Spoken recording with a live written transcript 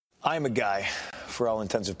I'm a guy, for all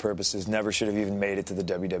intents and purposes, never should have even made it to the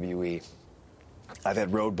WWE. I've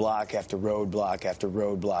had roadblock after roadblock after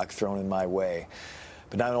roadblock thrown in my way.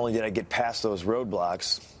 But not only did I get past those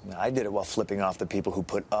roadblocks, I did it while flipping off the people who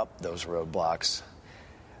put up those roadblocks.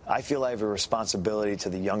 I feel I have a responsibility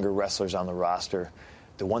to the younger wrestlers on the roster,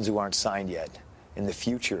 the ones who aren't signed yet, in the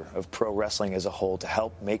future of pro wrestling as a whole, to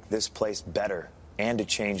help make this place better and to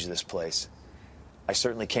change this place. I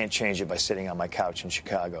certainly can't change it by sitting on my couch in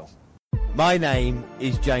Chicago. My name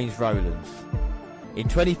is James Rowlands. In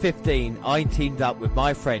 2015, I teamed up with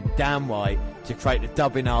my friend Dan White to create the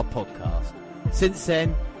WNR podcast. Since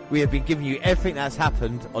then, we have been giving you everything that's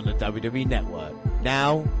happened on the WWE Network.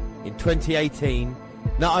 Now, in 2018,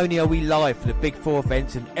 not only are we live for the Big Four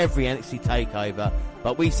events and every NXT takeover,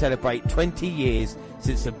 but we celebrate 20 years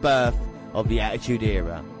since the birth of the Attitude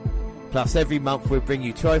Era. Plus, every month we'll bring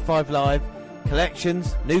you 205 Live,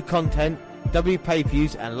 collections, new content, W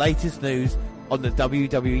pay-per-views and latest news on the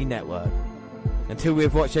WWE Network. Until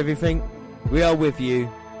we've watched everything, we are with you,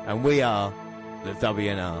 and we are the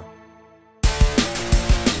WNR.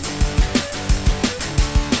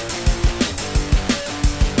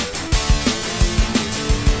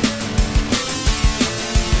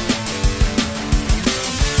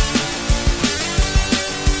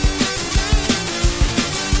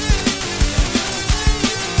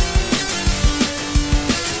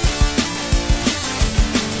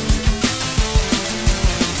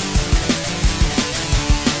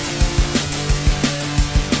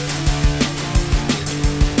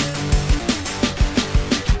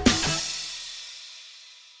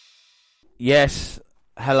 Yes,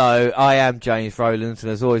 hello, I am James Rowlands,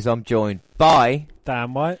 and as always I'm joined by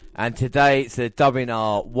Dan White. And today it's the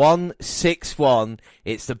WNR161.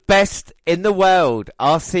 It's the best in the world,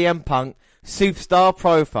 our CM Punk Superstar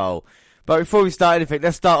Profile. But before we start anything,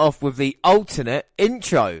 let's start off with the alternate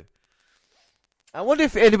intro. I wonder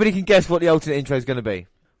if anybody can guess what the alternate intro is going to be.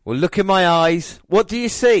 Well, look in my eyes. What do you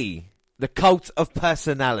see? The cult of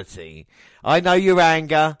personality. I know your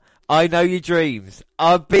anger. I know your dreams.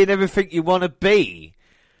 I've been everything you want to be.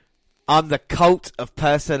 I'm the cult of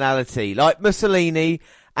personality. Like Mussolini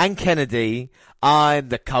and Kennedy, I'm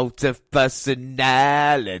the cult of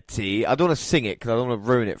personality. I don't want to sing it because I don't want to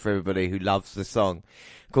ruin it for everybody who loves the song.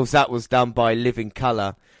 Of course, that was done by Living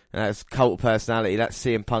Colour. And that's Cult of Personality. That's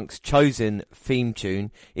CM Punk's chosen theme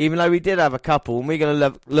tune. Even though we did have a couple. And we're going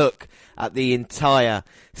to look at the entire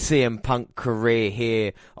CM Punk career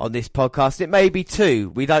here on this podcast. It may be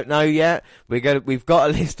two. We don't know yet. We've got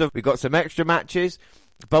a list of... We've got some extra matches.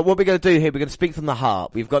 But what we're going to do here, we're going to speak from the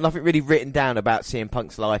heart. We've got nothing really written down about CM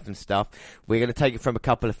Punk's life and stuff. We're going to take it from a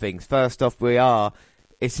couple of things. First off,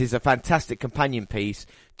 this is a fantastic companion piece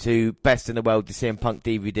to Best in the World, the CM Punk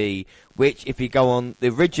DVD, which, if you go on the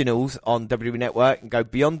originals on WWE Network and go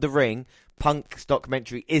Beyond the Ring, Punk's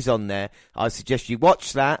documentary is on there. I suggest you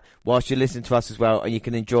watch that whilst you listen to us as well, and you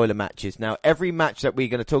can enjoy the matches. Now, every match that we're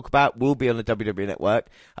going to talk about will be on the WWE Network,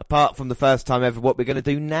 apart from the first time ever, what we're going to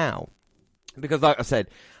do now. Because, like I said,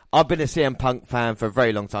 I've been a CM Punk fan for a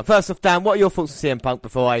very long time. First off, Dan, what are your thoughts on CM Punk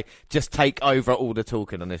before I just take over all the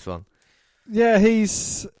talking on this one? Yeah, I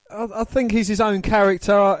think he's his own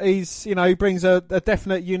character. He brings a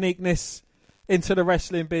definite uniqueness into the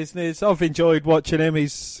wrestling business. I've enjoyed watching him.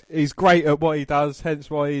 He's great at what he does, hence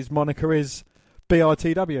why his moniker is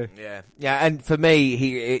BITW. Yeah, and for me,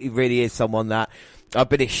 he really is someone that I've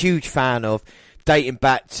been a huge fan of, dating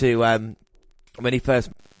back to when he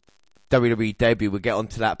first WWE debut. We'll get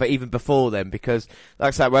onto that, but even before then, because like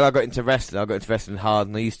I said, when I got into wrestling hard,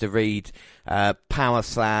 and I used to read Power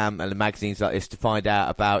Slam and the magazines like this to find out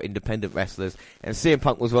about independent wrestlers, and CM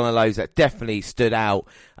Punk was one of those that definitely stood out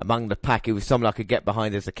among the pack. It was someone I could get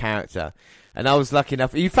behind as a character, and I was lucky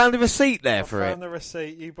enough. You found a receipt there for it. I found the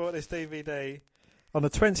receipt. You bought this DVD on the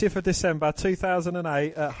 20th of December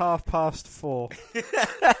 2008 at 4:30,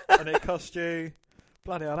 and it cost you,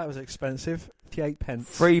 bloody hell, that was expensive, 88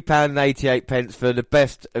 pence. £3.88 for the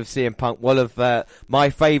best of CM Punk, one of my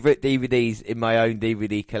favourite DVDs in my own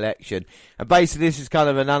DVD collection. And basically this is kind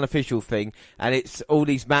of an unofficial thing, and it's all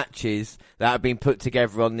these matches that have been put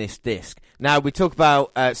together on this disc. Now, we talk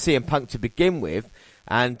about CM Punk to begin with,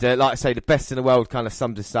 and like I say, the best in the world kind of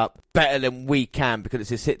summed us up better than we can, because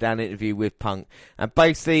it's a sit-down interview with Punk. And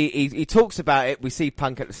basically, he talks about it. We see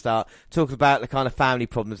Punk at the start, talking about the kind of family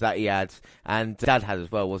problems that he had, and Dad had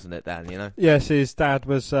as well, wasn't it, Dan, you know? Yes, his dad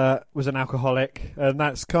was an alcoholic, and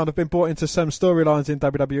that's kind of been brought into some storylines in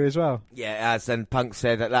WWE as well. Yeah, it has, and Punk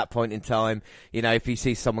said at that point in time, you know, if he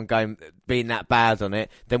sees someone being that bad on it,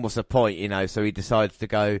 then what's the point, you know? So he decided to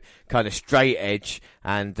go kind of straight edge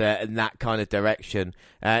and in that kind of direction.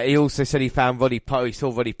 He also said he found he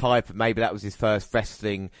saw Roddy Piper. Maybe that was his first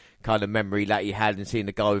wrestling kind of memory that he had, and seeing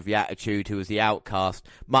the guy with the attitude who was the outcast,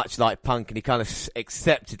 much like Punk, and he kind of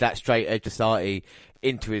accepted that straight edge society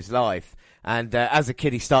into his life. And as a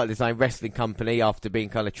kid, he started his own wrestling company after being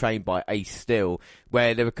kind of trained by Ace Steel,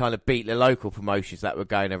 where they were kind of beating the local promotions that were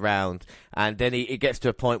going around. And then it gets to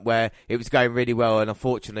a point where it was going really well, and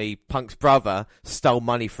unfortunately, Punk's brother stole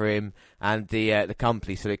money for him and the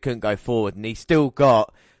company, so they couldn't go forward. And he still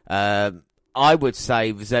got, I would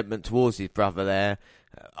say, resentment towards his brother there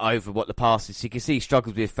over what the past is. You can see he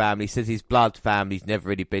struggles with his family. He says his blood family's never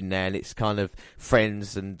really been there, and it's kind of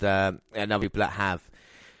friends and other people that have.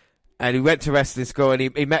 And he went to wrestling school, and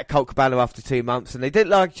he met Colt Cabana after 2 months, and they didn't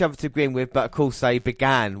like each other to begin with, but of course they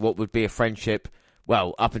began what would be a friendship,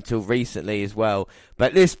 well, up until recently as well.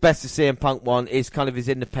 But this Best of CM Punk one is kind of his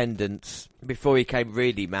independence before he came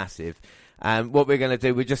really massive. And what we're going to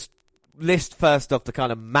do, we just list first off the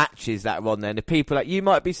kind of matches that are on there, and the people that you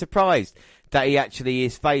might be surprised that he actually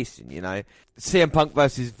is facing, you know. CM Punk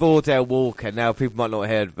versus Vordell Walker. Now, people might not have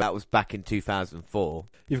heard of that. Was back in 2004.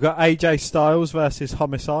 You've got AJ Styles versus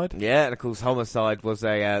Homicide. Yeah, and of course, Homicide was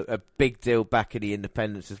a big deal back in the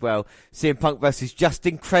independents as well. CM Punk versus Just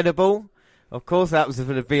Incredible. Of course, that was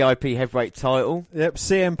for the VIP heavyweight title. Yep,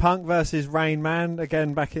 CM Punk versus Rain Man,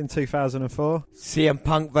 again back in 2004. CM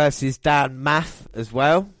Punk versus Dan Maff as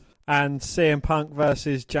well. And CM Punk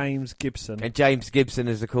versus James Gibson. And James Gibson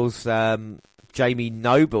is, of course, Jamie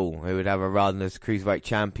Noble, who would have a run as Cruiserweight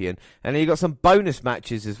champion. And then you got some bonus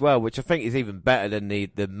matches as well, which I think is even better than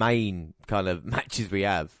the main kind of matches we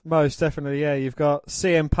have. Most definitely, yeah. You've got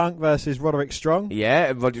CM Punk versus Roderick Strong. Yeah,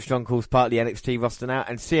 and Roderick Strong calls part of the NXT roster now.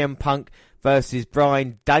 And CM Punk versus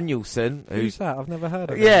Bryan Danielson. Who's that? I've never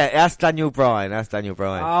heard of him. Yeah, that's Daniel Bryan.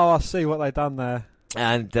 Oh, I see what they've done there.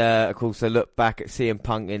 And, of course, I look back at CM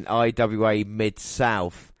Punk in IWA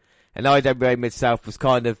Mid-South. And IWA Mid-South was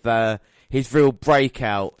kind of his real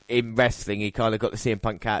breakout in wrestling. He kind of got the CM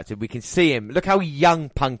Punk character. We can see him. Look how young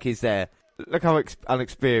Punk is there. Look how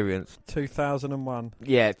unexperienced. 2001.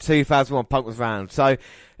 Yeah, 2001 Punk was around. So,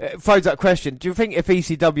 throws that question. Do you think if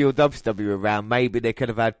ECW or WCW were around, maybe they could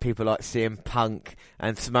have had people like CM Punk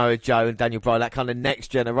and Samoa Joe and Daniel Bryan, that kind of next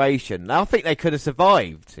generation? I think they could have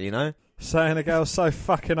survived, you know? Saying a girl's so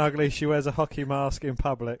fucking ugly she wears a hockey mask in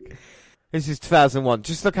public. This is 2001.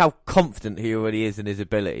 Just look how confident he already is in his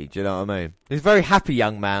ability. Do you know what I mean? He's a very happy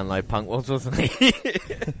young man, like Punk was, wasn't he?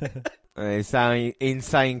 He's an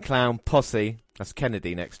insane clown posse. That's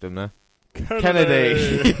Kennedy next to him now.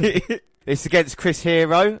 Kennedy. It's against Chris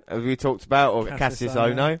Hero, as we talked about, or Cassius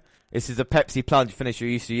Ohno. This is a Pepsi plunge finisher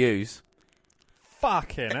he used to use.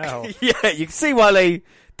 Fucking hell. Yeah, you can see why they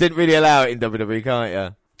didn't really allow it in WWE, can't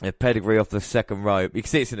you? A pedigree off the second rope. You can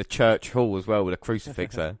see it's in a church hall as well with a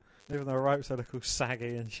crucifix there. Even the ropes are look all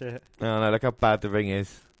saggy and shit. Oh no, look how bad the ring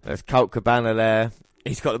is. There's Colt Cabana there.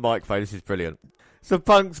 He's got the microphone. This is brilliant. So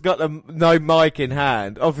Punk's got no mic in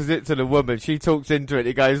hand, opposite to the woman. She talks into it.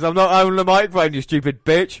 He goes, "I'm not owning the microphone, you stupid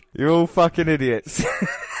bitch. You're all fucking idiots."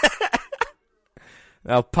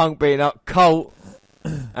 Now Punk beating up Colt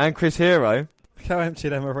and Chris Hero. Look how empty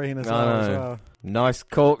them arenas are as well. Nice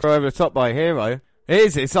cork over the top by Hero. It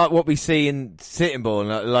is. It's like what we see in Sitting Bull and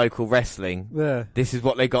like local wrestling. Yeah. This is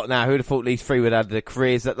what they got now. Who'd have thought these three would have the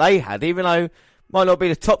careers that they had, even though might not be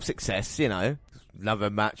the top success, you know. Another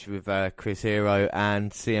match with Chris Hero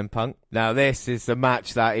and CM Punk. Now this is a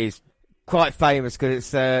match that is quite famous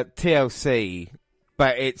because it's TLC,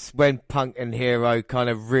 but it's when Punk and Hero kind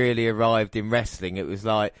of really arrived in wrestling. It was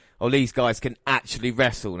like, oh, these guys can actually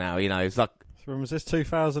wrestle now, you know. It's like... So was this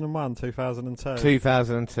 2001, 2002?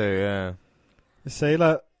 2002, yeah. You see,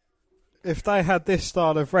 look, if they had this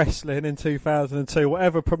style of wrestling in 2002,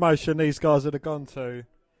 whatever promotion these guys would have gone to,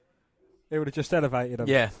 it would have just elevated them.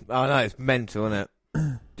 Yeah, I know, it's mental, isn't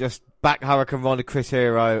it? Just back Hurricane Ron to Chris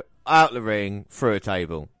Hero, out the ring, through a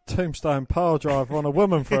table. Tombstone pile driver on a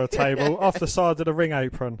woman for a table, off the side of the ring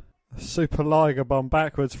apron. A super Liger bomb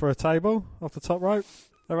backwards for a table, off the top rope.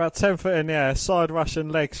 About 10 foot in the air, side Russian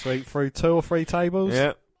leg sweep through 2 or 3 tables.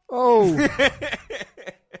 Yeah. Oh!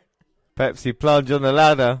 Pepsi plunge on the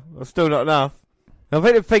ladder. Well, still not enough. Now, I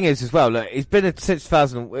think the thing is as well, look, he's been since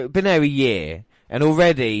 2000, been there a year, and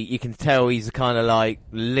already you can tell he's a kind of like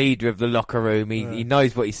leader of the locker room. He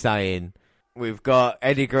knows what he's saying. We've got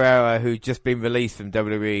Eddie Guerrero, who's just been released from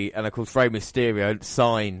WWE, and of course Rey Mysterio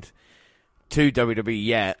signed to WWE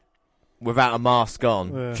yet, without a mask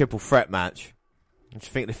on. Yeah. Triple threat match. Do you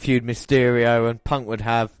think the feud Mysterio and Punk would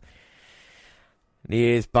have? The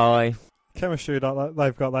years by. chemistry that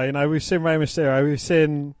they've got there. You know, we've seen Rey Mysterio, we've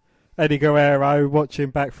seen Eddie Guerrero, watching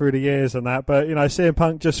back through the years and that, but, you know, CM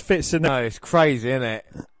Punk just fits in. No, it's crazy, isn't it?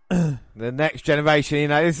 The next generation, you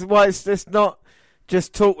know, this is why it's not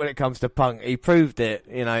just talk when it comes to Punk. He proved it,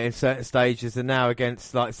 you know, in certain stages, and now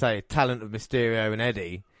against, like, say, talent of Mysterio and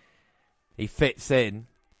Eddie, he fits in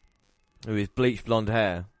with his bleached blonde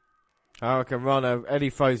hair. Hurricane Eddie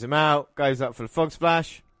throws him out, goes up for the frog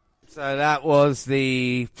splash. So that was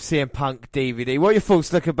the CM Punk DVD. What are your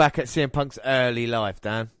thoughts looking back at CM Punk's early life,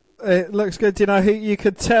 Dan? It looks good. You know, you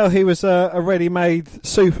could tell he was a ready-made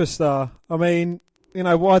superstar. I mean, you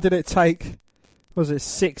know, why did it take, was it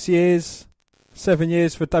 7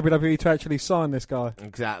 years for WWE to actually sign this guy?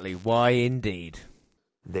 Exactly. Why indeed?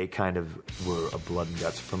 They kind of were a blood and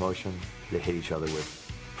guts promotion. They hit each other with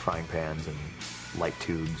frying pans and light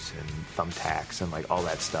tubes and thumbtacks and like all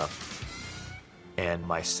that stuff. And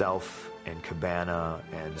myself and Cabana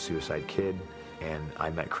and Suicide Kid, and I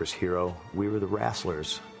met Chris Hero. We were the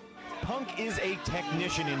wrestlers. Punk is a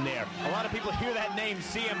technician in there. A lot of people hear that name,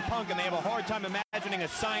 CM Punk, and they have a hard time imagining a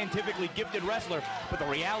scientifically gifted wrestler. But the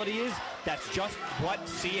reality is, that's just what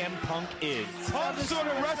CM Punk is. Punk sort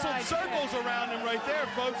of wrestled circles around him right there,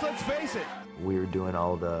 folks. Let's face it. We were doing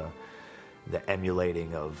all the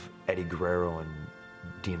emulating of Eddie Guerrero and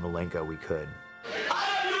Dean Malenko we could.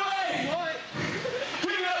 IWA! What?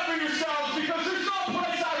 Give it up for yourselves, because there's no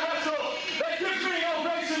place I wrestle that gives me an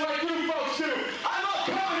ovation like you folks do. I love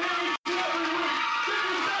coming here each and every week. Give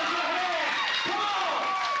yourselves a hand. Come on.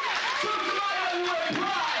 Show some IWA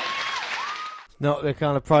pride. Not the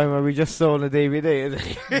kind of promo we just saw on the DVD,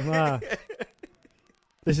 is it? Nah.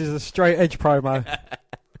 This is a straight edge promo.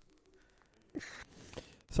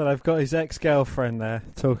 So they've got his ex-girlfriend there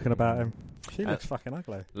talking about him. She looks fucking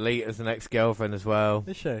ugly. Lita's an ex-girlfriend as well.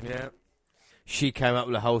 Is she? Yeah. She came up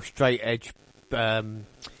with a whole straight edge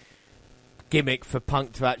gimmick for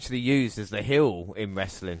Punk to actually use as the heel in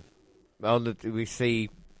wrestling. We see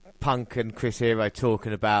Punk and Chris Hero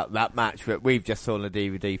talking about that match that we've just saw on the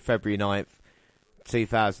DVD, February 9th,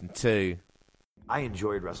 2002. I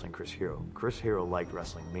enjoyed wrestling Chris Hero. Chris Hero liked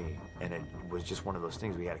wrestling me, and it was just one of those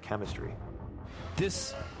things. We had a chemistry.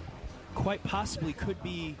 This quite possibly could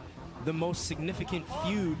be the most significant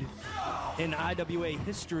feud in IWA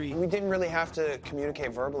history. We didn't really have to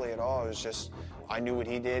communicate verbally at all. It was just, I knew what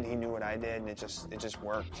he did, he knew what I did, and it just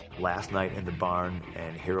worked. Last night in the barn,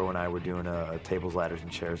 and Hero and I were doing a tables, ladders,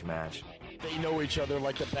 and chairs match. They know each other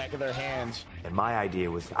like the back of their hands. And my idea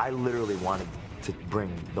was, I literally wanted to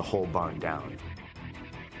bring the whole barn down.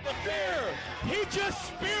 The bear! He just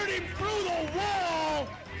speared him through the wall!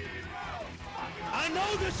 I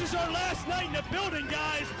know this is our last night in the building,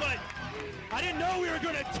 guys, but I didn't know we were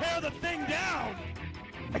going to tear the thing down.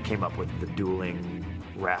 I came up with the dueling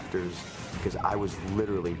rafters because I was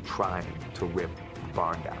literally trying to rip the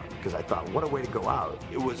barn down because I thought, what a way to go out.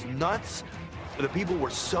 It was nuts. The people were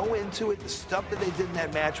so into it. The stuff that they did in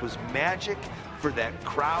that match was magic for that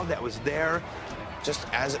crowd that was there. Just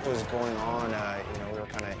as it was going on, we were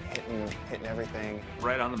kind of hitting everything.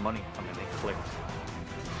 Right on the money. I mean, they clicked.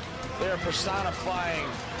 They're personifying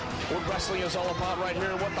what wrestling is all about right here,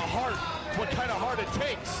 what kind of heart it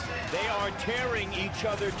takes. They are tearing each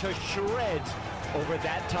other to shreds over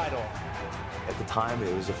that title. At the time,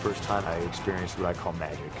 it was the first time I experienced what I call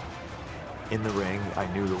magic. In the ring,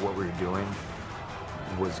 I knew that what we were doing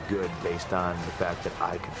was good based on the fact that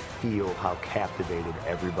I could feel how captivated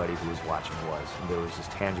everybody who was watching was. And there was this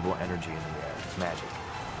tangible energy in the air. It's magic.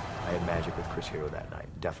 I had magic with Chris Hero that night,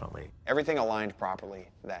 definitely. Everything aligned properly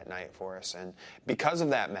that night for us, and because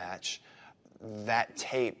of that match, that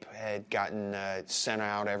tape had gotten sent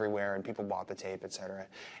out everywhere, and people bought the tape, etc.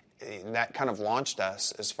 That kind of launched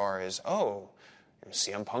us as far as,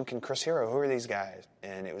 CM Punk and Chris Hero, who are these guys?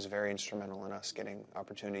 And it was very instrumental in us getting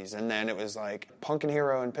opportunities. And then it was like Punk and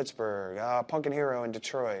Hero in Pittsburgh, Punk and Hero in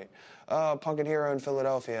Detroit, Punk and Hero in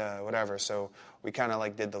Philadelphia, whatever. So we kind of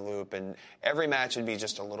like did the loop, and every match would be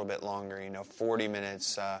just a little bit longer, 40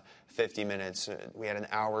 minutes, 50 minutes. We had an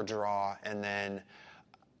hour draw, and then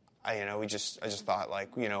I just thought, like,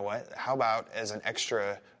 you know what? How about as an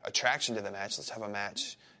extra attraction to the match, let's have a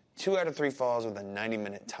match 2 out of 3 falls with a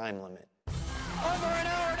 90-minute time limit. Over an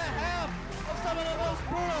hour and a half of some of the most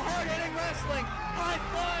brutal, hard-hitting wrestling,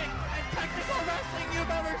 high-flying, and technical wrestling you've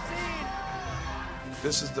ever seen.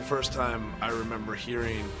 This is the first time I remember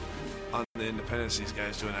hearing on the Independence these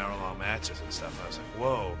guys doing hour-long matches and stuff. I was like,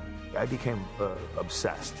 whoa. I became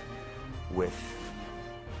obsessed with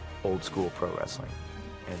old-school pro wrestling.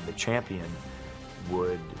 And the champion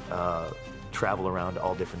would travel around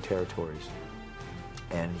all different territories.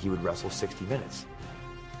 And he would wrestle 60 minutes.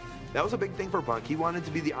 That was a big thing for Punk. He wanted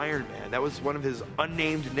to be the Iron Man. That was one of his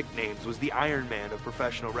unnamed nicknames, was the Iron Man of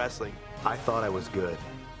professional wrestling. I thought I was good,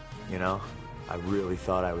 you know? I really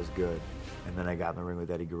thought I was good. And then I got in the ring with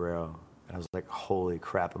Eddie Guerrero, and I was like, holy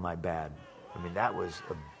crap, am I bad? I mean, that was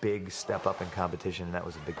a big step up in competition, and that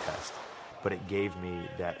was a big test. But it gave me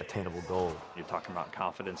that attainable goal. You're talking about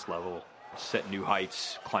confidence level, setting new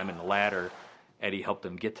heights, climbing the ladder. Eddie helped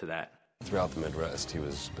him get to that. Throughout the Midwest, he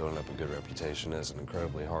was building up a good reputation as an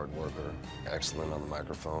incredibly hard worker, excellent on the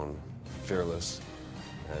microphone, fearless,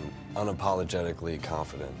 and unapologetically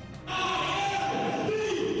confident.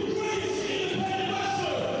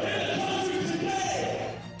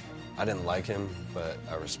 I didn't like him, but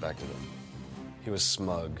I respected him. He was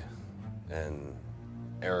smug and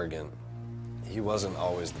arrogant. He wasn't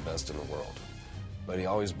always the best in the world, but he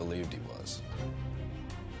always believed he was.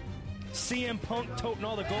 CM Punk toting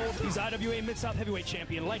all the gold. He's IWA Mid-South Heavyweight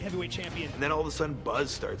Champion, Light Heavyweight Champion. And then all of a sudden,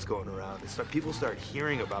 buzz starts going around. People start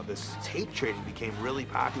hearing about this. Tape trading became really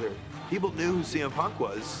popular. People knew who CM Punk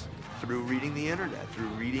was through reading the internet, through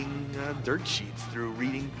reading dirt sheets, through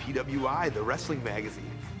reading PWI, the wrestling magazine.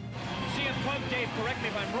 CM Punk, Dave, correct me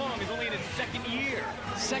if I'm wrong, is only in his second year.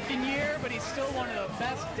 Second year, but he's still one of the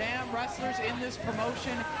best damn wrestlers in this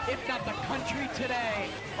promotion, if not the country today.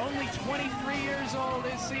 Only 23 years old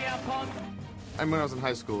is CM Punk. When I was in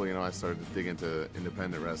high school, I started to dig into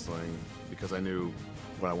independent wrestling because I knew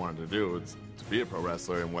what I wanted to do was to be a pro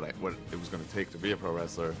wrestler and what it was going to take to be a pro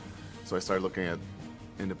wrestler. So I started looking at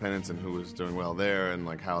independents and who was doing well there and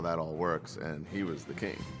like how that all works, and he was the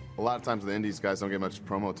king. A lot of times the indies guys don't get much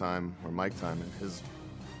promo time or mic time, and his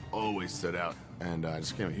always stood out. And I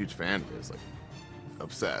just became a huge fan of his, like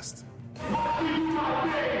obsessed.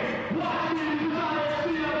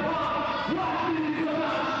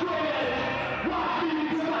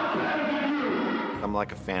 I'm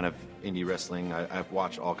like a fan of indie wrestling. I've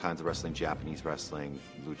watched all kinds of wrestling, Japanese wrestling,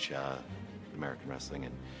 lucha, American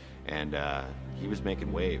wrestling, and he was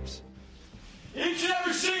making waves. Each and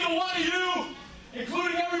every single one of you,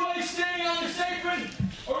 including everybody standing on the sacred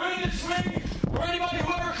or in this ring, or anybody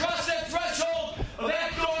who ever crossed that threshold of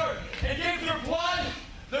that door and gave their blood,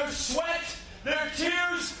 their sweat, their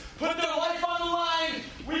tears, put their life on the line.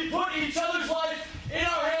 We put each other's life in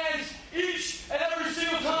our hands each and every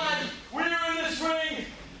single time we are in this ring.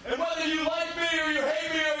 And whether you like me or you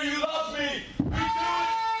hate me or you love me, we do it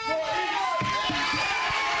for each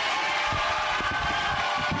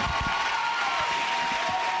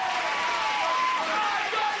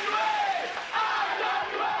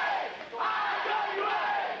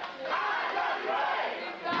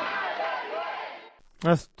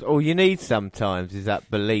That's all you need sometimes, is that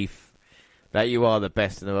belief that you are the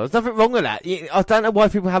best in the world. There's nothing wrong with that. I don't know why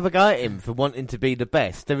people have a go at him for wanting to be the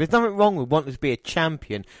best. There is nothing wrong with wanting to be a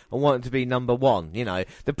champion and wanting to be number one.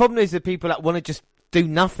 The problem is the people that want to just do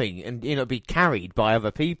nothing and be carried by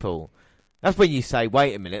other people. That's when you say,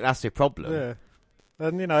 wait a minute, that's the problem. Yeah,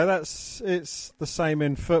 and it's the same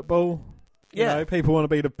in football. People want to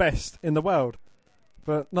be the best in the world,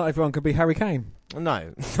 but not everyone can be Harry Kane.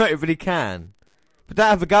 No, not everybody can. But don't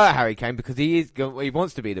have a go at Harry Kane because he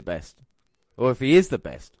wants to be the best. Or if he is the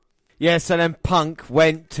best. Yeah, so then Punk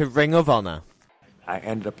went to Ring of Honor. I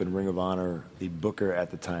ended up in Ring of Honor. The booker at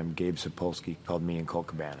the time, Gabe Sapolsky, called me and Colt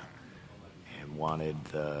Cabana and wanted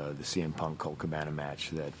the CM Punk Colt Cabana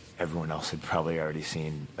match that everyone else had probably already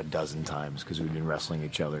seen a dozen times because we'd been wrestling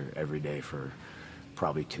each other every day for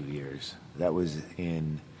probably 2 years. That was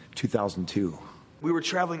in 2002. We were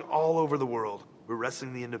traveling all over the world. We were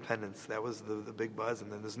wrestling the independents. That was the big buzz.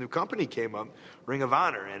 And then this new company came up, Ring of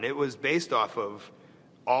Honor, and it was based off of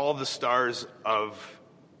all the stars of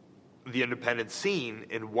the independent scene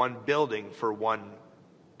in one building for one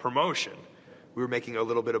promotion. We were making a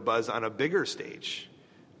little bit of buzz on a bigger stage.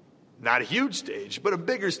 Not a huge stage, but a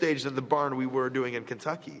bigger stage than the barn we were doing in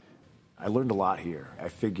Kentucky. I learned a lot here. I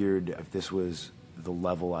figured if this was the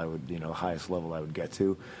level I would, highest level I would get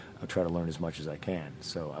to, I'll try to learn as much as I can.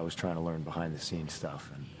 So I was trying to learn behind the scenes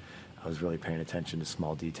stuff, and I was really paying attention to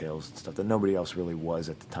small details and stuff that nobody else really was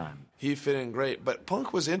at the time. He fit in great, but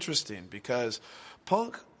Punk was interesting because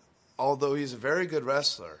Punk, although he's a very good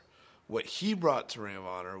wrestler, what he brought to Ring of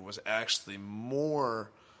Honor was actually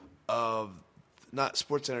more of not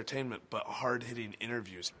sports entertainment, but hard-hitting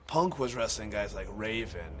interviews. Punk was wrestling guys like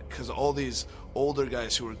Raven, because all these older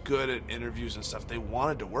guys who were good at interviews and stuff, they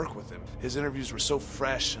wanted to work with him. His interviews were so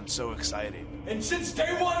fresh and so exciting. And since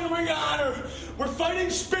day one in Ring of Honor, where fighting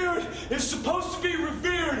spirit is supposed to be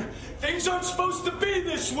revered, things aren't supposed to be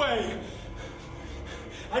this way.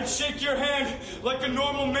 I'd shake your hand like a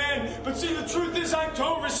normal man, but see, the truth is I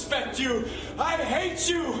don't respect you. I hate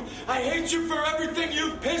you. I hate you for everything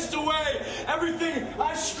you've pissed away, everything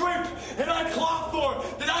I scrape and I claw for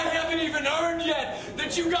that I haven't even earned yet,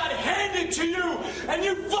 that you got handed to you, and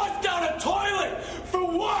you flushed down a toilet. For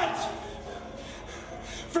what?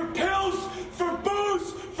 For pills, for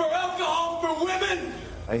booze, for alcohol, for women?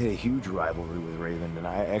 I had a huge rivalry with Raven, and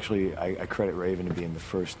I credit Raven to being the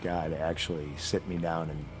first guy to actually sit me down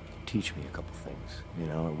and teach me a couple things. You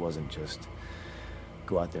know, it wasn't just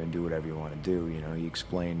go out there and do whatever you want to do. You know, he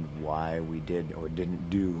explained why we did or didn't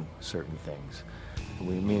do certain things.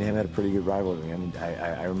 Me and him had a pretty good rivalry. I mean,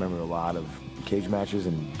 I remember a lot of cage matches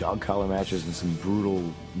and dog collar matches and some brutal,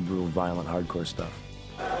 violent, hardcore stuff.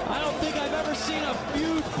 I don't think I've ever seen a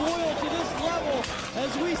feud boil to this level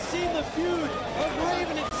as we've seen the feud of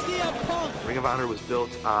Raven and CM Punk. Ring of Honor was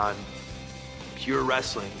built on pure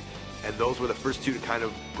wrestling, and those were the first two to kind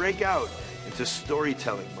of break out into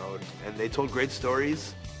storytelling mode, and they told great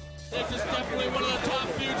stories. This is definitely one of the top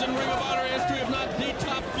feuds in Ring of Honor history, if not the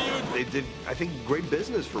top feud. They did, I think, great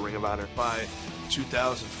business for Ring of Honor. By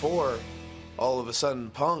 2004, all of a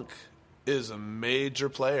sudden, Punk is a major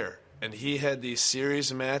player. And he had these series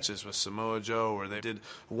of matches with Samoa Joe where they did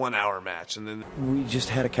a 1 hour match. And then we just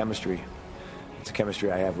had a chemistry. It's a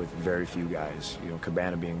chemistry I have with very few guys. You know,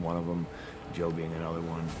 Cabana being one of them, Joe being another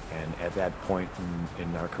one. And at that point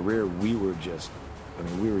in our career, we were just, I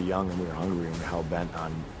mean, we were young and we were hungry and we were hell-bent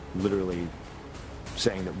on literally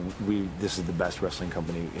saying that this is the best wrestling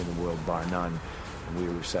company in the world, bar none. And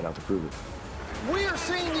we were set out to prove it. We are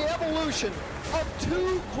seeing the evolution of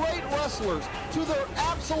two great wrestlers to their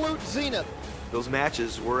absolute zenith. Those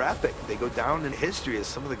matches were epic. They go down in history as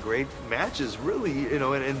some of the great matches, really, you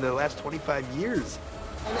know, in the last 25 years.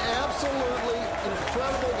 An absolutely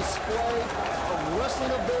incredible display of wrestling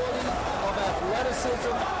ability, of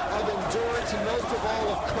athleticism, of endurance, and most of all,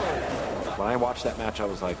 of courage. When I watched that match, I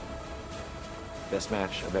was like, best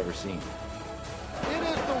match I've ever seen. It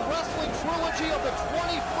is the wrestling trilogy of the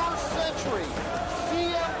 21st century.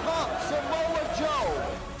 CM Punk, Samoa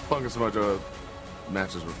Joe. Punk and Samoa Joe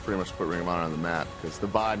matches were pretty much put Ring of Honor on the map because the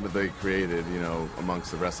vibe that they created, you know,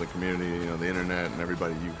 amongst the wrestling community, you know, the internet and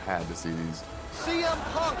everybody, you had to see these. CM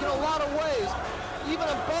Punk, in a lot of ways, even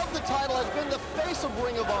above the title, has been the face of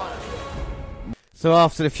Ring of Honor. So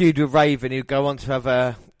after the feud with Raven, he'd go on to have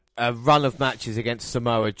a run of matches against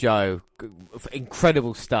Samoa Joe.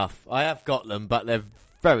 Incredible stuff. I have got them, but they're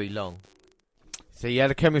very long. So you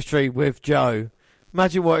had a chemistry with Joe.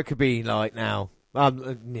 Imagine what it could be like now.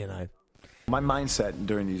 You know. My mindset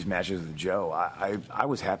during these matches with Joe, I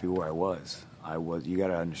was happy where I was. You got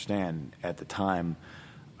to understand, at the time,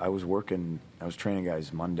 I was training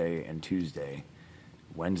guys Monday and Tuesday.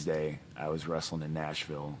 Wednesday, I was wrestling in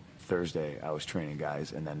Nashville. Thursday, I was training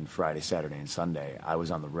guys. And then Friday, Saturday, and Sunday, I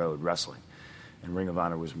was on the road wrestling. And Ring of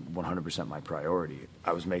Honor was 100% my priority.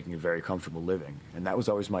 I was making a very comfortable living, and that was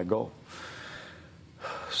always my goal.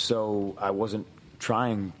 So I wasn't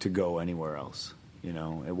trying to go anywhere else. You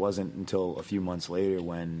know, it wasn't until a few months later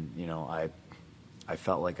when, you know, I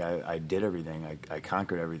felt like I did everything. I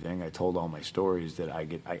conquered everything. I told all my stories that I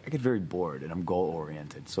get very bored, and I'm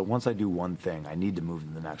goal-oriented. So once I do one thing, I need to move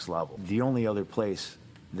to the next level. The only other place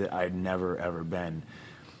that I'd never, ever been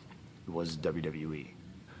was WWE.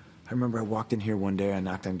 I remember I walked in here one day, I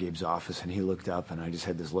knocked on Gabe's office, and he looked up, and I just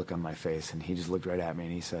had this look on my face, and he just looked right at me,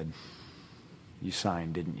 and he said, "You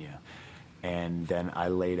signed, didn't you?" And then I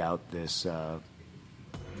laid out this,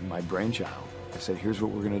 my brainchild. I said, here's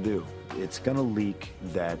what we're going to do. It's going to leak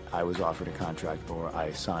that I was offered a contract or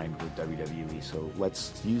I signed with WWE, so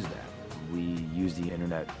let's use that. We use the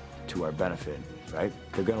internet to our benefit, right?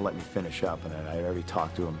 They're going to let me finish up, and I already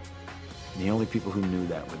talked to them. And the only people who knew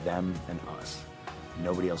that were them and us.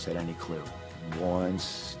 Nobody else had any clue.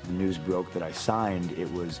 Once the news broke that I signed,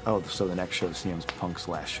 it was, oh, so the next show is CM Punk's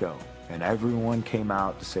last show. And everyone came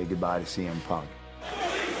out to say goodbye to CM Punk.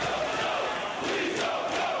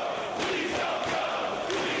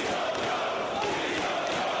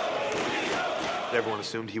 Everyone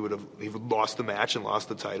assumed he would lost the match and lost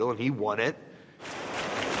the title, and he won it.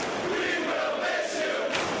 We will miss you.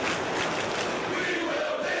 We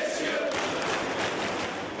will miss you.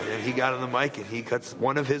 And then he got on the mic and he cuts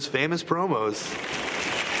one of his famous promos.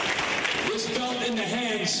 This belt in the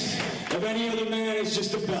hands of any other man is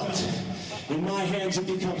just a belt. In my hands, it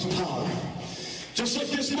becomes power. Just like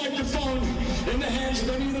this microphone in the hands of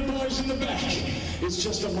any of the boys in the back, it's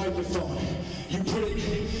just a microphone. You put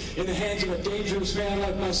it in the hands of a dangerous man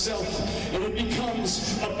like myself, and it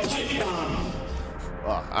becomes a pipe bomb.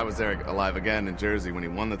 Well, I was there alive again in Jersey when he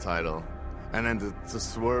won the title, And then to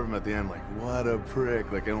swerve him at the end, like, what a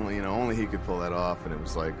prick. Like, only he could pull that off, and it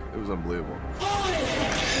was unbelievable. I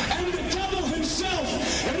am the devil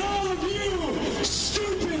himself, and all of you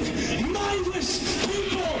stupid, mindless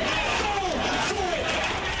people fall for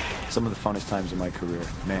it. Some of the funnest times of my career,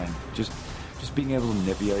 man, just being able to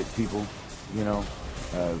manipulate people, you know.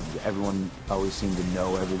 Everyone always seemed to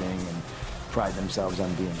know everything and pride themselves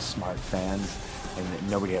on being smart fans, and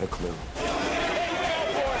nobody had a clue.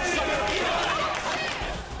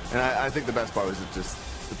 And I think the best part was just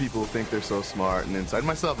the people who think they're so smart, and inside,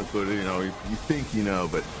 myself included, you think you know,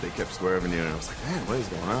 but they kept swerving you, and I was like, man, what is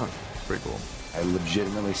going on? It's pretty cool. I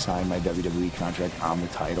legitimately signed my WWE contract on the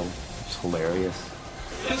title. It's hilarious.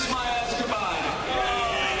 Kiss my ass goodbye.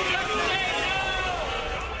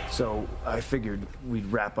 So I figured we'd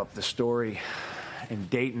wrap up the story in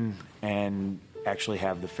Dayton and actually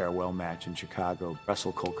have the farewell match in Chicago,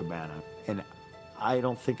 wrestle Colt Cabana. And I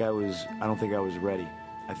don't think I was ready.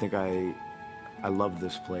 I think I loved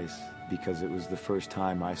this place because it was the first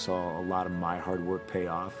time I saw a lot of my hard work pay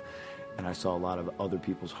off, and I saw a lot of other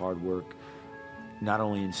people's hard work not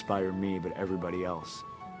only inspire me, but everybody else.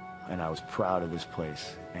 And I was proud of this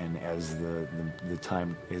place. And as the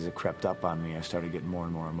time as it crept up on me, I started getting more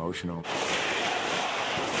and more emotional.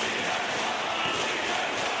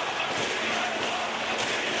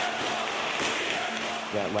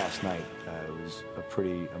 That last night was a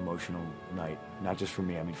pretty emotional night, not just for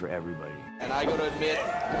me, I mean for everybody. And I got to admit,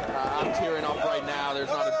 I'm tearing up right now. There's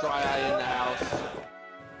not a dry eye in the house.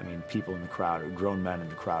 I mean, people in the crowd, or grown men in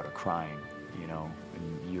the crowd, are crying, you know,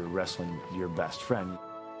 and you're wrestling your best friend.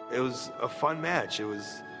 It was a fun match. It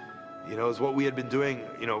was what we had been doing,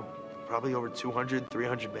 probably over 200,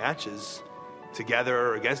 300 matches together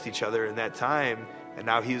or against each other in that time. And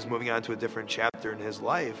now he was moving on to a different chapter in his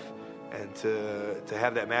life. And to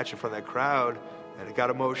have that match in front of that crowd, and it got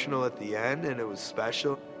emotional at the end, and it was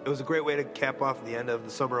special. It was a great way to cap off the end of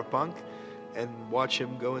the Summer of Punk and watch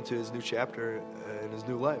him go into his new chapter in his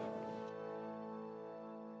new life.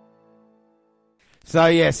 So,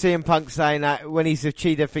 yeah, CM Punk saying that when he's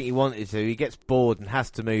achieved everything he wanted to, he gets bored and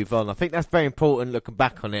has to move on. I think that's very important looking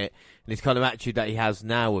back on it and his kind of attitude that he has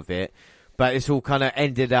now with it. But it's all kind of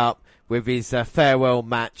ended up with his farewell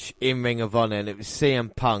match in Ring of Honor, and it was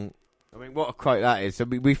CM Punk. I mean, what a quote that is. I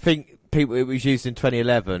mean, we think it was used in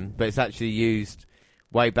 2011, but it's actually used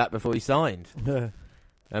way back before he signed.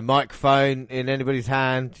 A microphone in anybody's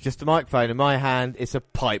hand, just a microphone. In my hand, it's a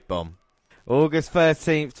pipe bomb. August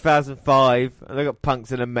 13th, 2005, and I got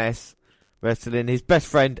Punk's in a mess, wrestling his best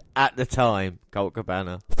friend at the time, Colt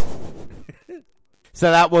Cabana.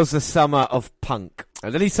 So that was the summer of Punk.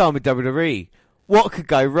 And then he signed with WWE. What could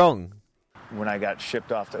go wrong? When I got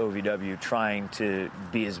shipped off to OVW, trying to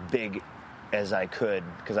be as big as I could,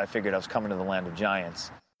 because I figured I was coming to the land of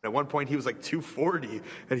giants. At one point, he was like 240,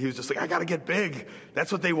 and he was just like, I got to get big.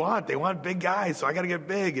 That's what they want. They want big guys, so I got to get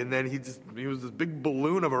big. And then he was this big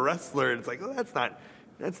balloon of a wrestler, and it's like, well, that's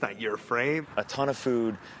not your frame. A ton of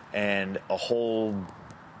food and a whole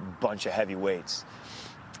bunch of heavy weights.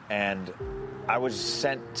 And I was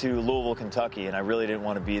sent to Louisville, Kentucky, and I really didn't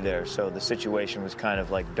want to be there. So the situation was kind of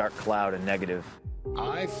like dark cloud and negative.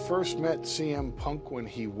 I first met CM Punk when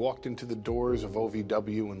he walked into the doors of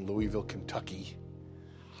OVW in Louisville, Kentucky.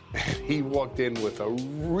 He walked in with a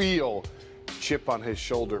real chip on his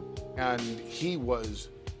shoulder, and he was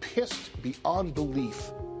pissed beyond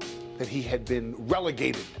belief that he had been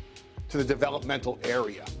relegated to the developmental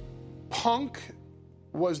area. Punk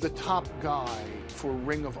was the top guy for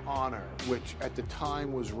Ring of Honor, which at the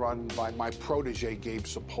time was run by my protege, Gabe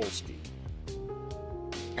Sapolsky.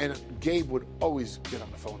 And Gabe would always get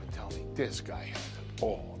on the phone and tell me, this guy has it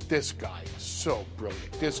all. This guy is so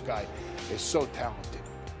brilliant. This guy is so talented.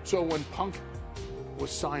 So when Punk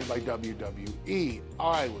was signed by WWE,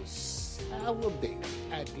 I was salivating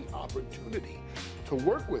at the opportunity to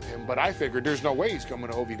work with him, but I figured there's no way he's coming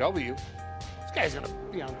to OVW. This guy's going to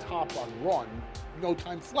be on top on Raw, no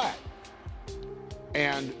time flat.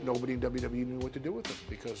 And nobody in WWE knew what to do with him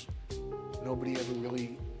because nobody ever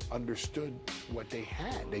really understood what they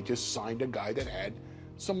had. They just signed a guy that had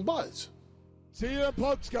some buzz. CM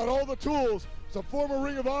Punk's got all the tools. He's a former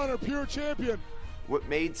Ring of Honor pure champion. What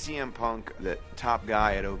made CM Punk the top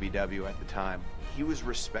guy at OVW at the time, he was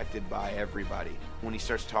respected by everybody. When he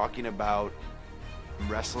starts talking about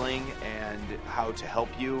wrestling and how to help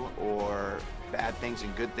you or bad things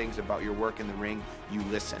and good things about your work in the ring, you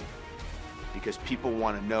listen. Because people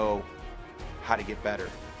want to know how to get better.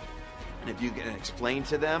 And if you can explain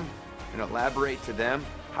to them and elaborate to them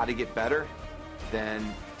how to get better,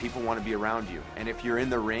 then people want to be around you. And if you're in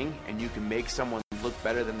the ring and you can make someone look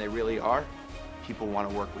better than they really are, people want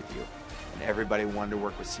to work with you. and everybody wanted to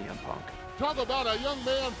work with CM Punk. Talk about a young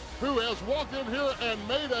man who has walked in here and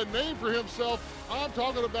made a name for himself. I'm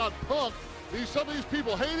talking about Punk. Some of these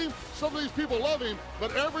people hate him, some of these people love him,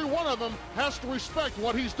 but every one of them has to respect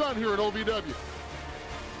what he's done here at OVW.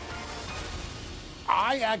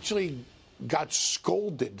 I actually got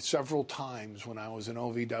scolded several times when I was in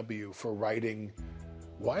OVW for writing,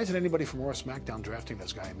 why isn't anybody from Raw SmackDown drafting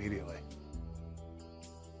this guy immediately?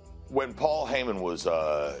 When Paul Heyman was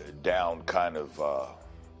down, kind of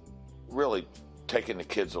really taking the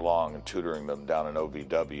kids along and tutoring them down in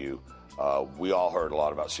OVW, we all heard a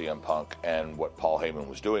lot about CM Punk and what Paul Heyman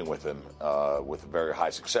was doing with him with a very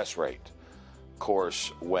high success rate. Of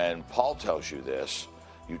course, when Paul tells you this,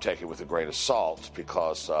 you take it with a grain of salt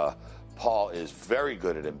because Paul is very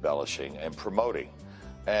good at embellishing and promoting.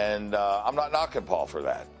 And I'm not knocking Paul for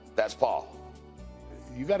that. That's Paul.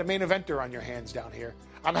 You got a main eventer on your hands down here.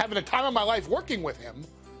 I'm having the time of my life working with him,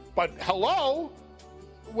 but hello?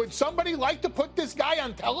 Would somebody like to put this guy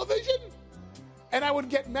on television? And I would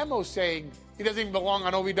get memos saying he doesn't even belong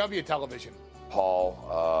on OVW television.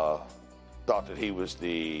 Paul thought that he was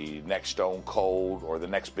the next Stone Cold, or the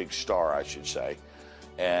next big star, I should say.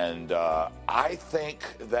 And I think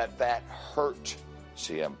that hurt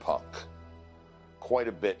CM Punk quite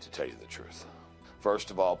a bit, to tell you the truth.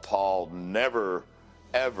 First of all, Paul never,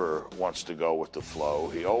 ever wants to go with the flow.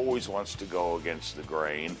 He always wants to go against the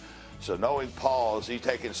grain. So knowing Paul, is he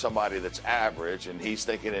taking somebody that's average, and he's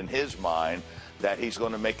thinking in his mind that he's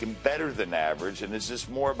going to make him better than average, and is this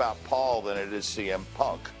more about Paul than it is CM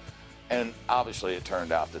Punk? And obviously it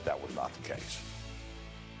turned out that that was not the case.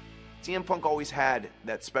 CM Punk always had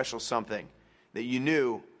that special something that you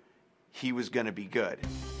knew he was going to be good.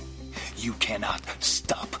 You cannot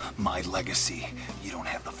stop my legacy. You don't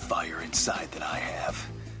have the fire inside that I have.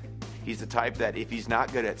 He's the type that if he's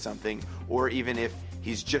not good at something, or even if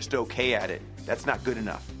he's just okay at it, that's not good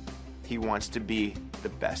enough. He wants to be the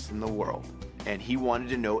best in the world. And he wanted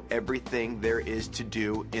to know everything there is to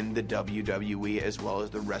do in the WWE as well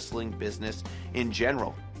as the wrestling business in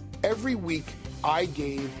general. Every week, I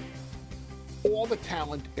gave all the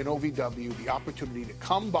talent in OVW the opportunity to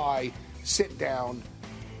come by, sit down,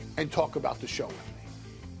 and talk about the show with me.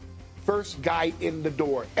 First guy in the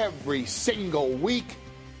door every single week,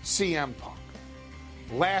 CM Punk.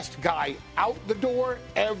 Last guy out the door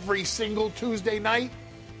every single Tuesday night,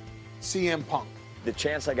 CM Punk. The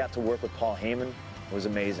chance I got to work with Paul Heyman was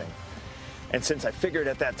amazing. And since I figured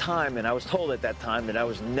at that time, and I was told at that time, that I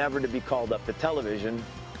was never to be called up to television,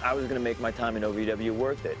 I was going to make my time in OVW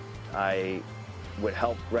worth it. I would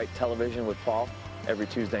help write television with Paul every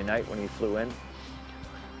Tuesday night when he flew in.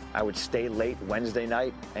 I would stay late Wednesday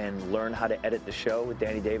night and learn how to edit the show with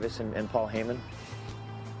Danny Davis and Paul Heyman.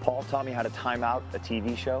 Paul taught me how to time out a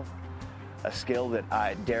TV show, a skill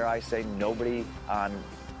that dare I say nobody on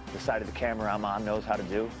the side of the camera I'm on knows how to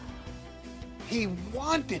do. He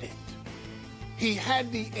wanted it. He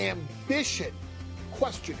had the ambition.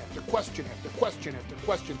 Question after question after question after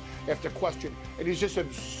question after question, and he's just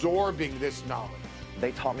absorbing this knowledge.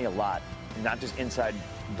 They taught me a lot, not just inside,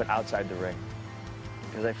 but outside the ring.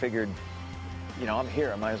 Because I figured, I'm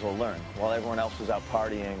here, I might as well learn. While everyone else was out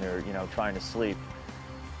partying or, trying to sleep,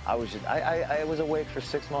 I was awake for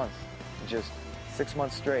 6 months, just 6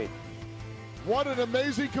 months straight. What an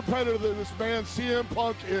amazing competitor this man CM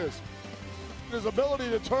Punk is. His ability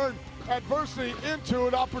to turn adversity into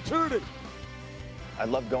an opportunity. I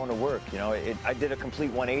love going to work. I did a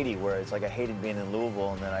complete 180 where it's like I hated being in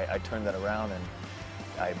Louisville, and then I turned that around and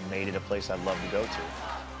I made it a place I'd love to go to.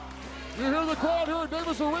 You hear the crowd here at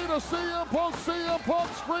Davis Arena, CM Punk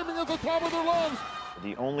screaming at the top of their lungs.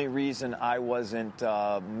 The only reason I wasn't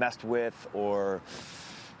messed with or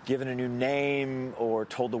given a new name or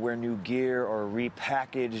told to wear new gear or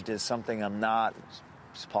repackaged as something I'm not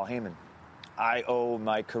is Paul Heyman. I owe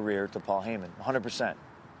my career to Paul Heyman, 100%.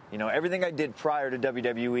 Everything I did prior to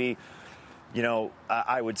WWE,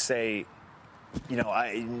 I would say,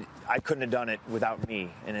 I couldn't have done it without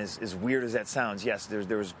me. And as weird as that sounds, yes,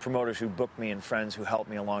 there was promoters who booked me and friends who helped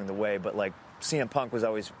me along the way, but CM Punk was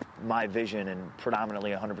always my vision and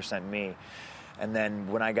predominantly 100% me. And then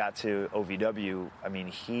when I got to OVW,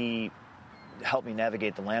 he helped me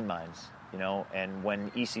navigate the landmines, and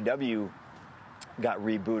when ECW got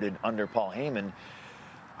rebooted under Paul Heyman,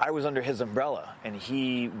 I was under his umbrella, and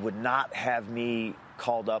he would not have me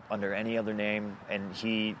called up under any other name, and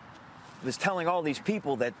he was telling all these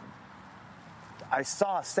people that I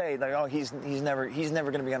saw say, he's never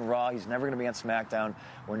going to be on Raw, he's never going to be on SmackDown,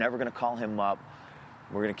 we're never going to call him up.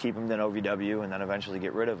 We're going to keep him in OVW and then eventually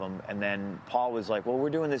get rid of him. And then Paul was like, well, we're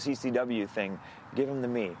doing this ECW thing. Give him to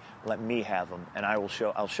me. Let me have him, and I'll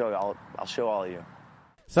show all of you.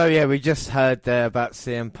 So, yeah, we just heard there about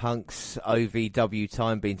CM Punk's OVW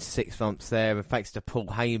time being 6 months there, and thanks to Paul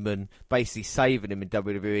Heyman basically saving him in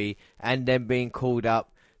WWE and then being called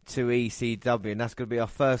up to ECW. And that's going to be our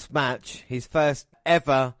first match. His first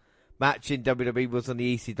ever match in WWE was on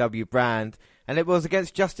the ECW brand, and it was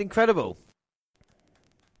against Just Incredible.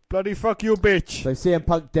 Bloody fuck you, bitch. So CM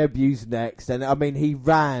Punk debuts next, and I mean, he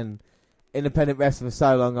ran independent wrestling for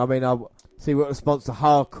so long. I mean, I'll see what response to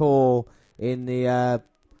Hardcore in the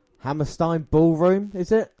Hammerstein Ballroom,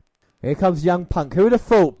 is it? Here comes young Punk. Who would have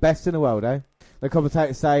thought? Best in the world, eh? The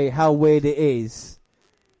commentators say how weird it is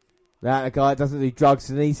that a guy doesn't do drugs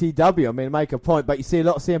in ECW. I mean, make a point, but you see a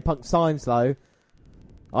lot of CM Punk signs, though.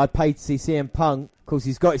 I paid to see CM Punk. Of course,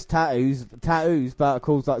 he's got his tattoos, but of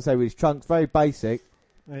course, like I say, with his trunks, very basic.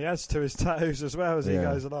 He adds to his tattoos as well as he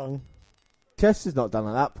goes along. Chester's not done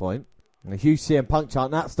at that point. And a huge CM Punk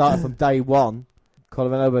chant, that started from day one.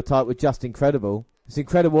 Colin over tight with Just Incredible. It's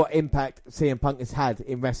incredible what impact CM Punk has had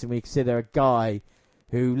in wrestling. We consider a guy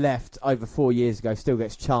who left over 4 years ago still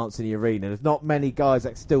gets chants in the arena. There's not many guys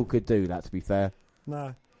that still could do that, to be fair.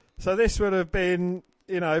 No. So this would have been,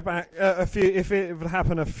 back if it would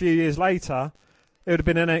happen a few years later, it would have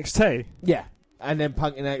been NXT. Yeah. And then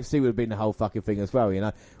Punk in NXT would have been the whole fucking thing as well,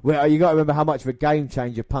 Well, you got to remember how much of a game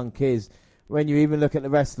changer Punk is when you even look at the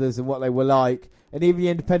wrestlers and what they were like. And even the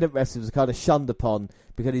independent wrestlers were kind of shunned upon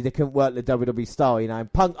because they couldn't work the WWE style,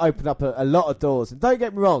 And Punk opened up a lot of doors. And don't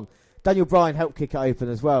get me wrong, Daniel Bryan helped kick it open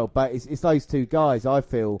as well. But it's those two guys, I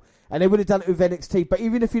feel. And they would have done it with NXT. But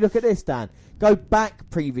even if you look at this, Dan, go back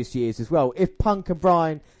previous years as well. If Punk and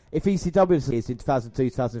Bryan, if ECW was in 2002,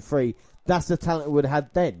 2003, that's the talent we would have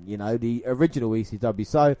had then, the original ECW.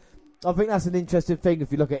 So I think that's an interesting thing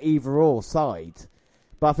if you look at either or side.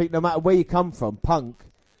 But I think no matter where you come from, Punk,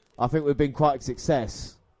 I think would have been quite a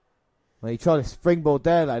success. Well, he tried a springboard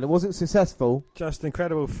there, and it wasn't successful. Just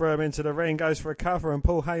Incredible threw him into the ring, goes for a cover, and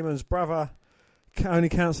Paul Heyman's brother only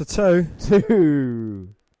counts to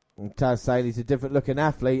two. And Taz saying he's a different looking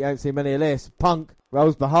athlete. Don't see many of this. Punk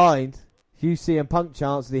rolls behind. Huge CM Punk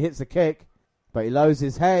chance as he hits a kick, but he lowers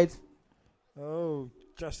his head. Oh,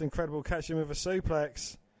 Just Incredible catching with a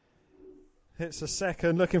suplex. Hits a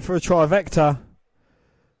second, looking for a trivecta.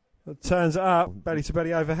 Turns it up, belly to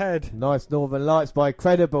belly overhead. Nice Northern Lights by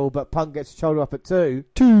Credible, but Punk gets his shoulder up at two.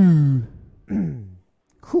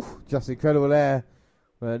 Just Incredible there.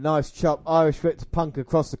 With a nice chop Irish whip to Punk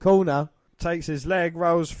across the corner. Takes his leg,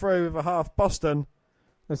 rolls through with a half Boston.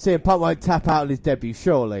 And CM Punk won't tap out on his debut,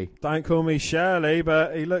 surely. Don't call me Shirley,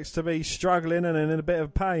 but he looks to be struggling and in a bit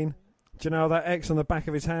of pain. Do you know what that X on the back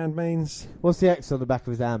of his hand means? What's the X on the back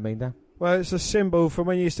of his hand mean, Dan? Well, it's a symbol from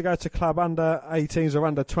when you used to go to club under 18s or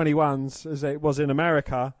under 21s, as it was in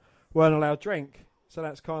America, weren't allowed drink. So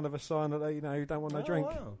that's kind of a sign that, you don't want no drink.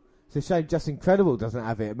 Wow. It's a shame Just Incredible doesn't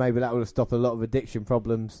have it. Maybe that would have stopped a lot of addiction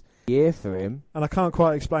problems here for him. And I can't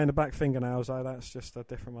quite explain the back fingernails, though. That's just a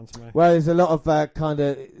different one to me. Well, there's a lot of kind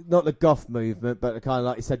of, not the goth movement, but the kind of,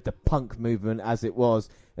 like you said, the punk movement as it was.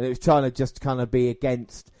 And it was trying to just kind of be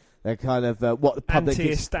against the kind of what the public...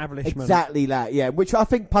 Anti-establishment. Exactly that, yeah. Which I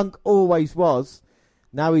think Punk always was.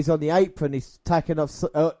 Now he's on the apron. He's fighting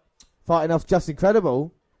off Just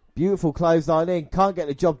Incredible. Beautiful clothesline in. Can't get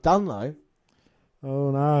the job done, though.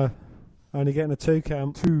 Oh, no. Only getting a 2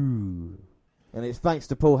 count. And it's thanks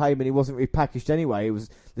to Paul Heyman. He wasn't repackaged anyway. It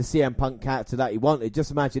was the CM Punk character that he wanted.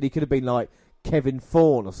 Just imagine he could have been like Kevin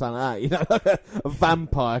Thorne or something like that. Like a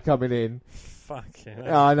vampire coming in. Fucking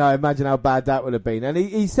hell. I know. Imagine how bad that would have been. And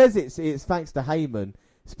he says it's thanks to Heyman.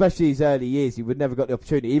 Especially his early years. He would never got the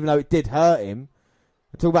opportunity. Even though it did hurt him.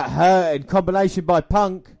 I talk about hurt and combination by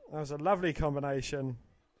Punk. That was a lovely combination.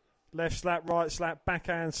 Left slap, right slap,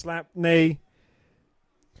 backhand slap, knee.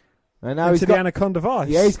 And now he's got the Anaconda Vice.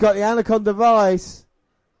 Yeah, he's got the Anaconda Vice.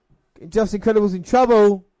 Just Incredible's in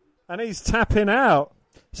trouble. And he's tapping out.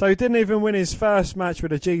 So he didn't even win his first match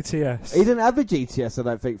with a GTS. He didn't have a GTS, I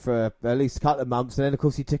don't think, for at least a couple of months. And then, of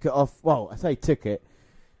course, he took it off. Well, I say he took it.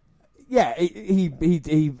 Yeah, he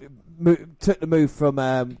took the move from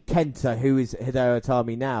Kenta, who is Hideo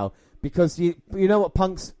Itami now. Because you know what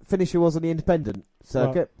Punk's finisher was on the independent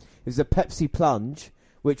circuit? What? It was a Pepsi plunge,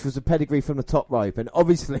 which was a pedigree from the top rope. And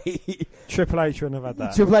obviously... Triple H wouldn't have had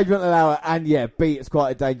that. Triple H wouldn't allow it. And yeah, beat it's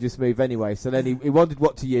quite a dangerous move anyway. So then he wanted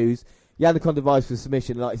what to use. The Anaconda Vice for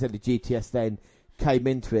submission. Like I said, the GTS then came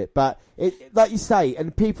into it. But like you say,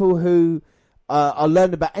 and people who are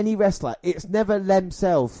learning about any wrestler, it's never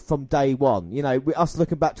themselves from day one. You know, us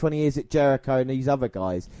looking back 20 years at Jericho and these other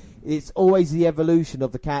guys, It's always the evolution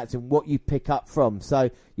of the character and what you pick up from.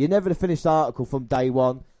 So you're never to finish the article from day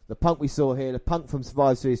one. The Punk we saw here, the Punk from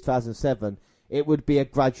Survivor Series 2007, it would be a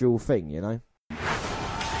gradual thing, you know.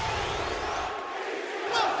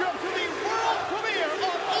 Welcome to the world premiere of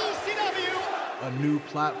ECW. A new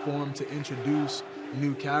platform to introduce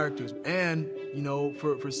new characters. And, you know,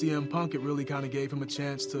 for CM Punk, it really kind of gave him a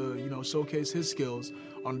chance to, you know, showcase his skills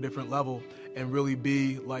on a different level and really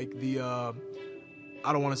be like the,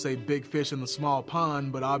 I don't want to say big fish in the small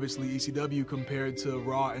pond, but obviously ECW compared to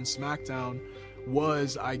Raw and SmackDown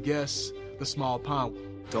was, I guess, the small pond.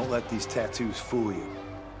 Don't let these tattoos fool you.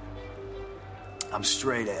 I'm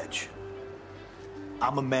straight edge.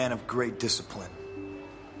 I'm a man of great discipline.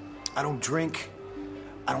 I don't drink.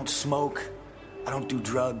 I don't smoke. I don't do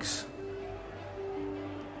drugs.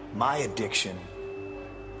 My addiction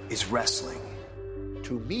is wrestling.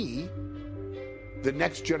 To me, the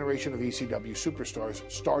next generation of ECW superstars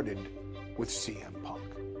started with CM Punk.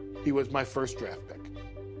 He was my first draft pick.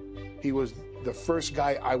 He was the first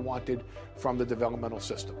guy I wanted from the developmental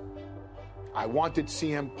system. I wanted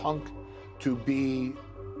CM Punk to be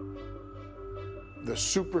the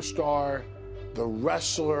superstar, the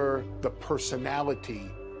wrestler, the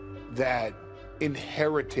personality that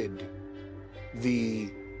inherited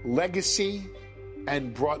the legacy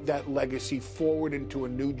and brought that legacy forward into a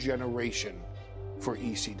new generation for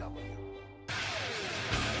ECW.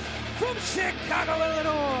 From Chicago,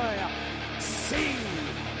 Illinois, CM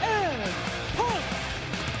Punk.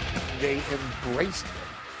 They embraced him,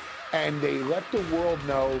 and they let the world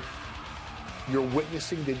know you're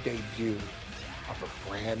witnessing the debut of a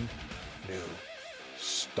brand new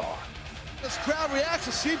star. This crowd reacts,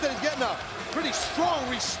 it seems that he's getting a pretty strong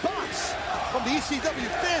response from the ECW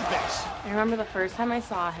fan base. I remember the first time I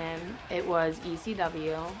saw him, it was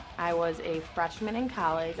ECW. I was a freshman in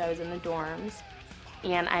college. I was in the dorms.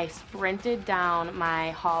 And I sprinted down my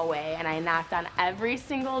hallway and I knocked on every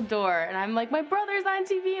single door. And I'm like, my brother's on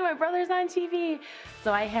TV, my brother's on TV.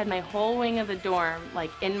 So I had my whole wing of the dorm like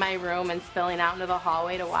in my room and spilling out into the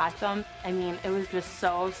hallway to watch them. I mean, it was just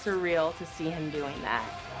so surreal to see him doing that.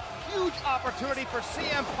 Huge opportunity for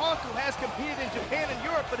CM Punk, who has competed in Japan and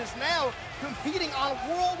Europe, but is now competing on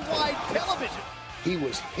worldwide television. He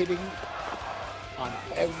was hitting on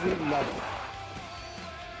every level.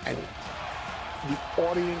 And the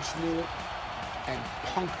audience knew it, and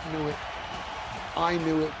Punk knew it, I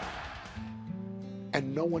knew it,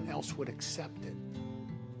 and no one else would accept it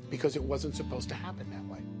because it wasn't supposed to happen that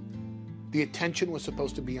way. The attention was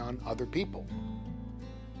supposed to be on other people.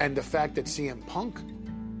 And the fact that CM Punk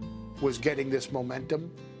was getting this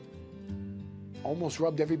momentum almost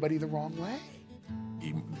rubbed everybody the wrong way.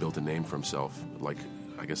 He built a name for himself, like,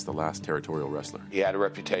 I guess, the last territorial wrestler. He had a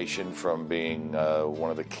reputation from being one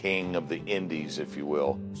of the king of the indies, if you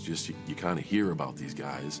will. It's just you kind of hear about these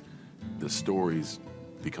guys. The stories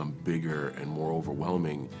become bigger and more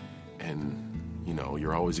overwhelming, and, you know,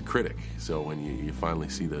 you're always a critic. So when you finally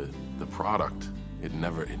see the product, it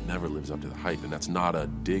never lives up to the hype, and that's not a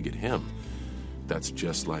dig at him. That's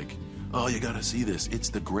just like, oh, you gotta see this. It's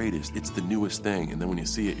the greatest. It's the newest thing. And then when you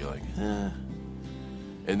see it, you're like, eh.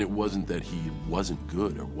 And it wasn't that he wasn't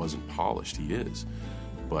good or wasn't polished. He is.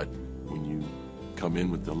 But when you come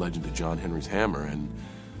in with the legend of John Henry's hammer, and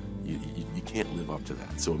you can't live up to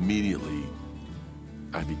that. So immediately,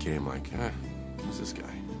 I became like, who's this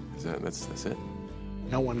guy? That's it.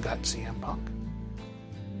 No one got CM Punk.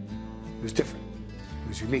 He was different. He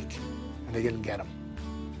was unique, and they didn't get him.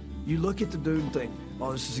 You look at the dude and think,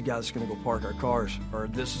 oh, this is the guy that's going to go park our cars, or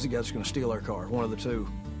this is the guy that's going to steal our car, one of the two.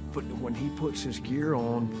 But when he puts his gear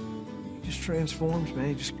on, he just transforms, man.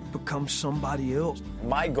 He just becomes somebody else.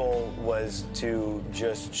 My goal was to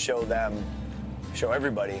just show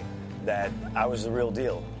everybody that I was the real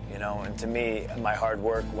deal, you know, and to me, my hard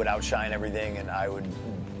work would outshine everything, and I would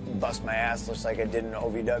bust my ass just like I did in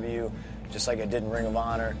OVW, just like I did in Ring of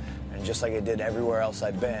Honor, and just like I did everywhere else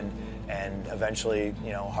I'd been. And eventually,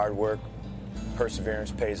 you know, hard work,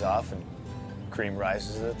 perseverance pays off, and cream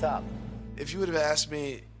rises to the top. If you would have asked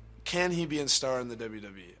me, can he be a star in the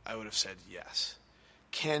WWE, I would have said yes.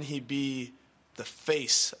 Can he be the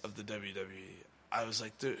face of the WWE? I was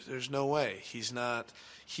like, there's no way. He's not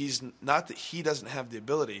that he doesn't have the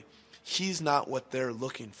ability. He's not what they're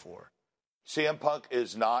looking for. CM Punk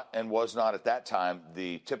is not, and was not at that time,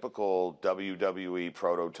 the typical WWE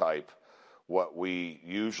prototype, what we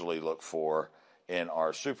usually look for in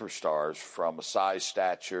our superstars, from a size,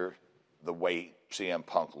 stature, the way CM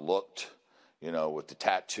Punk looked, you know, with the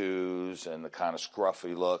tattoos and the kind of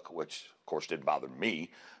scruffy look, which, of course, didn't bother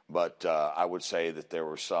me. But I would say that there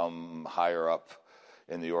were some higher up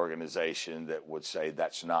in the organization that would say,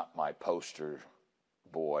 that's not my poster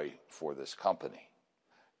boy for this company.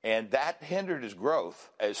 And that hindered his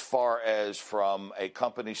growth as far as from a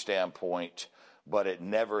company standpoint, but it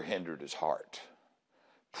never hindered his heart.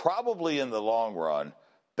 Probably in the long run,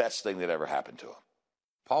 best thing that ever happened to him.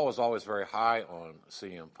 Paul was always very high on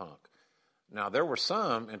CM Punk. Now, there were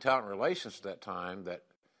some in talent relations at that time that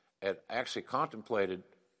had actually contemplated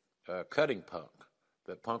cutting Punk,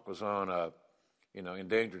 that Punk was on a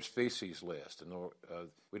endangered species list, and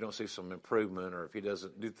we don't see some improvement, or if he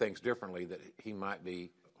doesn't do things differently, that he might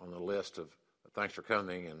be on the list of thanks for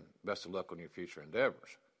coming and best of luck on your future endeavors.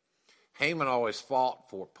 Heyman always fought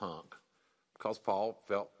for Punk because Paul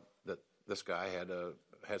felt that this guy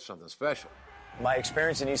had something special. My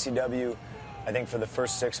experience in ECW, I think for the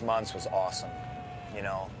first 6 months was awesome,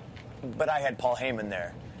 but I had Paul Heyman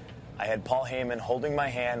there. I had Paul Heyman holding my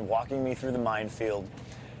hand, walking me through the minefield,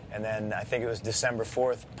 and then I think it was December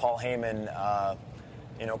 4th, Paul Heyman,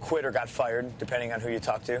 quit or got fired, depending on who you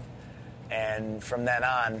talk to. And from then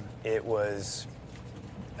on, it was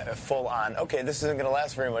a full-on, okay, this isn't going to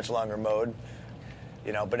last very much longer mode,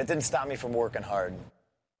 but it didn't stop me from working hard.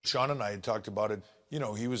 Sean and I had talked about it.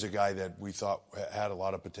 He was a guy that we thought had a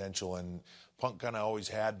lot of potential, and Punk kind of always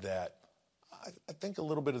had that, I think, a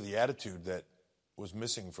little bit of the attitude that was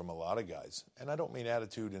missing from a lot of guys. And I don't mean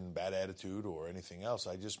attitude in bad attitude or anything else.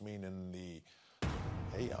 I just mean in the,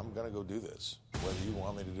 hey, I'm going to go do this, whether you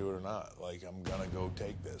want me to do it or not. Like, I'm going to go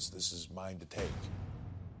take this. This is mine to take.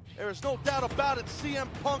 There is no doubt about it. CM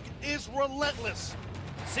Punk is relentless.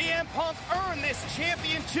 CM Punk earned this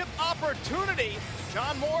championship opportunity.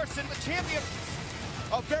 John Morrison, the champion.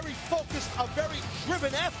 A very focused, a very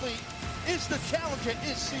driven athlete is the challenger,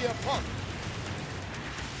 is CM Punk.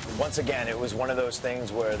 Once again, it was one of those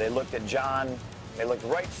things where they looked at John, they looked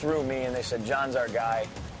right through me, and they said, John's our guy.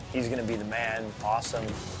 He's going to be the man. Awesome.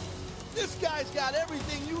 This guy's got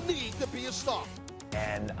everything you need to be a star.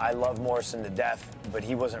 And I love Morrison to death, but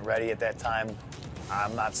he wasn't ready at that time.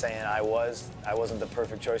 I'm not saying I was. I wasn't the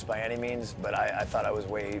perfect choice by any means, but I thought I was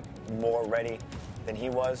way more ready than he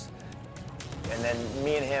was. And then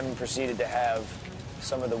me and him proceeded to have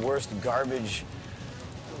some of the worst garbage,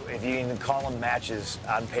 if you even call them matches,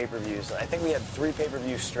 on pay-per-views. I think we had 3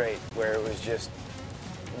 pay-per-views straight where it was just,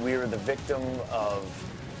 we were the victim of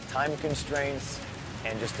time constraints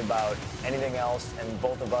and just about anything else, and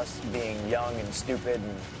both of us being young and stupid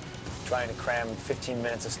and trying to cram 15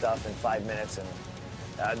 minutes of stuff in 5 minutes,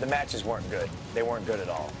 and the matches weren't good. They weren't good at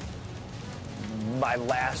all. My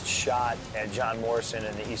last shot at John Morrison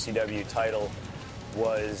and the ECW title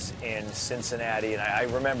was in Cincinnati, and I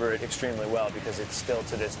remember it extremely well because it's still,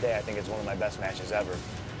 to this day, I think it's one of my best matches ever.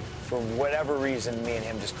 For whatever reason, me and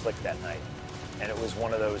him just clicked that night. And it was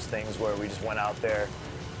one of those things where we just went out there,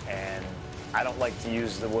 and I don't like to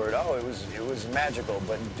use the word, it was magical,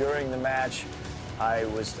 but during the match, I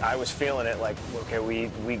was feeling it like, okay,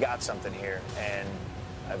 we got something here. And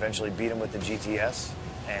I eventually beat him with the GTS,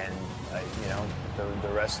 and the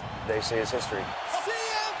rest, they say, is history.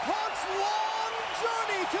 CM Punk's long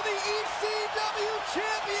journey to the ECW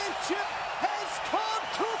Championship has come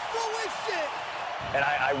to fruition. And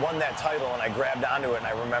I won that title, and I grabbed onto it, and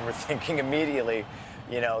I remember thinking immediately,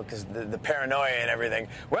 because the paranoia and everything,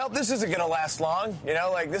 well, this isn't going to last long,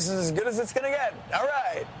 this is as good as it's going to get. All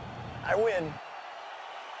right, I win.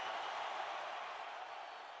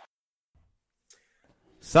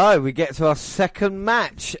 So we get to our second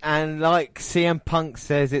match, and like CM Punk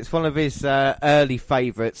says, it's one of his early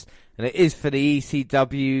favourites, and it is for the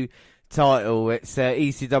ECW title. It's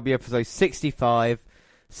ECW episode 65,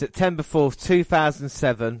 September 4th,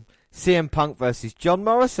 2007, CM Punk versus John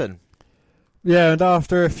Morrison. Yeah, and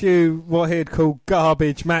after a few what he'd call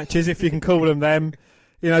garbage matches, if you can call them,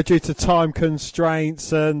 due to time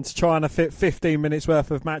constraints and trying to fit 15 minutes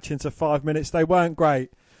worth of match into 5 minutes, they weren't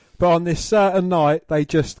great. But on this certain night, they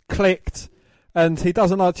just clicked, and he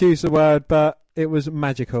doesn't like to use the word, but it was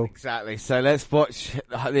magical. Exactly. So let's watch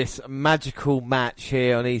this magical match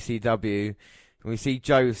here on ECW. We see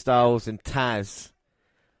Joe Styles and Taz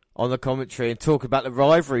on the commentary and talk about the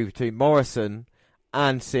rivalry between Morrison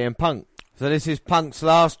and CM Punk. So this is Punk's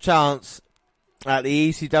last chance at the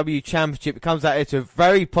ECW Championship. It comes out here to a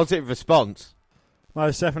very positive response.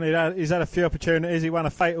 Most definitely. He's had a few opportunities. He won a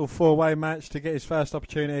fatal 4-way match to get his first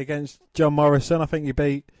opportunity against John Morrison. I think he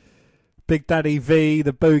beat Big Daddy V,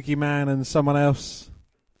 the Boogeyman, and someone else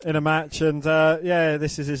in a match. And,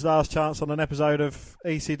 this is his last chance on an episode of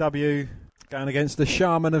ECW, going against the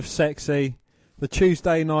Shaman of Sexy, the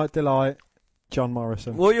Tuesday Night Delight, John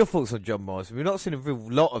Morrison. What are your thoughts on John Morrison? We've not seen a real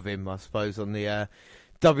lot of him, I suppose, on the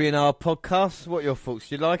WNR podcast. What are your thoughts?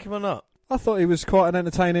 Do you like him or not? I thought he was quite an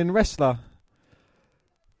entertaining wrestler.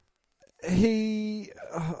 I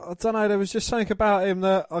don't know, there was just something about him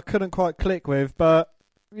that I couldn't quite click with, but,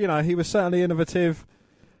 you know, he was certainly innovative.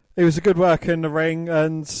 He was a good worker in the ring,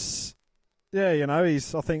 and, yeah, you know, I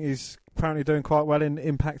think he's apparently doing quite well in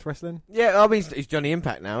Impact Wrestling. Yeah, I mean, he's Johnny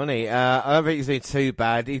Impact now, isn't he? I don't think he's doing too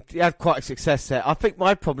bad. He had quite a success there. I think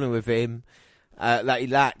my problem with him that he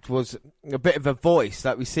lacked was a bit of a voice,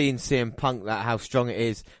 like we see in CM Punk, that how strong it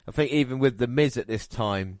is. I think even with The Miz at this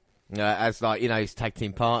time, as like, you know, his tag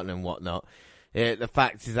team partner and whatnot, the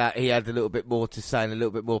fact is that he had a little bit more to say and a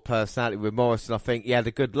little bit more personality. With Morrison, I think he had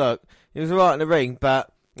a good look. He was alright in the ring,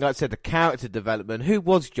 but like I said, the character development, who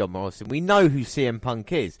was John Morrison? We know who CM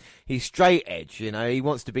Punk is. He's straight edge, you know, he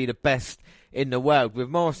wants to be the best in the world. With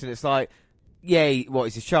Morrison, it's like, yeah,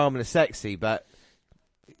 he's a charm and a sexy, but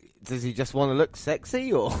does he just want to look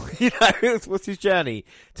sexy, or, you know, what's his journey?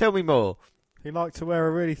 Tell me more. He liked to wear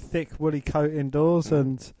a really thick woolly coat indoors,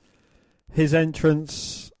 and his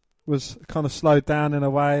entrance was kind of slowed down in a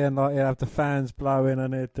way, and like he'd have the fans blowing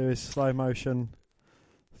and he'd do his slow motion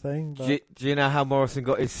thing. Do you know how Morrison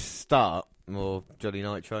got his start, or Johnny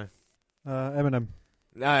Nitro? Eminem.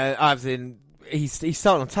 No, as in, he's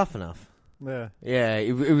starting on Tough Enough. Yeah. Yeah,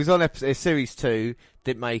 he was on Series 2,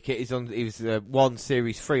 didn't make it. He was on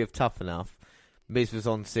Series 3 of Tough Enough. Miz was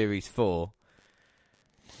on Series 4.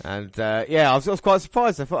 And, yeah, I was quite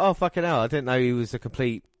surprised. I thought, oh, fucking hell, I didn't know he was a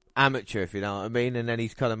complete amateur, if you know what I mean. And then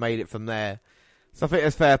he's kind of made it from there. So I think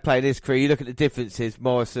that's fair play in his career. You look at the differences.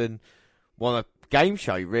 Morrison won a game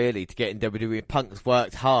show, really, to get in WWE. Punk's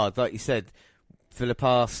worked hard, like you said, for the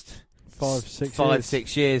past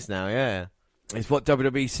 5-6 years now, yeah. It's what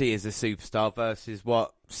WWE see as a superstar versus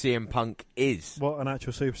what CM Punk is. What an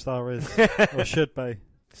actual superstar is, or should be.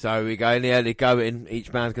 So we go in the early going.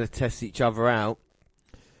 Each man's going to test each other out.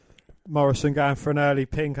 Morrison going for an early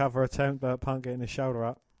pin cover attempt, but Punk getting his shoulder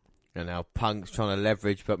up. And now Punk's trying to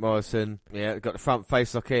leverage, but Morrison, yeah, got the front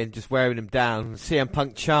face lock in, just wearing him down. CM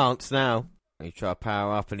Punk chance now. He try to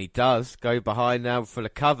power up, and he does. Go behind now for the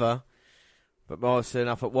cover. But Morrison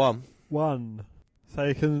up at 1. So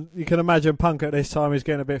you can imagine Punk at this time is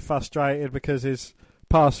getting a bit frustrated because his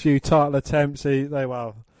past few title attempts,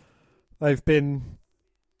 they've been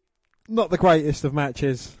not the greatest of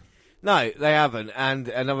matches. No, they haven't. And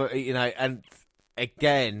another, you know, and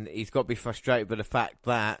again, he's got to be frustrated by the fact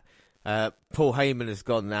that Paul Heyman has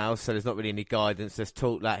gone now, so there's not really any guidance. There's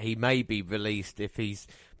talk that he may be released if his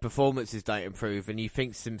performances don't improve, and he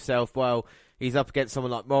thinks to himself, well, he's up against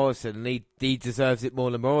someone like Morrison, and he deserves it more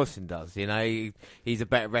than Morrison does. You know, he's a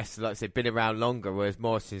better wrestler, like I said, been around longer, whereas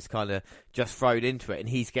Morrison's kind of just thrown into it, and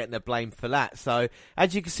he's getting the blame for that. So,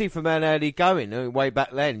 as you can see from an early going, way back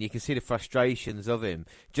then, you can see the frustrations of him,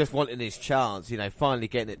 just wanting his chance, you know, finally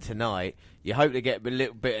getting it tonight. You hope to get a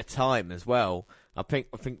little bit of time as well. I think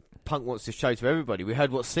Punk wants to show to everybody. We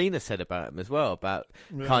heard what Cena said about him as well, about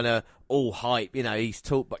kind of all hype. You know, he's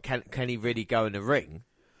talked, but can he really go in the ring?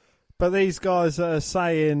 But these guys that are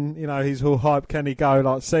saying, you know, he's all hype, can he go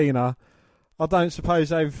like Cena? I don't suppose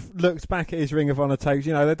they've looked back at his Ring of Honor tapes.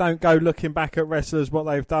 You know, they don't go looking back at wrestlers, what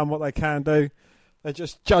they've done, what they can do. They're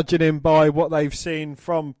just judging him by what they've seen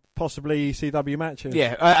from possibly ECW matches.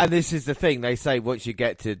 Yeah, and this is the thing. They say once you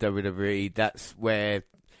get to WWE, that's where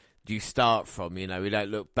you start from. You know, we don't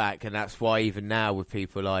look back, and that's why even now with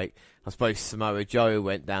people like, I suppose Samoa Joe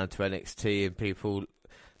went down to NXT and people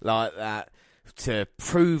like that to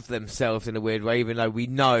prove themselves in a weird way, even though we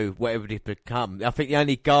know what everybody's become. I think the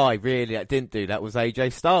only guy really that didn't do that was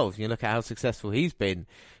AJ Styles. You look at how successful he's been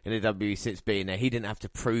in the WWE since being there. He didn't have to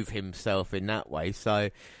prove himself in that way.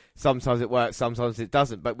 So sometimes it works, sometimes it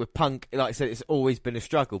doesn't. But with Punk, like I said, it's always been a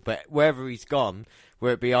struggle. But wherever he's gone,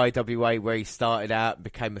 whether it be IWA where he started out and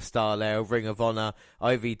became a star there, Ring of Honor,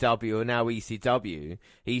 OVW, or now ECW,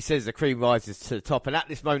 he says the cream rises to the top. And at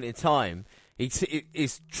this moment in time,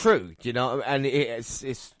 it's true, you know, and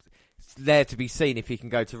it's there to be seen if he can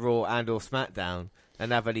go to Raw and or SmackDown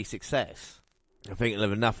and have any success. I think he'll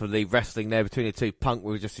have enough of the wrestling there between the two. Punk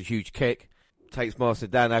with just a huge kick. Takes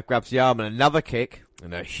Morrison down, now grabs the arm and another kick.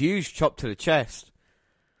 And a huge chop to the chest.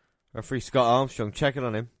 Referee Scott Armstrong checking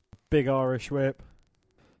on him. Big Irish whip.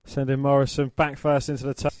 Sending Morrison back first into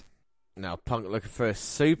the top. Now Punk looking for a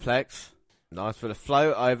suplex. Nice for the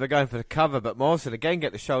float over, going for the cover, but Morrison again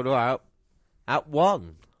get the shoulder out. At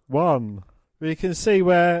 1. You can see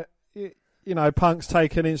where, you know, Punk's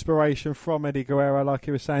taken inspiration from Eddie Guerrero, like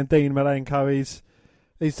he was saying. Dean Malenko,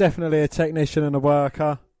 he's definitely a technician and a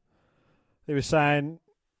worker. He was saying,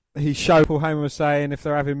 Paul Heyman was saying, if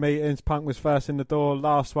they're having meetings, Punk was first in the door,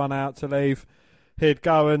 last one out to leave. He'd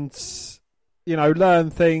go and, you know,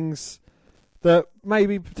 learn things that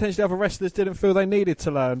maybe potentially other wrestlers didn't feel they needed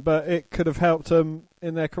to learn, but it could have helped them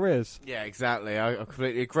in their careers. Yeah, exactly. I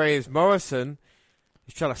completely agree. As Morrison,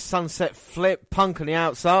 he's trying to sunset flip Punk on the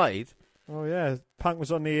outside. Oh, yeah. Punk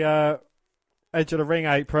was on the edge of the ring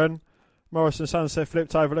apron. Morrison sunset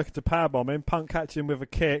flipped over, looking to powerbomb him. Punk catching him with a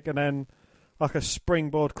kick and then like a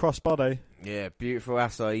springboard crossbody. Yeah, beautiful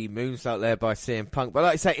acai moonsault there by CM Punk. But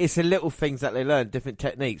like I say, it's the little things that they learn, different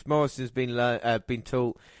techniques. Morrison's been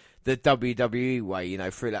taught the WWE way, you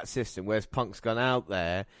know, through that system, whereas Punk's gone out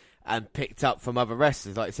there and picked up from other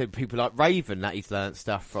wrestlers. Like I said, people like Raven that he's learnt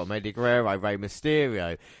stuff from, Eddie Guerrero, Rey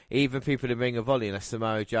Mysterio, even people in Ring of Honor, like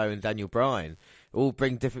Samoa Joe and Daniel Bryan, all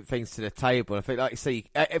bring different things to the table. I think, like you say,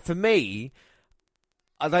 for me,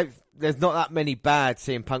 there's not that many bad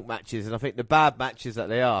CM Punk matches, and I think the bad matches that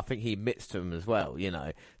they are, I think he admits to them as well, you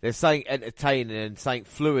know. There's something entertaining and something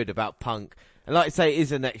fluid about Punk. And like I say, it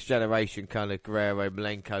is a next generation kind of Guerrero,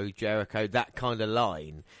 Malenko, Jericho, that kind of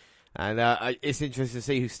line. And it's interesting to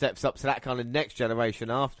see who steps up to that kind of next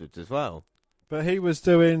generation afterwards as well. But he was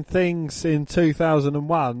doing things in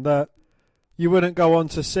 2001 that you wouldn't go on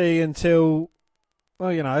to see until,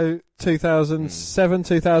 well, you know, 2007,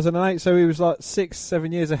 2008. So he was like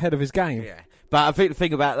 6-7 years ahead of his game. Yeah. But I think the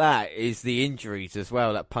thing about that is the injuries as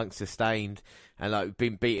well that Punk sustained. And like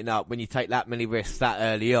been beaten up when you take that many risks that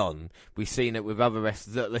early on. We've seen it with other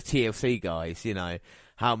wrestlers, the TLC guys. You know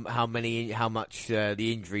how much the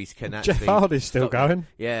injuries can actually. Jeff Hardy's still going.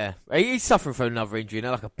 Yeah, he's suffering from another injury, you know,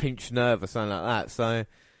 like a pinched nerve or something like that. So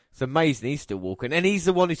it's amazing he's still walking, and he's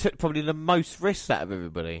the one who took probably the most risks out of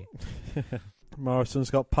everybody. Morrison's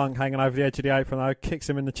got Punk hanging over the edge of the apron though, kicks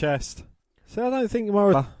him in the chest. So I don't think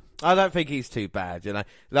I don't think he's too bad, you know.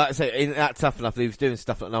 Like I say, in that Tough Enough, he was doing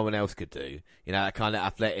stuff that no one else could do. You know, that kind of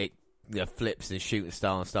athletic, you know, flips and shooting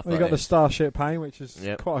star and stuff well, like that. that. You got the Starship Pain, which is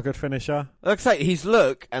quite a good finisher. Like I say, his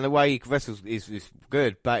look and the way he wrestles is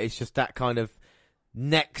good, but it's just that kind of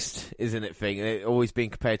next, isn't it, thing? And it always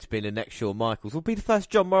been compared to being the next Shawn Michaels. We'll be the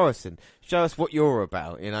first John Morrison. Show us what you're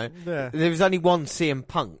about, you know? Yeah. There was only one CM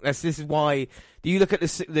Punk. This is why... You look at the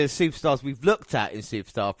superstars we've looked at in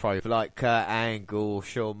Superstar Pro, like Kurt Angle,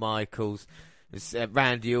 Shawn Michaels,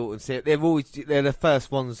 Randy Orton. They're the first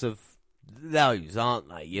ones of those, aren't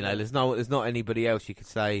they? You know, there's not anybody else you could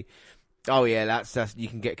say, oh yeah, that's you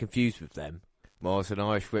can get confused with them. Morrison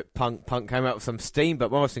Irish whip Punk. Punk came out with some steam, but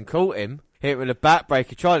Morrison caught him, hit him with a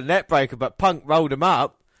backbreaker, tried a net breaker, but Punk rolled him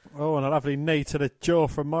up. Oh, and a lovely knee to the jaw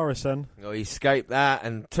from Morrison. Oh, he escaped that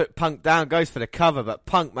and took Punk down, goes for the cover, but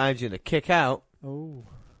Punk managing to kick out. Oh.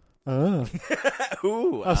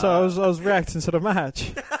 Ooh. So I was reacting to the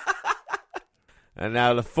match. And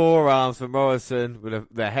now the forearms for Morrison with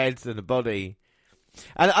the heads and the body.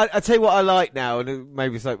 And I tell you what I like now, and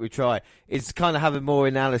maybe it's like we try, is kind of having more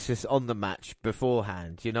analysis on the match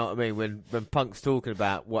beforehand. You know what I mean? When Punk's talking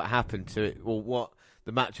about what happened to it, or what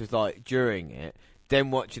the match was like during it, then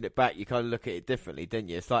watching it back, you kind of look at it differently, didn't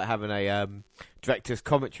you? It's like having a director's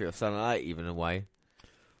commentary or something like that, even in a way.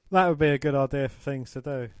 That would be a good idea for things to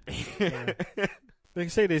do. Yeah. You can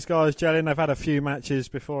see these guys gelling. They've had a few matches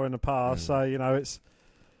before in the past, so you know it's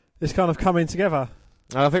kind of coming together.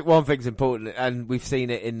 And I think one thing's important, and we've seen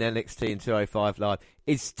it in NXT and 205 Live,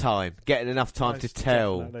 is time. Getting enough time to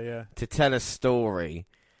tell a story.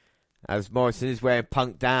 As Morrison is wearing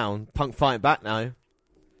Punk down, Punk fighting back now,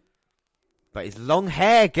 but his long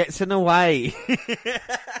hair gets in the way.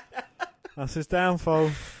 That's his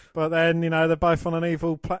downfall. But then, you know, they're both on an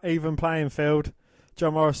even playing field.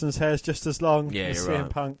 John Morrison's hair's just as long as CM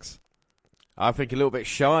Punk's. I think a little bit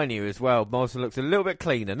shinier as well. Morrison looks a little bit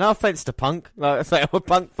cleaner. No offence to Punk. Like I say, I'm a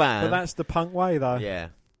Punk fan. But that's the Punk way, though. Yeah.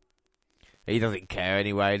 He doesn't care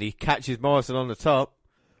anyway, and he catches Morrison on the top.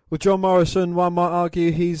 Well, John Morrison, one might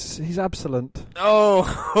argue he's absolute.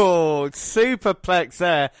 Oh, superplex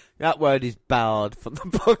there. That word is barred from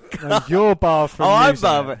the book. No, you're barred from I'm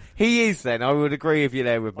barred. He is then. I would agree with you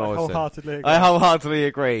there with Morrison. I wholeheartedly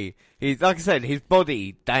agree. He's, like I said, his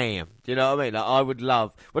body, damn. Do you know what I mean? Like, I would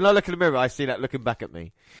love... When I look in the mirror, I see that looking back at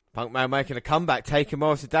me. Punk man making a comeback, taking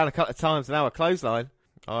Morrison down a couple of times, and now a clothesline.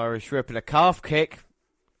 Irish ripping a calf kick.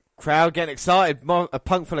 Crowd getting excited. A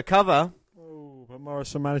Punk for the cover. But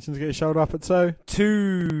Morrison managing to get his shoulder up at 2.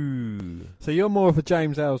 So you're more of a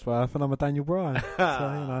James Ellsworth and I'm a Daniel Bryan. So,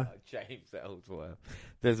 you know. James Ellsworth.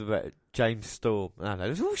 There's a James Storm. I don't know.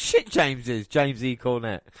 There's all shit Jameses. James E.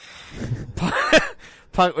 Cornette.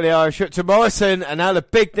 Punk with the Irish whip to Morrison, and now the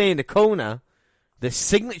big knee in the corner. The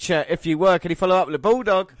signature, if you were. Can he follow up with the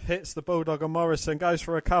Bulldog? Hits the Bulldog on Morrison. Goes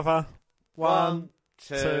for a cover. 1,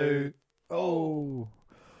 2. Oh.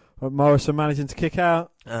 But Morrison managing to kick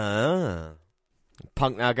out.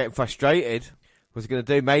 Punk now getting frustrated. What's he going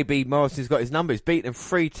to do? Maybe Morrison's got his number. He's beaten him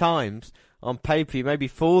 3 times on paper. Maybe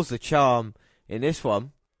falls the charm in this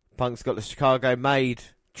one. Punk's got the Chicago-made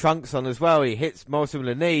trunks on as well. He hits Morrison with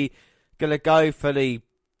a knee. Going to go for the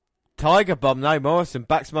Tiger Bomb. No, Morrison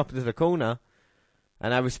backs him up into the corner.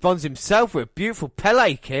 And now responds himself with a beautiful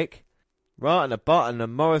Pele kick. Right on the button.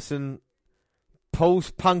 And Morrison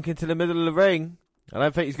pulls Punk into the middle of the ring. I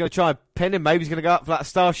don't think he's going to try and pin him. Maybe he's going to go up for that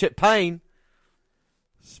Starship Pain.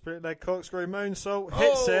 Spirit leg corkscrew moonsault.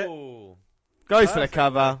 Hits it. Goes for the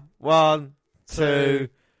cover. 1, 2.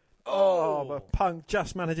 Oh, but Punk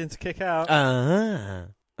just managing to kick out.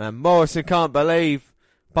 And Morrison can't believe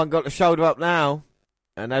Punk got the shoulder up now.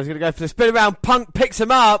 And now he's going to go for the spin around. Punk picks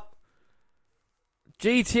him up.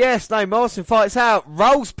 GTS. No, Morrison fights out.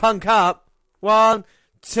 Rolls Punk up. 1,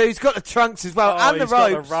 2. He's got the trunks as well. And the ropes.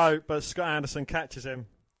 He's got the rope, but Scott Anderson catches him.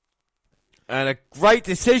 And a great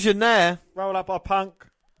decision there. Roll up by Punk.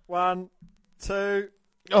 1, 2.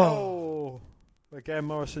 Oh. Again,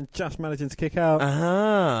 Morrison just managing to kick out.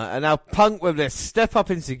 And now Punk with this step up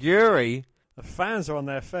enziguri. The fans are on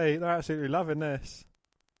their feet. They're absolutely loving this.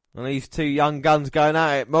 And these 2 young guns going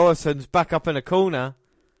at it. Morrison's back up in the corner.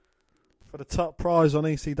 For the top prize on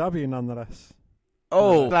ECW, nonetheless.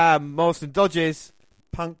 Oh, bam. Morrison dodges.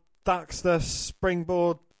 Punk ducks the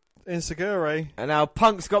springboard enziguri. And now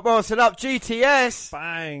Punk's got Morrison up. GTS.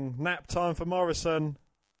 Bang. Nap time for Morrison.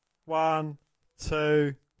 1,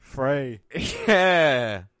 2, 3.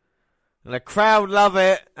 Yeah. And the crowd love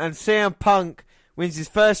it. And CM Punk wins his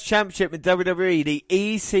first championship in WWE, the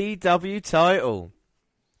ECW title.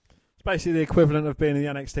 It's basically the equivalent of being the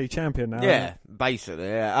NXT champion now. Yeah, basically,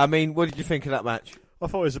 yeah. I mean, what did you think of that match? I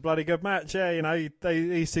thought it was a bloody good match, yeah. You know,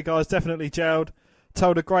 these 2 guys definitely gelled,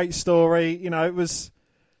 told a great story. You know, it was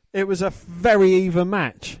a very even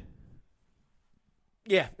match.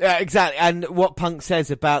 Yeah, exactly. And what Punk says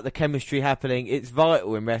about the chemistry happening, it's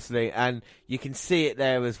vital in wrestling, and you can see it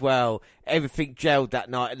there as well. Everything gelled that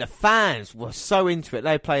night, and the fans were so into it.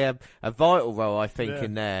 They play a vital role, I think,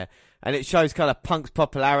 in there. And it shows kind of Punk's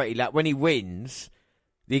popularity. Like, when he wins,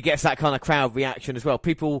 he gets that kind of crowd reaction as well.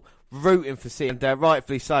 People rooting for CM, and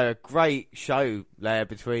rightfully so. A great show there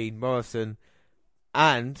between Morrison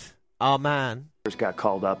and our man. First got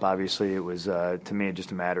called up, obviously, it was, to me, just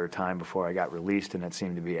a matter of time before I got released, and it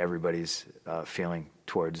seemed to be everybody's feeling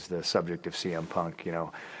towards the subject of CM Punk, you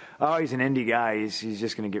know. Oh, he's an indie guy, he's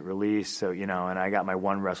just going to get released, so, you know, and I got my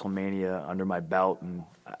 1 WrestleMania under my belt, and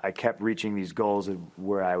I kept reaching these goals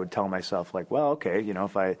where I would tell myself, like, well, okay, you know,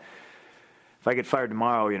 if I get fired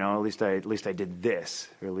tomorrow, you know, at least I did this,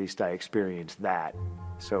 or at least I experienced that.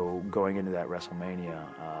 So going into that WrestleMania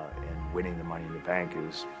and winning the Money in the Bank, it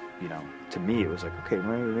was, you know, to me, it was like, okay,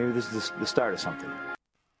 maybe this is the start of something.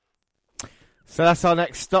 So that's our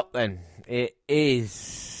next stop then. It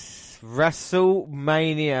is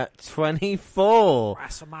WrestleMania 24.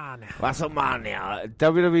 WrestleMania.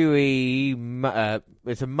 WWE,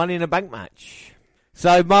 it's a Money in the Bank match.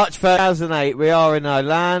 So March 2008, we are in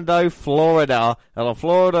Orlando, Florida, at the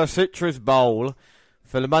Florida Citrus Bowl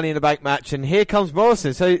for the Money in the Bank match, and here comes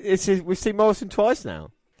Morrison. So we've seen Morrison twice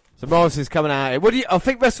now. So Morrison's coming out here. I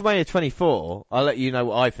think WrestleMania 24, I'll let you know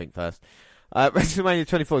what I think first. WrestleMania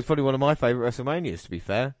 24 is probably one of my favourite WrestleManias, to be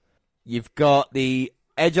fair. You've got the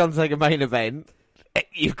Edge Undertaker main event,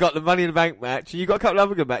 you've got the Money in the Bank match, and you've got a couple of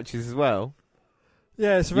other good matches as well.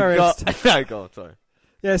 Yeah, it's very... No, go on, sorry.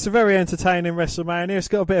 Yeah, it's a very entertaining WrestleMania. It's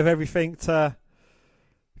got a bit of everything to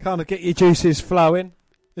kind of get your juices flowing.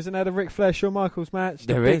 Isn't that a Ric Flair Shawn Michaels match?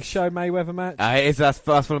 The Big Show Mayweather match? It is. That's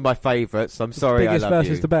one of my favourites. I'm sorry, I love you. The biggest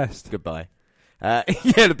versus the best. Goodbye.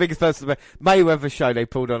 Yeah, the biggest versus the best. Mayweather show, they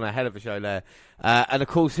pulled on a hell of a show there. And of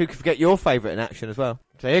course, who could forget your favourite in action as well?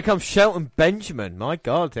 So here comes Shelton Benjamin. My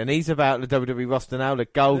God. And he's about the WWE roster now, the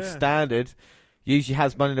gold standard. Usually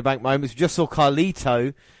has Money in the Bank moments. We just saw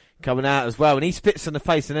Carlito coming out as well, and he spits on the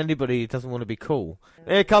face of anybody who doesn't want to be cool.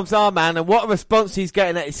 Here comes our man, and what a response he's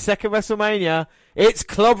getting at his second WrestleMania. It's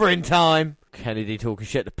clobbering time. Kennedy talking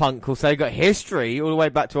shit to Punk. Of course, they got history all the way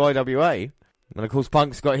back to IWA. And of course,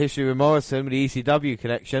 Punk's got history with Morrison with the ECW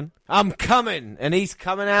connection. I'm coming, and he's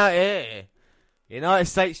coming out here. United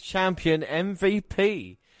States champion,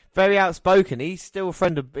 MVP. Very outspoken. He's still a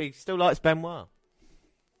friend of, he still likes Benoit.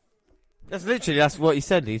 That's what he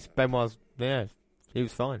said. He's Benoit's, yeah, he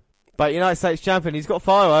was fine. But United States champion, he's got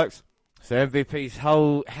fireworks. So MVP's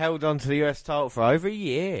held on to the US title for over a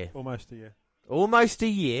year. Almost a year. Almost a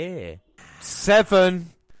year. 7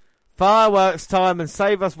 fireworks time, and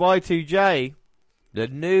save us Y2J. The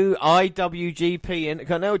new IWGP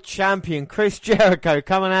Intercontinental Champion, Chris Jericho,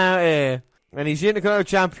 coming out here. And he's Intercontinental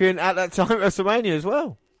Champion at that time at WrestleMania as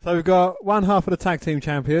well. So we've got one half of the tag team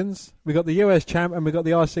champions. We've got the US champ and we've got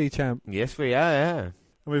the IC champ. Yes, we are, yeah. And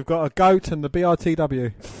we've got a GOAT and the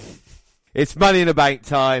BRTW. It's Money in the Bank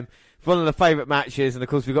time. One of the favourite matches, and of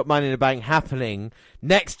course we've got Money in the Bank happening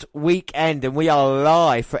next weekend, and we are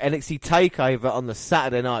live for NXT TakeOver on the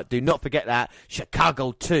Saturday night. Do not forget that.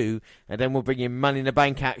 Chicago 2, and then we'll bring you Money in the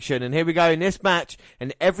Bank action. And here we go in this match,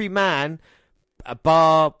 and every man,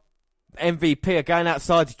 bar MVP, are going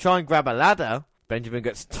outside to try and grab a ladder. Benjamin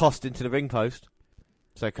gets tossed into the ring post.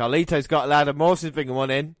 So Carlito's got a ladder, Morrison's bringing one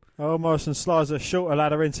in. Oh, Morrison slides a shorter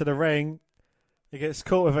ladder into the ring. He gets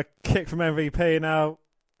caught with a kick from MVP now.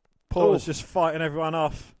 Paul's just fighting everyone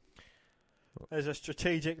off. There's a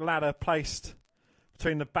strategic ladder placed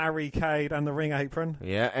between the barricade and the ring apron.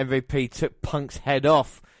 Yeah, MVP took Punk's head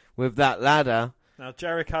off with that ladder. Now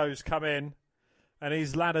Jericho's come in, and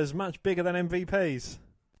his ladder's much bigger than MVP's.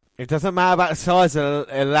 It doesn't matter about the size of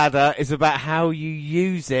a ladder, it's about how you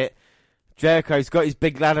use it. Jericho's got his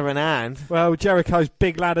big ladder in hand. Well, Jericho's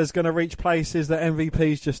big ladder's going to reach places that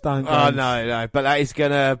MVP's just don't. Oh, no, but that is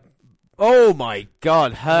going to... Oh, my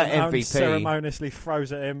God, hurt MVP. Unceremoniously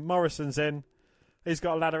throws at him. Morrison's in. He's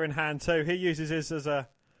got a ladder in hand too. He uses his as a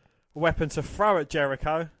weapon to throw at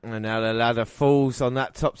Jericho. And now the ladder falls on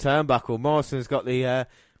that top turnbuckle. Morrison's got the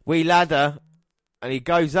wee ladder, and he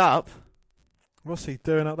goes up. What's he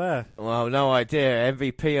doing up there? Well, no idea.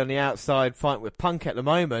 MVP on the outside fighting with Punk at the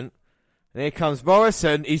moment. And here comes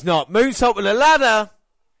Morrison. He's not. Moonsault with a ladder.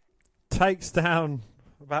 Takes down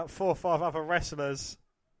about 4 or 5 other wrestlers.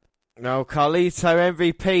 No, Carlito,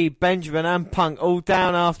 MVP, Benjamin and Punk all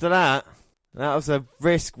down after that. That was a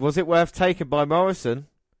risk. Was it worth taking by Morrison?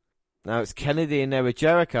 Now it's Kennedy in there with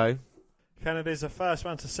Jericho. Kennedy's the first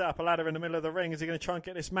one to set up a ladder in the middle of the ring. Is he going to try and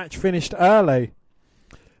get this match finished early?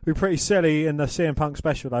 It'd be pretty silly in the CM Punk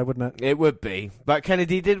special, though, wouldn't it? It would be. But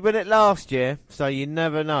Kennedy did win it last year, so you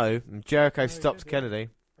never know. And Jericho stops Kennedy.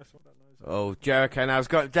 Oh, Jericho now's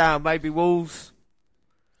got it down. Maybe Wolves.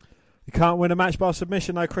 You can't win a match by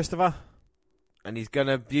submission, though, Christopher. And he's going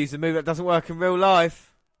to use the move that doesn't work in real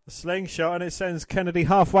life. A slingshot, and it sends Kennedy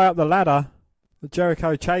halfway up the ladder. But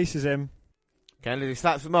Jericho chases him. Kennedy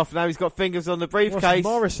slaps him off. Now he's got fingers on the briefcase. What's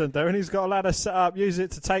Morrison doing? He's got a ladder set up. Use it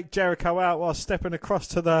to take Jericho out while stepping across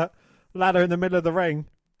to the ladder in the middle of the ring.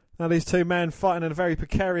 Now these two men fighting in a very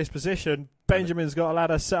precarious position. Benjamin's got a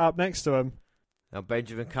ladder set up next to him. Now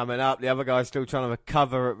Benjamin coming up. The other guy's still trying to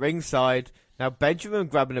recover at ringside. Now Benjamin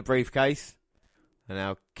grabbing a briefcase. And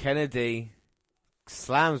now Kennedy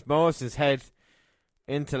slams Morrison's head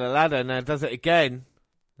into the ladder. And now does it again.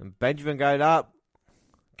 And Benjamin going up.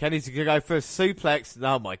 Kennedy's going to go for a suplex.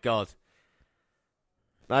 Oh, my God.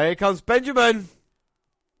 Now here comes Benjamin.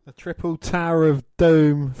 A triple Tower of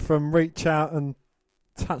Doom from reach out and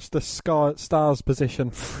touch the stars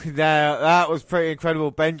position. Now, that was pretty incredible.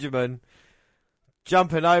 Benjamin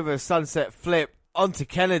jumping over a sunset flip onto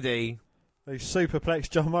Kennedy. They superplexed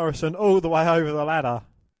John Morrison all the way over the ladder.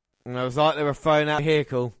 And it was like they were throwing out a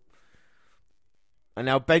vehicle. And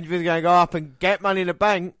now Benjamin's going to go up and get Money in the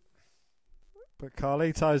Bank. But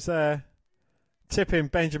Carlito's there, tipping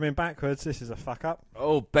Benjamin backwards. This is a fuck up.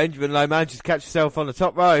 Oh, Benjamin low manages to catch himself on the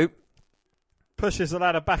top rope. Pushes the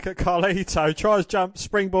ladder back at Carlito. Tries jump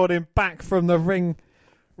springboarding back from the ring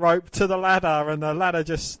rope to the ladder. And the ladder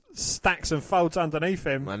just stacks and folds underneath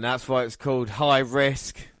him. And that's why it's called high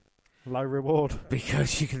risk. Low reward.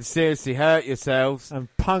 Because you can seriously hurt yourselves. And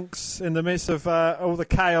Punk's in the midst of all the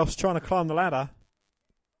chaos trying to climb the ladder.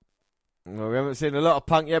 Well, we haven't seen a lot of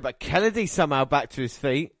Punk yet, but Kennedy somehow back to his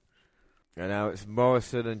feet. And now it's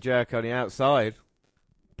Morrison and Jericho on the outside.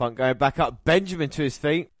 Punk going back up. Benjamin to his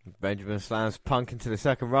feet. Benjamin slams Punk into the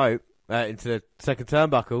second rope. Into the second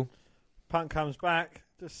turnbuckle. Punk comes back.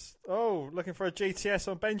 Just, looking for a GTS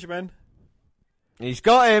on Benjamin. He's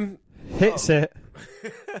got him. Hits it.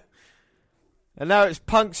 And now it's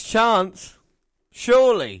Punk's chance.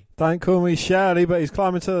 Surely. Don't call me Shirley, but he's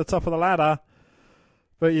climbing to the top of the ladder.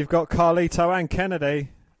 But you've got Carlito and Kennedy.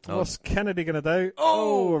 What's Kennedy going to do?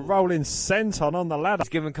 A rolling senton on the ladder. He's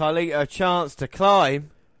giving Carlito a chance to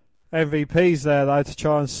climb. MVP's there, though, to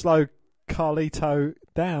try and slow Carlito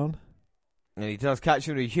down. And he does catch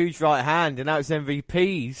him with a huge right hand. And now it's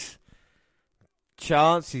MVP's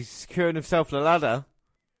chance. He's securing himself the ladder.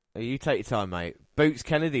 You take your time, mate. Boots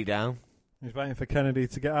Kennedy down. He's waiting for Kennedy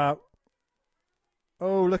to get up.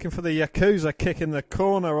 Oh, looking for the Yakuza kick in the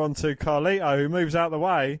corner onto Carlito, who moves out the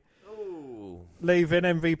way. Ooh. Leaving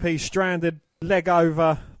MVP stranded, leg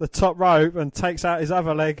over the top rope, and takes out his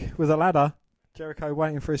other leg with a ladder. Jericho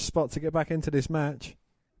waiting for his spot to get back into this match.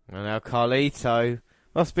 And now Carlito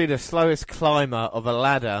must be the slowest climber of a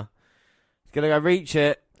ladder. He's going to go reach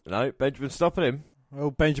it. No, Benjamin's stopping him. Well,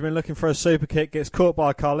 Benjamin looking for a super kick, gets caught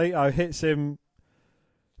by Carlito, hits him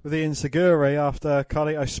with the Inseguri after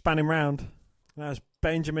Carlito span him round. Now it's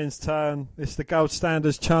Benjamin's turn. It's the gold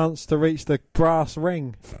standard's chance to reach the brass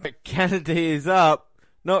ring. Kennedy is up.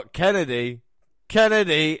 Not Kennedy.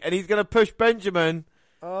 Kennedy, and he's going to push Benjamin.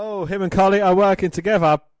 Oh, him and Carlito are working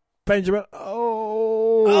together. Benjamin,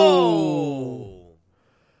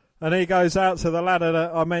 and he goes out to the ladder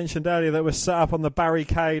that I mentioned earlier that was set up on the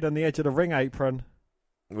barricade on the edge of the ring apron.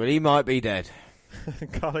 Well, he might be dead.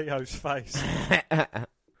 Carlito's face.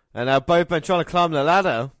 And now both men trying to climb the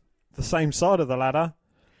ladder. The same side of the ladder.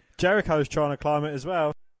 Jericho's trying to climb it as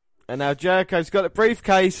well. And now Jericho's got the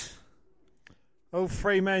briefcase. All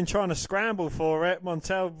three men trying to scramble for it.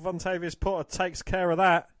 Vontavious Porter takes care of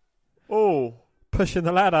that. Oh. Pushing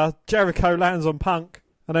the ladder. Jericho lands on Punk.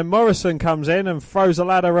 And then Morrison comes in and throws a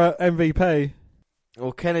ladder at MVP.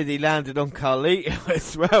 Well, Kennedy landed on Carlito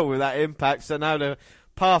as well with that impact. So now the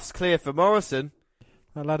path's clear for Morrison.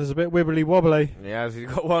 That ladder's a bit wibbly wobbly. Yeah, he's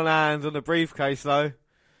got one hand on the briefcase though.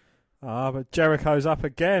 But Jericho's up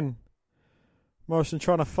again. Morrison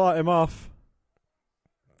trying to fight him off.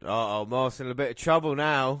 Uh-oh, Morrison in a bit of trouble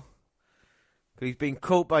now. He's been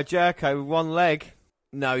caught by Jericho with one leg.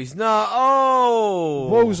 No, he's not. Oh!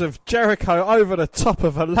 Walls of Jericho over the top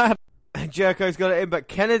of a ladder. And Jericho's got it in, but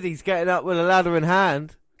Kennedy's getting up with a ladder in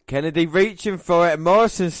hand. Kennedy reaching for it, and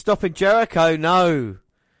Morrison's stopping Jericho. No.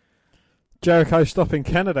 Jericho stopping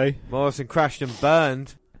Kennedy. Morrison crashed and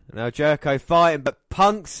burned. Now Jericho fighting, but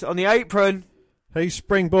Punk's on the apron. He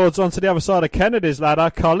springboards onto the other side of Kennedy's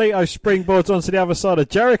ladder. Carlito springboards onto the other side of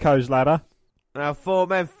Jericho's ladder. Now four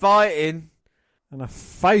men fighting. And a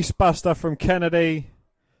face buster from Kennedy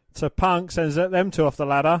to Punk sends them two off the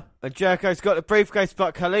ladder. And Jericho's got the briefcase,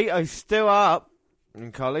 but Carlito's still up.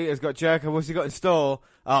 And Carlito's got Jericho. What's he got in store?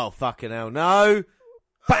 Oh, fucking hell, no.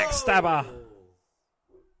 Backstabber.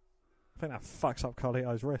 I think that fucks up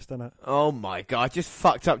Carlito's wrist, doesn't it? Oh, my God. Just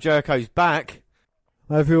fucked up Jericho's back.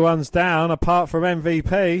 Everyone's down apart from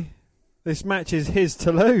MVP. This match is his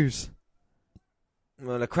to lose.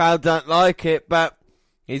 Well, the crowd don't like it, but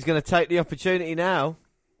he's going to take the opportunity now.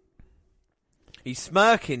 He's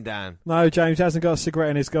smirking, Dan. No, James hasn't got a cigarette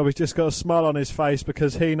in his gob. He's just got a smile on his face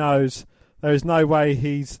because he knows there is no way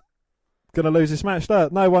he's going to lose this match.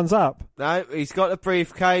 Look, no one's up. No, he's got the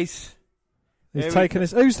briefcase. He's taking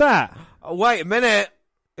his... Who's that? Oh, wait a minute.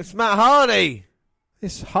 It's Matt Hardy.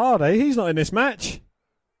 It's Hardy. He's not in this match.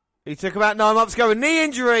 He took about 9 months ago with knee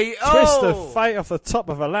injury. Twist of fate off the top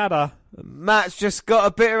of a ladder. Matt's just got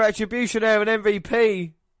a bit of retribution there, an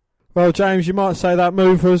MVP. Well, James, you might say that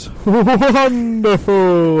move was wonderful.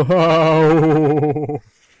 Oh.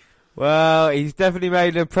 Well, he's definitely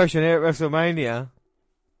made an impression here at WrestleMania.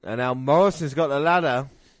 And now Morrison's got the ladder,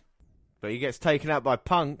 but he gets taken out by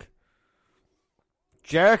Punk.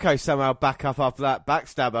 Jericho somehow back up after that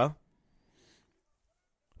backstabber.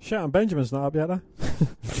 Shelton Benjamin's not up yet, though.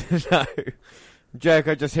 No.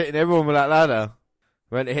 Jericho just hitting everyone with that ladder.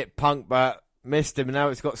 Went to hit Punk, but missed him, and now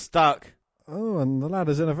it's got stuck. Oh, and the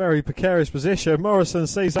ladder's in a very precarious position. Morrison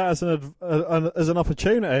sees that as an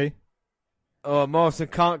opportunity. Oh, Morrison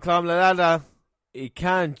can't climb the ladder. He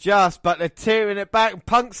can just, but they're tearing it back, and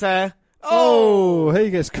Punk's there. Oh, he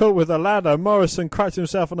gets caught with the ladder. Morrison cracks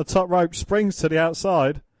himself on the top rope, springs to the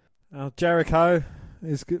outside. Now Jericho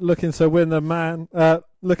is looking to win the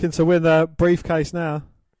briefcase now.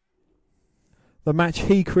 The match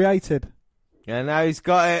he created. Yeah, now he's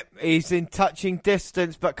got it. He's in touching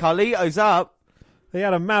distance, but Carlito's up. He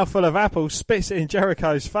had a mouthful of apples, spits it in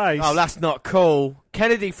Jericho's face. Oh, that's not cool.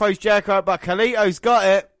 Kennedy throws Jericho up, but Carlito's got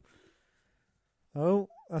it. Oh,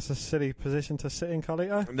 that's a silly position to sit in,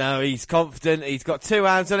 Carlito. No, he's confident. He's got two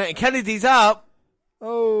hands on it, and Kennedy's up.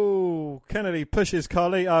 Oh, Kennedy pushes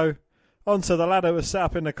Carlito onto the ladder that was set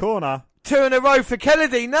up in the corner. 2 in a row for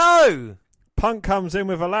Kennedy. No! Punk comes in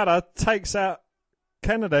with a ladder, takes out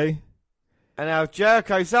Kennedy. And now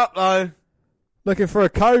Jericho's up, though. Looking for a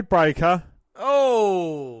code breaker.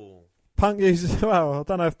 Oh! Punk uses... Well, I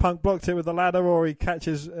don't know if Punk blocked it with the ladder or he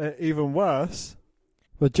catches even worse.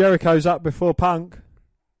 But Jericho's up before Punk.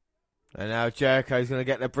 And now Jericho's going to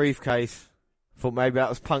get the briefcase. Thought maybe that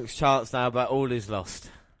was Punk's chance now, but all is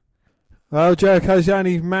lost. Well, Jericho's the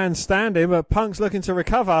only man standing, but Punk's looking to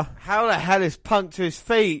recover. How the hell is Punk to his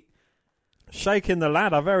feet? Shaking the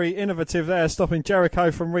ladder, very innovative there, stopping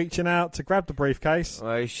Jericho from reaching out to grab the briefcase.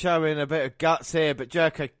 Well, he's showing a bit of guts here, but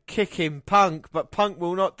Jericho kicking Punk, but Punk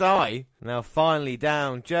will not die. Now finally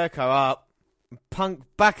down, Jericho up. Punk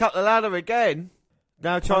back up the ladder again.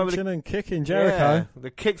 Now trying punching and kicking Jericho. Yeah,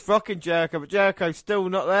 the kick's rocking Jericho, but Jericho's still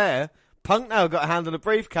not there. Punk now got a hand on the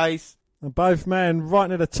briefcase. And both men right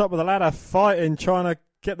near the top of the ladder fighting, trying to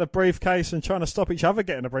get the briefcase and trying to stop each other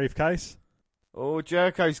getting the briefcase. Oh,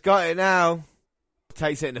 Jericho's got it now.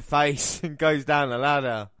 Takes it in the face and goes down the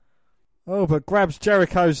ladder. Oh, but grabs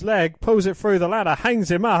Jericho's leg, pulls it through the ladder,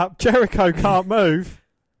 hangs him up. Jericho can't move.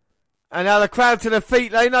 And now the crowd to their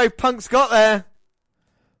feet. They know Punk's got there.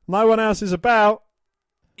 No one else is about.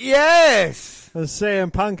 Yes! And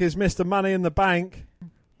CM Punk is Mr. Money in the Bank.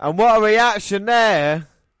 And what a reaction there.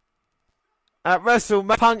 At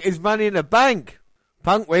WrestleMania, Punk is Money in the Bank.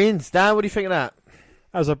 Punk wins. Dan, what do you think of that?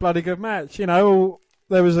 That was a bloody good match. You know,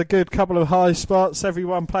 there was a good couple of high spots.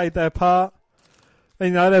 Everyone played their part. And,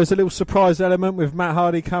 you know, there was a little surprise element with Matt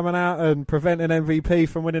Hardy coming out and preventing MVP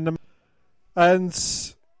from winning the match.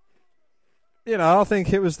 And, you know, I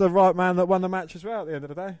think it was the right man that won the match as well at the end of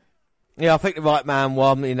the day. Yeah, I think the right man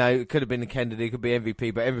won. You know, it could have been the Kennedy, it could be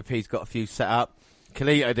MVP, but MVP's got a few set up.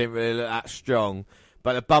 Kalito didn't really look that strong.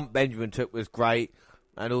 But the bump Benjamin took was great.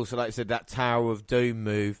 And also, like I said, that Tower of Doom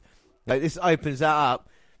move. Like, this opens that up.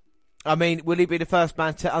 I mean, will he be the first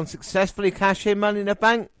man to unsuccessfully cash in Money in the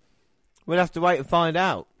Bank? We'll have to wait and find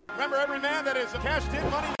out. Remember, every man that has cashed in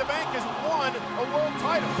Money in the Bank has won a world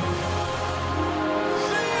title.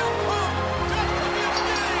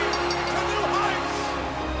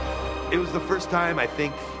 It was the first time, I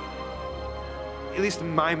think, at least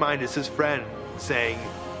in my mind, as his friend, saying,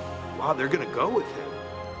 wow, they're going to go with him.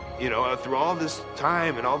 You know, through all this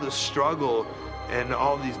time and all this struggle and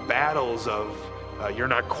all these battles of you're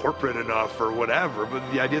not corporate enough or whatever, but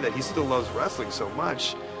the idea that he still loves wrestling so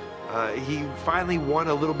much, he finally won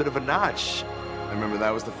a little bit of a notch. I remember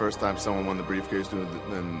that was the first time someone won the briefcase,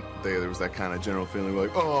 and there was that kind of general feeling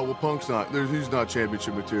like, oh, well, Punk's he's not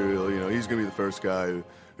championship material. You know, he's going to be the first guy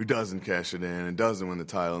who doesn't cash it in and doesn't win the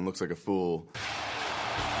title and looks like a fool.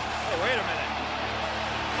 Hey, wait a minute.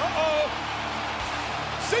 Uh-oh.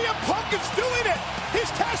 CM Punk is doing it. He's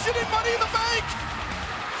cashing in Money in the Bank.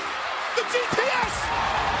 The GPS.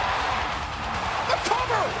 The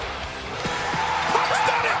cover. Punk's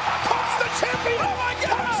done it. Punk's the champion. Oh, my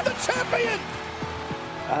God. Punk's the champion.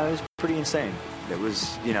 It was pretty insane. It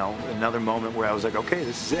was, you know, another moment where I was like, okay,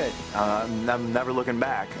 this is it. I'm never looking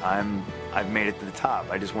back. I've made it to the top.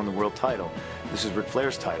 I just won the world title. This is Ric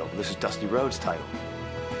Flair's title. This is Dusty Rhodes' title.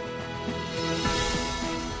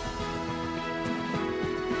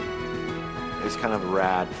 It's kind of a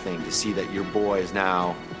rad thing to see that your boy is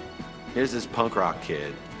now, here's this punk rock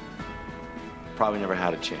kid, probably never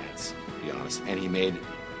had a chance, to be honest, and he made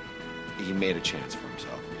a chance for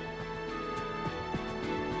himself.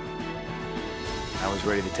 I was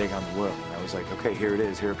ready to take on the world. I was like, okay, here it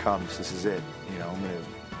is, here it comes, this is it. You know, I'm gonna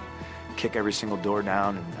kick every single door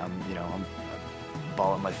down, and I'm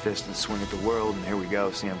ball up my fist and swing at the world, and here we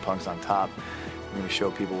go, CM Punk's on top. I'm gonna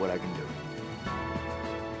show people what I can do.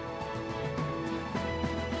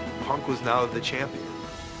 Punk was now the champion.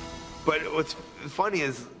 But what's funny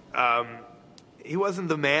is he wasn't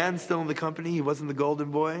the man still in the company. He wasn't the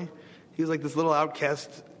golden boy. He was like this little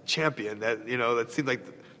outcast champion that, you know, that seemed like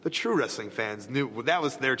the true wrestling fans knew that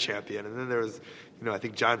was their champion. And then there was, you know, I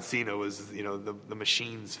think John Cena was, you know, the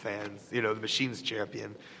Machines fans, you know, the Machines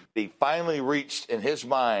champion. He finally reached, in his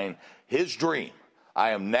mind, his dream.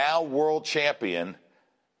 I am now world champion,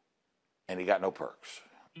 and he got no perks.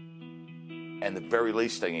 And the very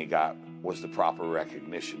least thing he got was the proper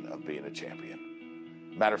recognition of being a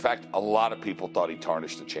champion. Matter of fact, a lot of people thought he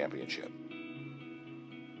tarnished the championship.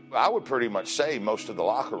 I would pretty much say most of the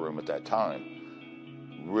locker room at that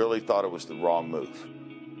time really thought it was the wrong move.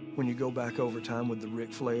 When you go back over time with the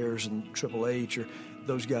Ric Flairs and Triple H or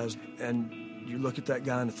those guys, and you look at that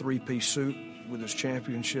guy in a three-piece suit with his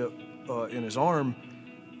championship in his arm,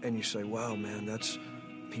 and you say, wow, man,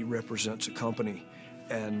 he represents a company.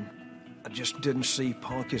 And I just didn't see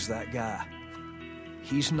Punk as that guy.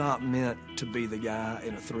 He's not meant to be the guy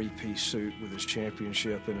in a three-piece suit with his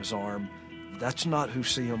championship in his arm. That's not who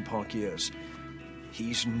CM Punk is.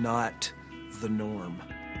 He's not the norm.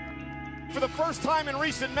 For the first time in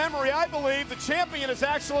recent memory, I believe the champion is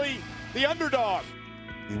actually the underdog.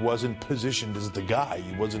 He wasn't positioned as the guy.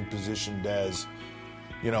 He wasn't positioned as,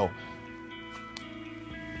 you know,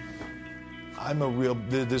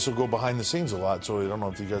 this will go behind the scenes a lot, so I don't know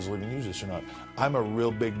if you guys will even use this or not. I'm a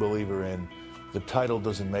real big believer in the title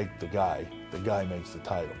doesn't make the guy makes the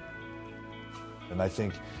title. And I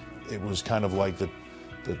think it was kind of like the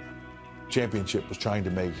championship was trying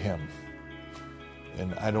to make him.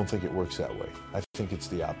 And I don't think it works that way. I think it's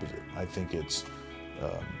the opposite. I think it's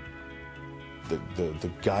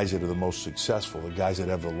the guys that are the most successful, the guys that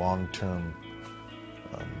have the long-term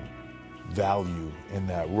value in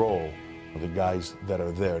that role The guys that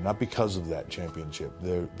are there, not because of that championship.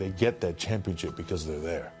 They get that championship because they're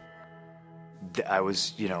there. I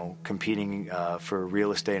was, competing for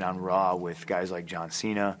real estate on Raw with guys like John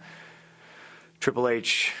Cena, Triple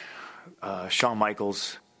H, Shawn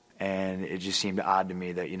Michaels, and it just seemed odd to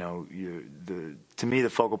me that, to me the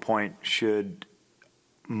focal point should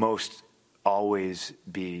most always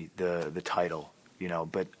be the title,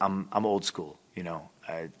 but I'm old school,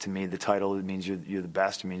 to me, the title, it means you're the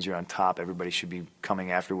best. It means you're on top. Everybody should be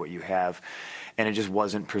coming after what you have. And it just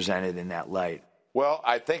wasn't presented in that light. Well,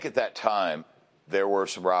 I think at that time, there were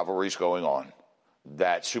some rivalries going on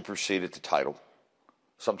that superseded the title.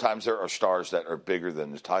 Sometimes there are stars that are bigger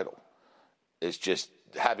than the title. It's just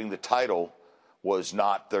having the title was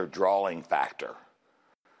not their drawing factor.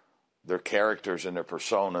 Their characters and their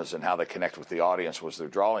personas and how they connect with the audience was their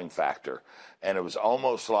drawing factor. And it was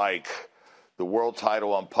almost like the world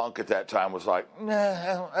title on Punk at that time was like,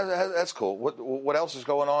 nah, that's cool. What else is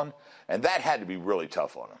going on? And that had to be really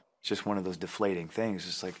tough on him. It's just one of those deflating things.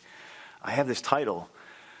 It's like, I have this title.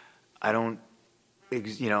 I don't,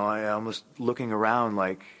 I almost looking around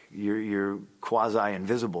like you're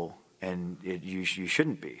quasi-invisible, and you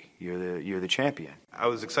shouldn't be. You're the champion. I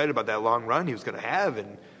was excited about that long run he was going to have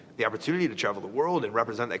and the opportunity to travel the world and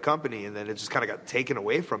represent that company, and then it just kind of got taken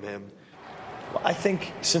away from him. Well, I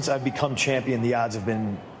think since I've become champion, the odds have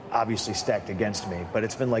been obviously stacked against me, but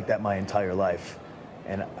it's been like that my entire life.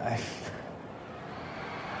 And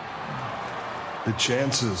the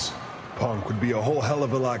chances, Punk, would be a whole hell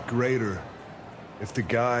of a lot greater if the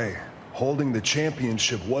guy holding the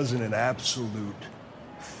championship wasn't an absolute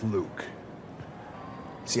fluke.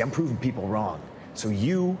 See, I'm proving people wrong. So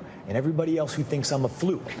you and everybody else who thinks I'm a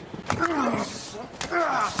fluke.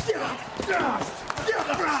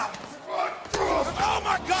 Oh,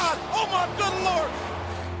 my God! Oh, my good Lord!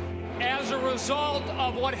 As a result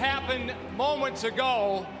of what happened moments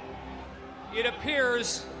ago, it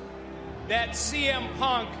appears that CM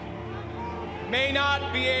Punk may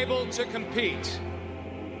not be able to compete.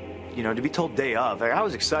 To be told day of, I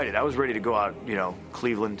was excited. I was ready to go out,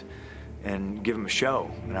 Cleveland and give him a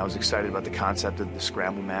show. And I was excited about the concept of the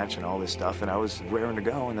scramble match and all this stuff. And I was raring to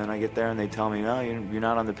go. And then I get there and they tell me, no, you're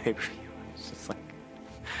not on the pay-per-view. It's just like,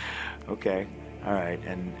 okay, all right.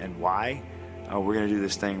 And why? Oh, we're going to do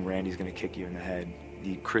this thing. Randy's going to kick you in the head.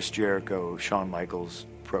 The Chris Jericho, Shawn Michaels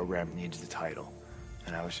program needs the title.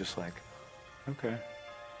 And I was just like, okay.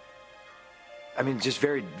 I mean, just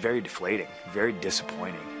very, very deflating, very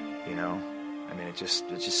disappointing, I mean, it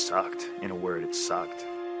just sucked. In a word, it sucked.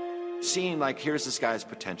 Seeing like, here's this guy's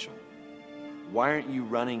potential. Why aren't you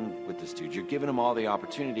running with this dude? You're giving him all the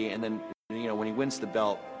opportunity, and then, when he wins the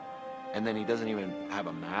belt, and then he doesn't even have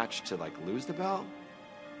a match to, lose the belt?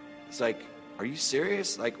 It's like, are you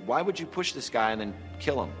serious? Like, why would you push this guy and then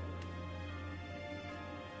kill him?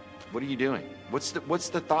 What are you doing? What's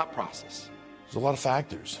the thought process? There's a lot of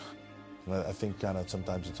factors. I think kind of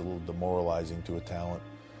sometimes it's a little demoralizing to a talent.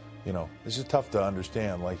 This is tough to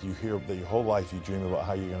understand. Like, you hear that your whole life you dream about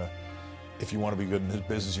how you're going to, if you want to be good in this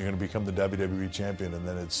business, you're going to become the WWE champion. And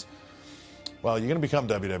then it's, well, you're going to become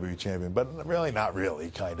WWE champion, but really not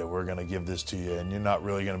really, kind of. We're going to give this to you, and you're not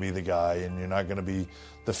really going to be the guy, and you're not going to be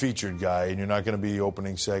the featured guy, and you're not going to be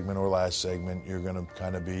opening segment or last segment. You're going to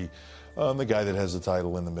kind of be the guy that has the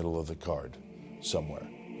title in the middle of the card somewhere.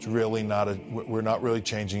 It's really not we're not really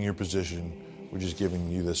changing your position. We're just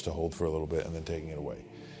giving you this to hold for a little bit and then taking it away.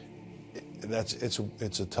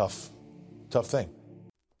 It's a tough thing.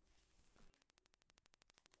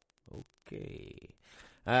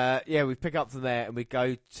 Okay. We pick up from there and we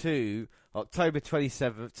go to October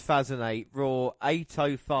 27th, 2008, Raw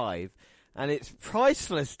 805. And it's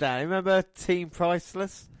Priceless, Dan. Remember Team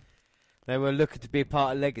Priceless? They were looking to be a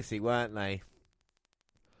part of Legacy, weren't they?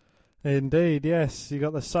 Indeed, yes. You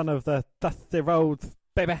got the son of the Dusty-Rhodes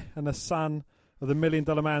baby and the son of the $1 Million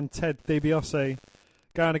Man, Ted DiBiase,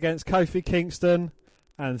 going against Kofi Kingston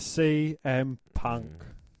and CM Punk.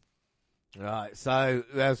 Right, so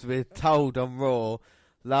as we're told on Raw,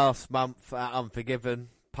 last month at Unforgiven,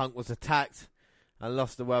 Punk was attacked and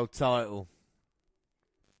lost the world title.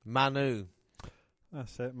 Manu.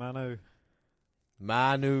 That's it, Manu.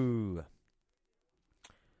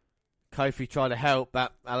 Kofi tried to help,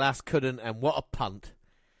 but alas couldn't, and what a punt.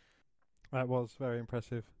 That was very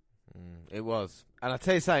impressive. It was. And I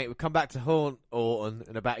tell you something, it would come back to haunt Orton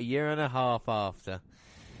in about a year and a half after.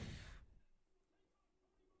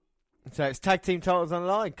 So it's tag team titles on the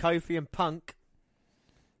line, Kofi and Punk.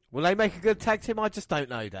 Will they make a good tag team? I just don't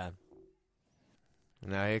know, Dan.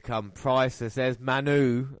 Now here come Priceless. There's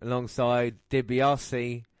Manu alongside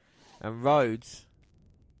DiBiase and Rhodes.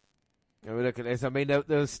 And we look at this. I mean,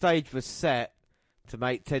 the stage was set to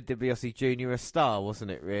make Ted DiBiase Jr. a star,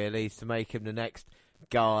 wasn't it, really? To make him the next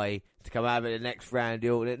guy to come out of it, the next Randy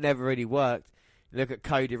Orton. It never really worked. You look at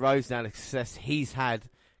Cody Rhodes now, the success he's had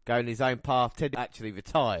going his own path. Ted actually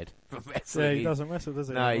retired from wrestling. Yeah, he doesn't wrestle, does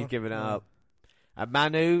he? No, he's given it up. And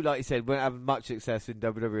Manu, like you said, won't have much success in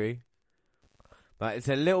WWE. But it's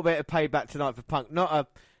a little bit of payback tonight for Punk. Not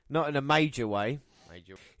in a major way.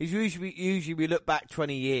 He's usually we look back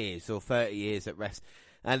 20 years or 30 years at wrestling,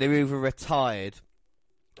 and they're either retired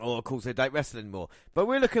or, of course, they don't wrestle anymore. But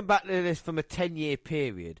we're looking back at this from a 10-year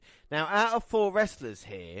period. Now, out of 4 wrestlers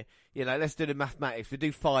here, let's do the mathematics. We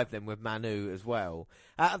do 5 then with Manu as well.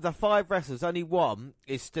 Out of the 5 wrestlers, only 1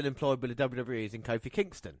 is still employed with the WWE, is in Kofi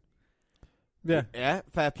Kingston. Yeah. Yeah,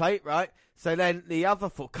 fair play, right? So then the other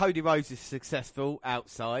 4, Cody Rhodes is successful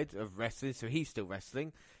outside of wrestling, so he's still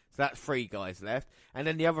wrestling. So that's 3 guys left. And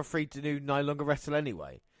then the other 3 do no longer wrestle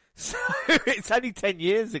anyway. So it's only 10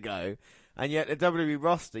 years ago. And yet the WWE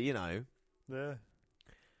roster, Yeah.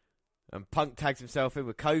 And Punk tags himself in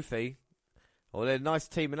with Kofi. Oh, they're nice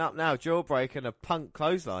teaming up now. Jawbreaker and a Punk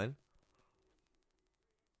clothesline.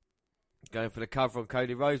 Going for the cover on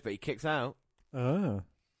Cody Rhodes, but he kicks out. Oh.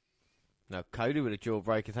 Now Cody with a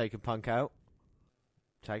Jawbreaker taking Punk out.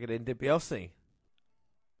 Tagging in DiBiase.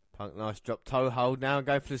 Punk nice drop toe hold now and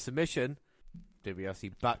going for the submission.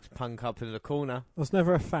 DiBiase backs Punk up in the corner. I was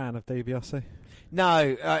never a fan of DiBiase.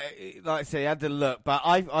 No, like I say, he had to look, but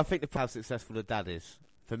I think how successful the dad is.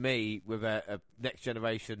 For me, with a next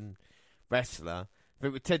generation wrestler,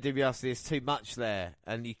 but with Ted DiBiase, there's too much there,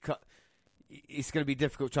 and it's going to be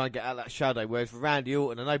difficult trying to get out of that shadow. Whereas for Randy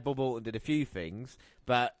Orton, I know Bob Orton did a few things,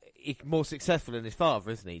 but he's more successful than his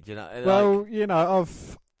father, isn't he? Do you know? Well,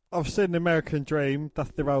 I've seen the American Dream,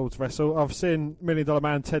 Dusty Rhodes wrestle. I've seen $1 Million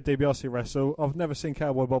Man Ted DiBiase wrestle. I've never seen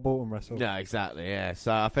Cowboy Bob Orton wrestle. No, exactly, yeah.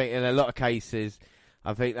 So I think in a lot of cases,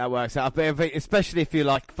 I think that works out. I think especially if you're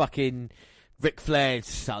like fucking Ric Flair's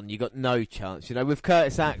son, you got no chance. With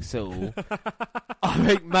Curtis Axel, I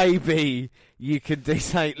think maybe you can do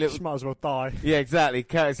something little. Just might as well die. Yeah, exactly.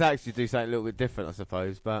 Curtis Axel do something a little bit different, I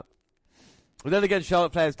suppose. But then again,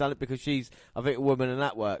 Charlotte Flair's done it because she's, I think, a woman, and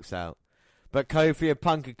that works out. But Kofi and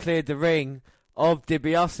Punk had cleared the ring of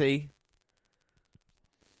DiBiase.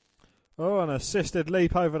 Oh, an assisted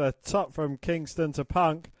leap over the top from Kingston to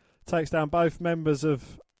Punk. Takes down both members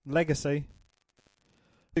of Legacy.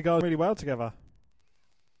 They go really well together.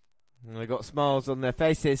 And they got smiles on their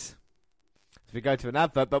faces. So we go to an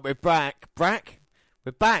advert, but we're back.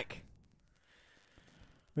 We're back.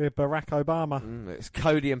 We're Barack Obama. It's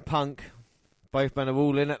Cody and Punk. Both men are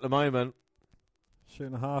all in at the moment.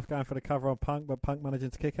 2.5 going for the cover on Punk, but Punk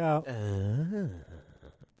managing to kick out. And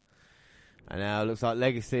now it looks like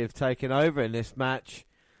Legacy have taken over in this match.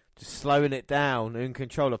 Just slowing it down, in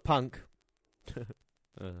control of Punk.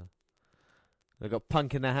 They've got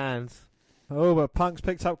Punk in their hands. Oh, but Punk's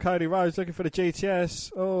picked up Cody Rhodes looking for the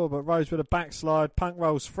GTS. Oh, but Rhodes with a backslide. Punk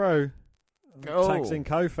rolls through. Tags in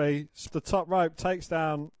Kofi. The top rope takes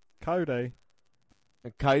down Cody.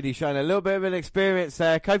 And Cody showing a little bit of an experience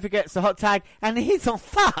there. Kofi gets the hot tag, and he's on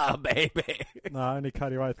fire, baby. No, only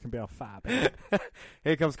Cody Rhodes can be on fire, baby.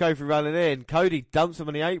 Here comes Kofi running in. Cody dumps him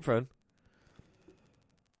on the apron.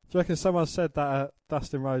 Do you reckon someone said that at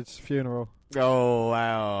Dustin Rhodes' funeral? Oh,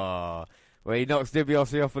 wow. Well, he knocks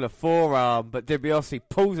DiBiase off with a forearm, but DiBiase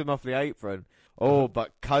pulls him off the apron. Oh,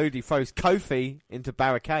 but Cody throws Kofi into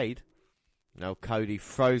barricade. No, Cody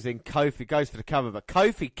throws in Kofi, goes for the cover, but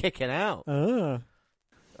Kofi kicking out.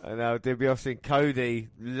 And now DiBiase and Cody,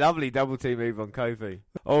 lovely double team move on Kofi.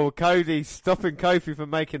 Oh, Cody stopping Kofi from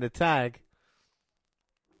making the tag.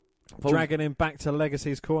 Dragging him back to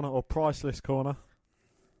Legacy's corner, or Priceless corner.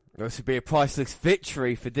 This would be a priceless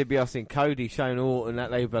victory for DiBiase and Cody, showing Orton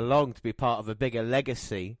that they belong to be part of a bigger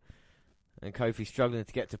legacy. And Kofi struggling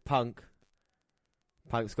to get to Punk.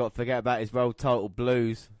 Punk's got to forget about his world title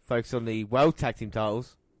blues, focus on the world tag team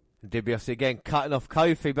titles. And DiBiase again cutting off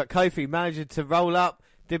Kofi, but Kofi managing to roll up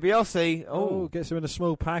DiBiase. Oh, gets him in a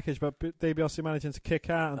small package, but DiBiase managing to kick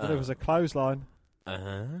out and delivers a clothesline.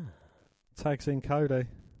 Tags in Cody.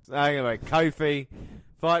 Anyway, Kofi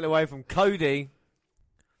fighting away from Cody.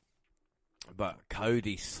 But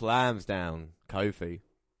Cody slams down Kofi.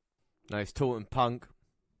 Now he's taunting Punk.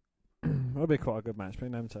 That'll be quite a good match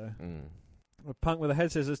between them two. Punk with the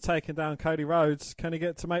head scissors taking down Cody Rhodes. Can he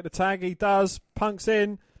get to make the tag? He does. Punk's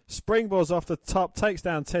in. Springboards off the top. Takes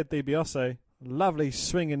down Ted DiBiase. Lovely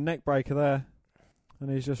swinging neck breaker there.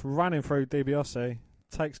 And he's just running through DiBiase.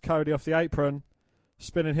 Takes Cody off the apron.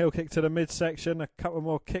 Spinning heel kick to the midsection. A couple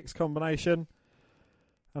more kicks combination.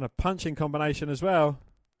 And a punching combination as well.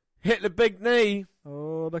 Hit the big knee.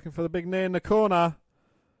 Oh, Oh, looking for the big knee in the corner.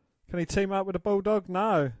 Can he team up with the Bulldog?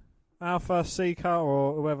 No. Alpha, Seeker,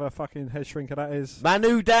 or whoever fucking head shrinker that is.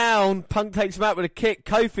 Manu down. Punk takes him out with a kick.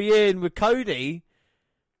 Kofi in with Cody.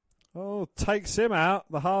 Oh, takes him out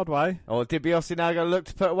the hard way. Oh, DiBiase now going to look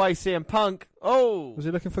to put away CM Punk. Oh. Was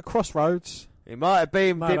he looking for Crossroads? It might have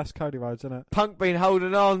been. No, that's Cody Rhodes, isn't it? Punk been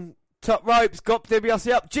holding on. Top ropes. Got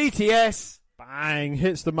DiBiase up. GTS. Bang.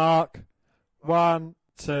 Hits the mark. 1,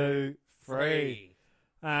 2, 3.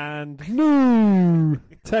 And new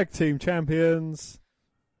tag team champions.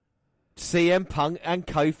 CM Punk and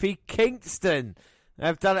Kofi Kingston.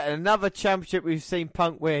 They've done it in another championship we've seen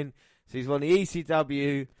Punk win. So he's won the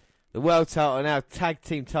ECW, the world title, and now tag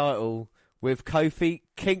team title with Kofi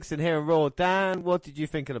Kingston here in Raw. Dan, what did you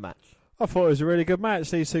think of the match? I thought it was a really good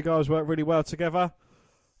match. These two guys worked really well together.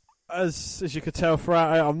 As you could tell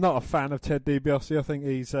throughout it, I'm not a fan of Ted DiBiase. I think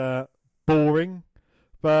he's boring.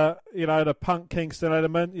 But, you know, the Punk Kingston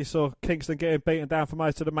element, you saw Kingston getting beaten down for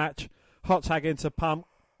most of the match. Hot tag into Punk,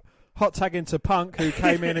 who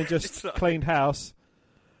came in and just cleaned house.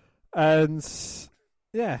 And,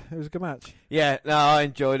 yeah, it was a good match. Yeah, no, I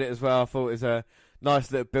enjoyed it as well. I thought it was a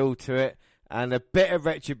nice little build to it. And a bit of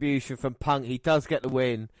retribution from Punk. He does get the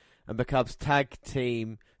win and becomes tag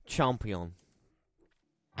team champion.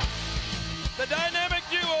 The dynamic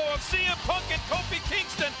duo of CM Punk and Kofi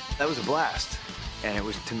Kingston. That was a blast. And it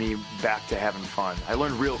was, to me, back to having fun. I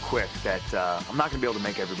learned real quick that I'm not going to be able to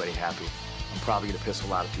make everybody happy. I'm probably going to piss a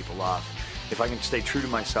lot of people off. If I can stay true to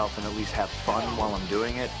myself and at least have fun while I'm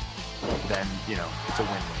doing it, then, you know, it's a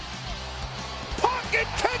win-win. Punk and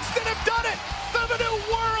Kingston have done it! They're the new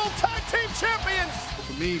world tag team champions!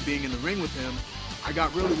 For me, being in the ring with him, I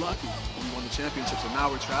got really lucky. We won the championship, so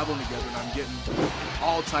now we're traveling together, and I'm getting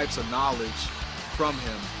all types of knowledge from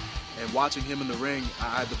him. And watching him in the ring,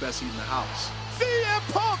 I had the best seat in the house. CM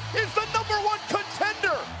Punk is the #1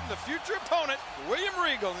 contender. The future opponent, William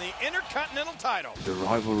Regal, in the Intercontinental title. The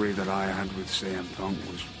rivalry that I had with CM Punk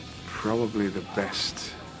was probably the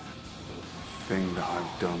best thing that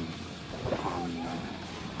I've done on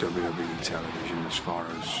WWE television as far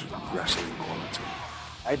as wrestling quality.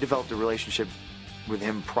 I developed a relationship with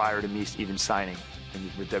him prior to me even signing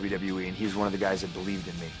with WWE, and he was one of the guys that believed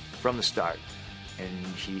in me from the start. And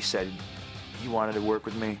he said he wanted to work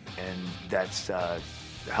with me, and that's a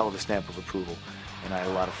hell of a stamp of approval. And I had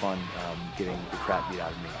a lot of fun getting the crap beat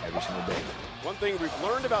out of me every single day. One thing we've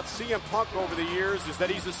learned about CM Punk over the years is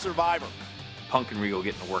that he's a survivor. Punk and Regal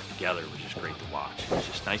getting to work together was just great to watch. It was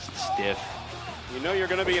just nice and stiff. You know you're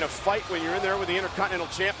going to be in a fight when you're in there with the Intercontinental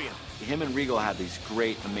Champion. Him and Regal had these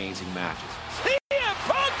great, amazing matches. CM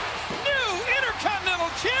Punk, new Intercontinental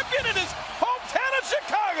Champion in his hometown of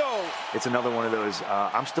Chicago. It's another one of those,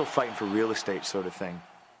 I'm still fighting for real estate sort of thing.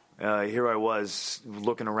 Here I was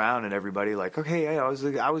looking around at everybody like, okay, hey, I was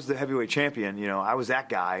the heavyweight champion, you know, I was that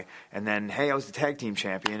guy, and then, hey, I was the tag team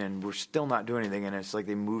champion, and we're still not doing anything, and it's like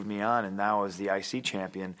they moved me on, and now I was the IC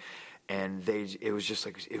champion, and it was just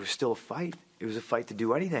like, it was still a fight. It was a fight to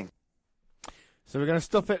do anything. So we're going to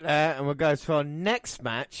stop it there, and we'll go to our next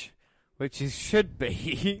match, which should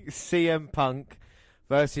be CM Punk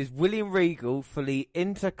versus William Regal for the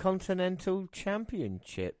Intercontinental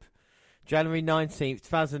Championship. January 19th,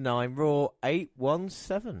 2009, Raw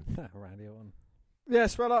 817. Randy one.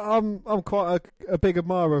 Yes, well, I'm quite a big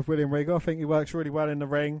admirer of William Regal. I think he works really well in the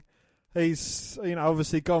ring. He's, you know,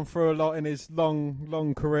 obviously gone through a lot in his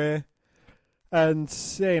long career. And,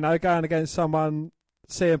 you know, going against someone,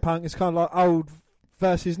 CM Punk, is kind of like old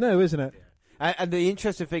versus new, isn't it? And the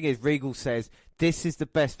interesting thing is, Regal says this is the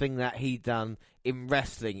best thing that he done in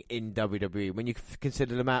wrestling in WWE. When you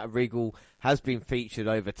consider the amount of Regal has been featured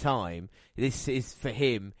over time, this is for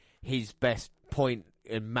him his best point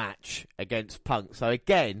in match against Punk. So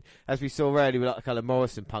again, as we saw earlier with like the kind of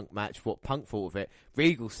Morrison Punk match, what Punk thought of it,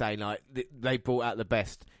 Regal saying like they brought out the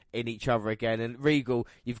best in each other again. And Regal,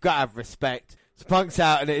 you've got to have respect. So Punk's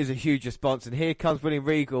out, and it is a huge response. And here comes William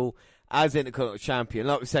Regal as Intercontinental Champion.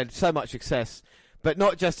 Like we said, so much success, but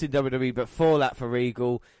not just in WWE, but for that for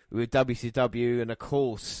Regal with WCW, and of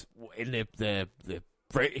course in the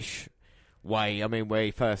British way. I mean, where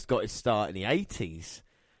he first got his start in the 80s,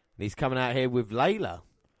 and he's coming out here with Layla.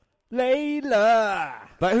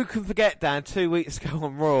 But who can forget, Dan? 2 weeks ago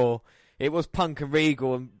on Raw, it was Punk and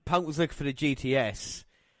Regal, and Punk was looking for the GTS,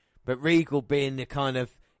 but Regal, being the kind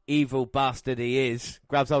of evil bastard he is,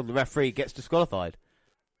 grabs hold of the referee, gets disqualified.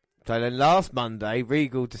 So then last Monday,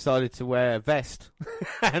 Regal decided to wear a vest,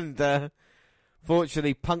 and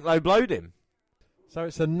fortunately, Punk low-blowed him. So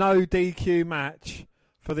it's a no DQ match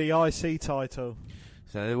for the IC title.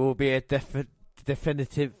 So there will be a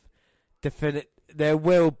definitive. There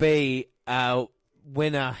will be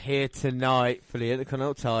winner here tonight for the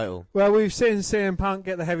Intercontinental title? Well, we've seen CM Punk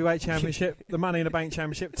get the Heavyweight Championship, the Money in the Bank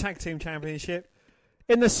Championship, Tag Team Championship.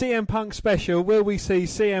 In the CM Punk special, will we see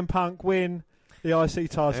CM Punk win the IC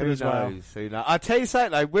title as well? Who knows? I'll tell you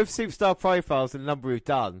something, though, with Superstar Profiles and the number we've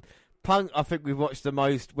done, Punk, I think we've watched the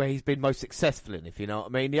most where he's been most successful in, if you know what I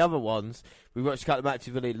mean. The other ones, we watched a couple of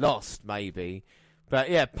matches when he lost, maybe. But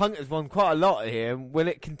yeah, Punk has won quite a lot here. Will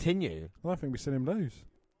it continue? Well, I think we've seen him lose.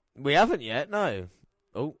 We haven't yet, no.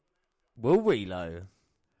 Oh, will we, though?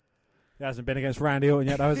 He hasn't been against Randy Orton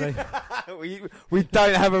yet, though, has he? we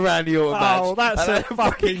don't have a Randy Orton match. Oh, that's a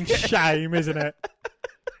fucking shame, isn't it?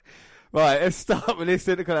 Right, let's start with this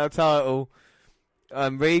Intercontinental title.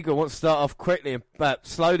 Regal wants to start off quickly and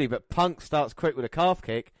slowly, but Punk starts quick with a calf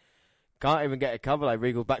kick. Can't even get a cover, like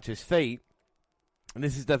Regal back to his feet. And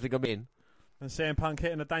this is definitely going to be in. And CM Punk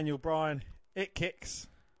hitting a Daniel Bryan it kicks.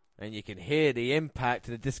 And you can hear the impact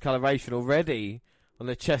of the discoloration already on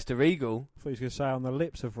the chest of Regal. I thought he was going to say on the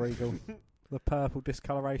lips of Regal. The purple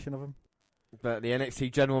discoloration of him. But the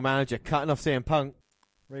NXT general manager cutting off CM Punk.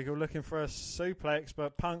 Regal looking for a suplex,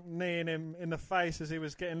 but Punk kneeing him in the face as he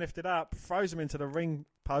was getting lifted up, throws him into the ring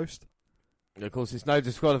post. And of course, it's no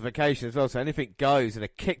disqualification as well, so anything goes, and a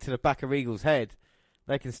kick to the back of Regal's head.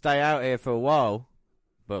 They can stay out here for a while.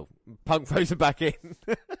 Well, Punk throws him back in.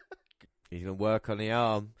 He's going to work on the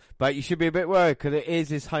arm. But you should be a bit worried, because it is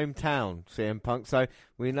his hometown, CM Punk, so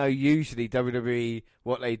we know usually WWE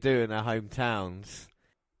what they do in their hometowns.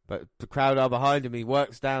 But the crowd are behind him, he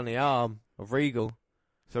works down the arm of Regal.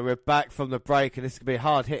 So we're back from the break, and this could be a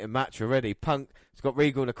hard-hitting match already. Punk's got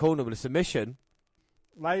Regal in the corner with a submission.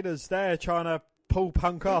 Later's there trying to pull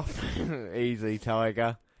Punk off. Easy,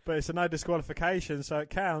 Tiger. But it's a no disqualification, so it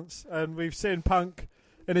counts. And we've seen Punk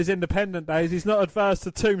in his independent days. He's not adverse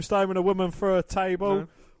to tombstoning a woman through a table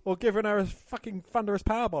or giving her a fucking thunderous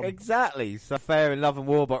powerbomb. Exactly. So fair in love and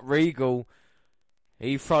war, but Regal,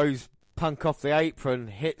 he throws Punk off the apron,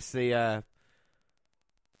 hits it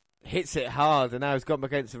hard, and now he's got him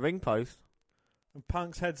against the ring post. And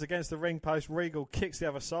Punk's head's against the ring post. Regal kicks the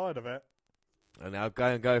other side of it. And now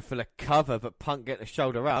go for the cover, but Punk get the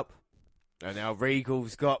shoulder up. And now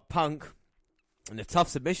Regal's got Punk in a tough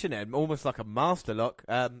submission there, almost like a master lock.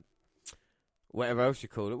 Whatever else you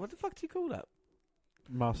call it. What the fuck do you call that?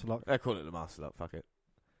 Master lock. I call it the master lock, fuck it.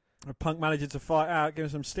 And Punk manages to fight out, giving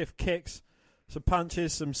some stiff kicks, some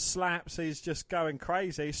punches, some slaps. He's just going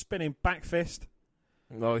crazy, spinning back fist.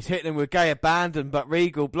 Well, he's hitting him with gay abandon, but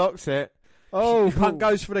Regal blocks it. Oh, Punk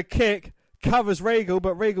goes for the kick, covers Regal,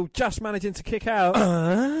 but Regal just managing to kick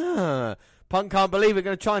out. Punk can't believe it,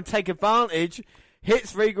 going to try and take advantage.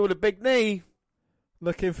 Hits Regal with a big knee.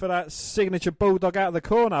 Looking for that signature bulldog out of the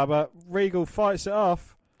corner, but Regal fights it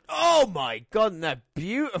off. Oh my God, and that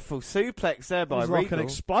beautiful suplex there by Regal. Like an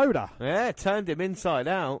exploder. Yeah, turned him inside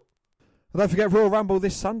out. Well, don't forget Royal Rumble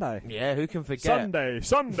this Sunday. Yeah, who can forget?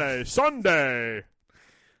 Sunday.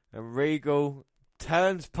 And Regal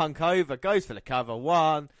turns Punk over, goes for the cover.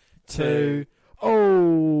 1, 2.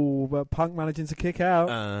 Oh, but Punk managing to kick out.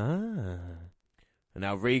 And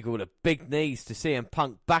now Regal with a big knees to CM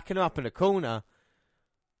Punk backing him up in the corner.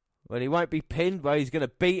 Well, he won't be pinned, but he's going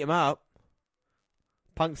to beat him up.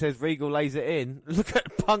 Punk says Regal lays it in. Look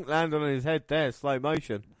at Punk land on his head there, slow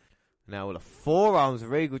motion. Now with the forearms of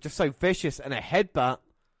Regal, just so vicious, and a headbutt.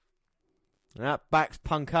 And that backs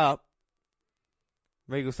Punk up.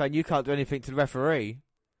 Regal saying, you can't do anything to the referee.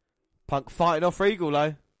 Punk fighting off Regal,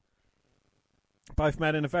 though. Both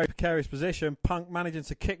men in a very precarious position. Punk managing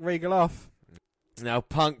to kick Regal off. Now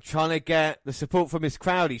Punk trying to get the support from his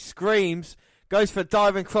crowd. He screams, goes for a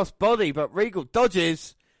diving cross body, but Regal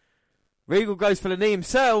dodges. Regal goes for the knee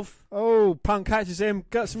himself. Oh, Punk catches him,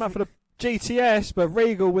 guts him up for the GTS, but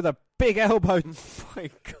Regal with a big elbow. Oh my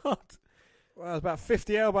God. Well, about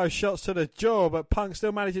 50 elbow shots to the jaw, but Punk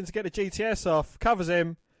still managing to get the GTS off. Covers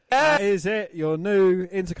him. That is it, your new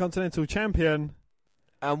Intercontinental Champion.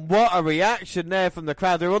 And what a reaction there from the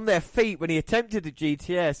crowd. They're on their feet when he attempted the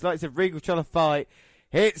GTS. Like I said, Regal trying to fight.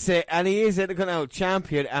 Hits it, and he is Intercontinental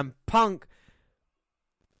Champion. And Punk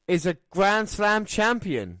is a Grand Slam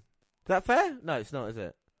champion. Is that fair? No, it's not, is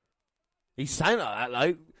it? He's saying like that,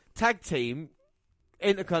 though. Tag team,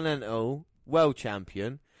 Intercontinental, World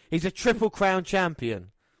Champion. He's a Triple Crown champion.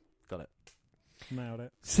 Got it. Nailed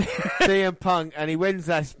it. CM Punk, and he wins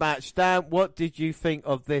this match. Dan, what did you think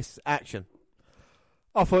of this action?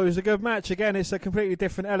 I thought it was a good match. Again, it's a completely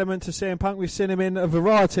different element to CM Punk. We've seen him in a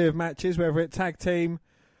variety of matches, whether it's tag team,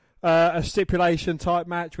 a stipulation type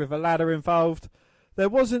match with a ladder involved. There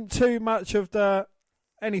wasn't too much of the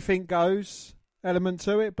anything goes element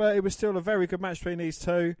to it, but it was still a very good match between these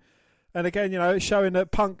two. And again, it's showing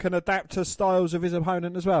that Punk can adapt to styles of his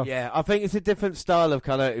opponent as well. Yeah, I think it's a different style of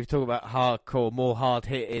kind of, if you talk about hardcore, more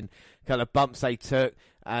hard-hitting kind of bumps they took,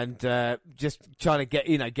 and just trying to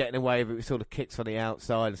getting away with it with sort of kicks on the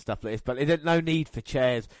outside and stuff like this. But there's no need for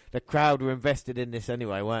chairs. The crowd were invested in this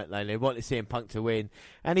anyway, weren't they? They wanted CM Punk to win.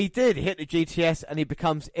 And he did. He hit the GTS and he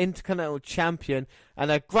becomes Intercontinental Champion.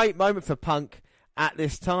 And a great moment for Punk at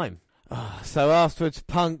this time. So afterwards,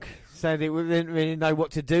 Punk said it didn't really know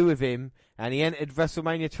what to do with him. And he entered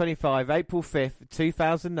WrestleMania 25, April 5th,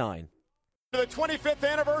 2009. The 25th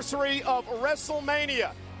anniversary of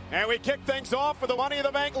WrestleMania. And we kick things off with the Money in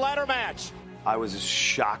the Bank ladder match. I was as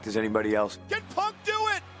shocked as anybody else. Can Punk do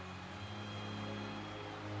it?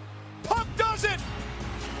 Punk does it!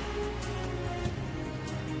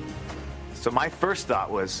 So my first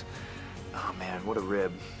thought was, oh man, what a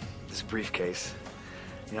rib, this briefcase.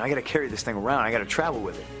 I got to carry this thing around. I got to travel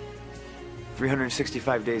with it.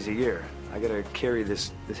 365 days a year. I got to carry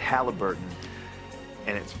this Halliburton.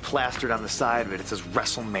 And it's plastered on the side of it. It says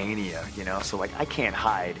WrestleMania, So, I can't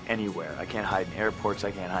hide anywhere. I can't hide in airports. I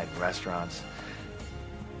can't hide in restaurants.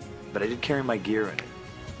 But I did carry my gear in it.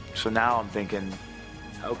 So now I'm thinking,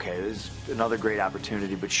 okay, this is another great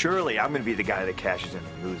opportunity. But surely I'm going to be the guy that cashes in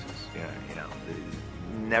and loses.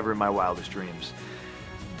 Never in my wildest dreams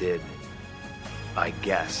did I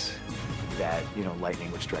guess that,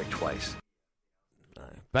 lightning would strike twice.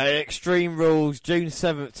 But Extreme Rules, June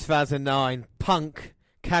 7th, 2009, Punk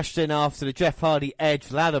cashed in after the Jeff Hardy Edge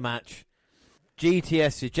ladder match.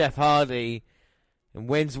 GTS to Jeff Hardy and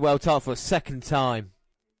wins the world title for a second time.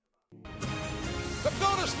 The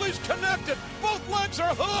bonus leads connected. Both legs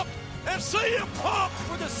are hooked. And CM Punk,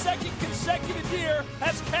 for the second consecutive year,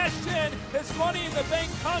 has cashed in his Money in the Bank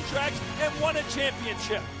contract and won a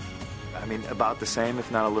championship. About the same, if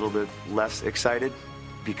not a little bit less excited.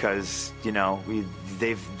 Because,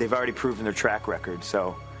 they've already proven their track record.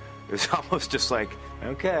 So it was almost just like,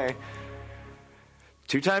 okay,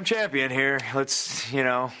 two-time champion here. Let's,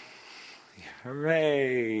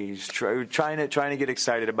 hooray. Just trying to get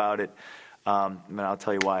excited about it. I'll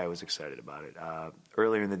tell you why I was excited about it.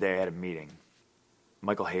 Earlier in the day, I had a meeting.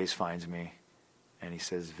 Michael Hayes finds me, and he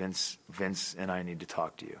says, Vince and I need to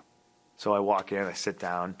talk to you. So I walk in, I sit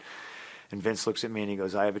down, and Vince looks at me, and he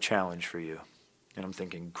goes, I have a challenge for you. And I'm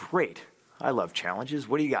thinking, great, I love challenges.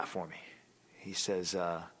 What do you got for me? He says,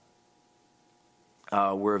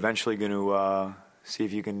 we're eventually going to see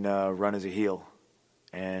if you can run as a heel.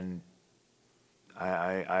 And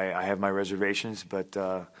I have my reservations, but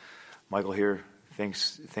Michael here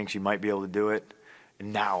thinks you might be able to do it.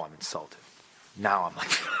 And now I'm insulted. Now I'm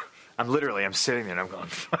like, I'm sitting there and I'm going,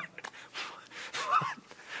 what?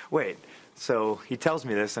 Wait. So he tells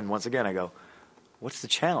me this, and once again I go, what's the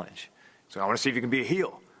challenge? So I want to see if you can be a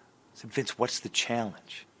heel. I said, Vince, what's the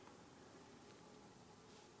challenge?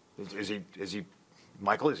 Is he,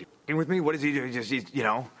 Michael, is he f***ing with me? What is he doing?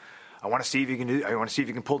 I want to see if you can I want to see if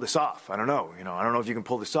you can pull this off. I don't know. I don't know if you can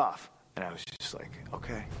pull this off. And I was just like,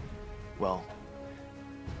 okay, well,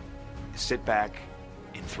 sit back.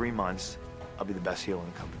 In 3 months, I'll be the best heel in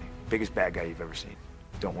the company. Biggest bad guy you've ever seen.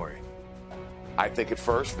 Don't worry. I think at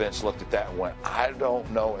first Vince looked at that and went, I don't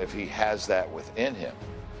know if he has that within him.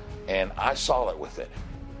 And I saw it within him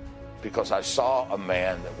because I saw a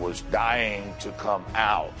man that was dying to come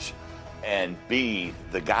out and be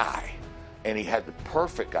the guy. And he had the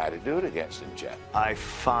perfect guy to do it against in Jeff. I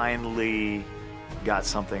finally got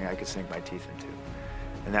something I could sink my teeth into.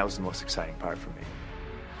 And that was the most exciting part for me.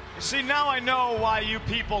 See, now I know why you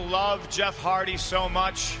people love Jeff Hardy so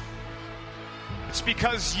much. It's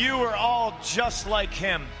because you are all just like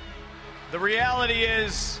him. The reality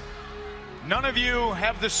is, none of you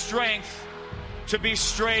have the strength to be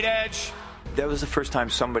straight edge. That was the first time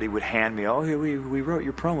somebody would hand me, oh, here, we wrote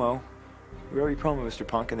your promo. We wrote your promo, Mr.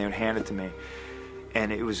 Punk, and they would hand it to me.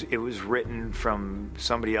 And it was written from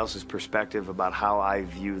somebody else's perspective about how I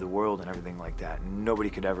view the world and everything like that.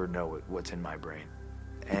 Nobody could ever know what's in my brain.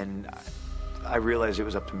 And I realized it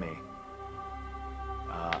was up to me.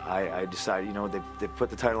 I decided, they've put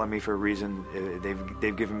the title on me for a reason.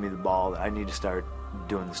 They've given me the ball. I need to start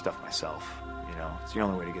doing the stuff myself. It's the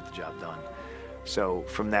only way to get the job done. So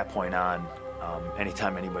from that point on,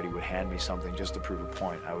 anytime anybody would hand me something just to prove a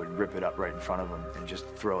point, I would rip it up right in front of them and just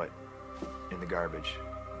throw it in the garbage.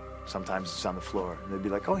 Sometimes it's on the floor. And they'd be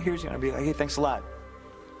like, oh, here's you. And I'd be like, hey, thanks a lot.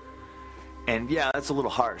 And yeah, that's a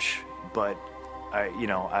little harsh, but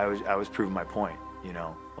I was proving my point.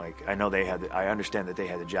 I know I understand that they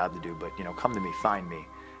had the job to do, but come to me, find me,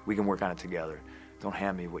 we can work on it together. Don't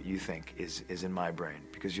hand me what you think is in my brain,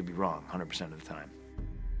 because you'll be wrong 100% of the time.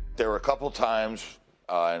 There were a couple times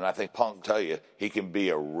and I think Punk tell you he can be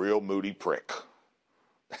a real moody prick.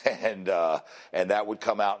 And that would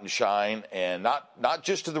come out and shine, and not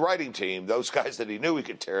just to the writing team, those guys that he knew he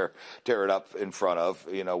could tear it up in front of,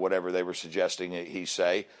 whatever they were suggesting he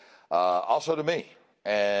say, also to me,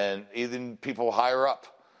 and even people higher up.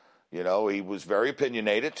 He was very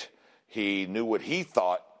opinionated. He knew what he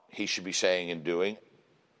thought he should be saying and doing.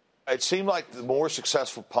 It seemed like the more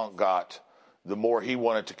successful Punk got, the more he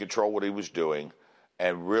wanted to control what he was doing,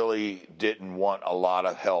 and really didn't want a lot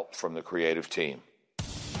of help from the creative team.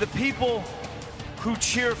 The people who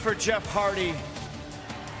cheer for Jeff Hardy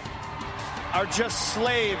are just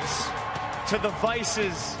slaves to the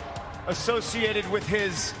vices associated with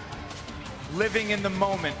his living in the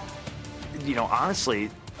moment. Honestly,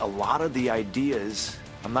 a lot of the ideas,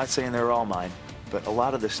 I'm not saying they're all mine, but a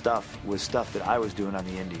lot of the stuff was stuff that I was doing on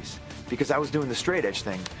the indies, because I was doing the straight edge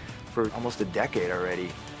thing for almost a decade already.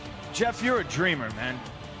 Jeff, you're a dreamer, man.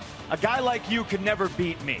 A guy like you could never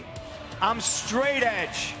beat me. I'm straight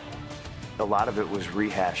edge. A lot of it was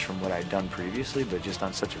rehashed from what I'd done previously, but just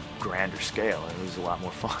on such a grander scale. It was a lot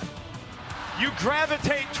more fun. You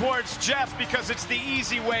gravitate towards Jeff because it's the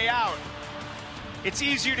easy way out. It's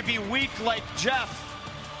easier to be weak like Jeff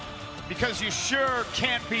because you sure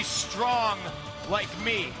can't be strong like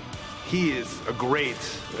me. He is a great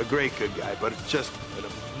good guy, but just an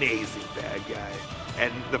amazing bad guy.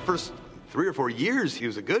 And the first 3 or 4 years, he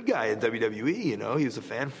was a good guy in WWE, he was a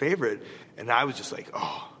fan favorite. And I was just like,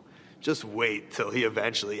 just wait till he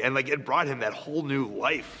eventually, and it brought him that whole new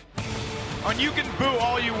life. And you can boo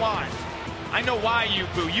all you want. I know why you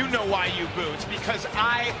boo. You know why you boo. It's because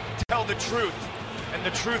I tell the truth, and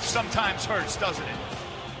the truth sometimes hurts, doesn't it?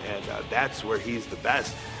 And that's where he's the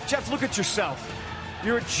best. Jeff, look at yourself.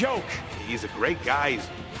 You're a joke. He's a great guy. He's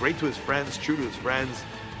great to his friends, true to his friends.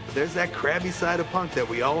 But there's that crabby side of Punk that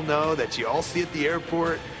we all know, that you all see at the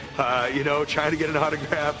airport, trying to get an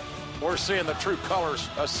autograph. We're seeing the true colors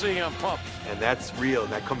of CM Punk. And that's real,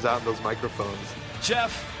 and that comes out in those microphones.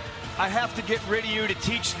 Jeff, I have to get rid of you to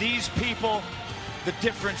teach these people the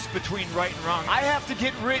difference between right and wrong. I have to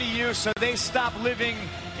get rid of you so they stop living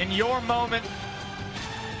in your moment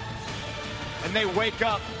and they wake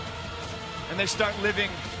up and they start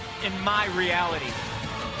living in my reality.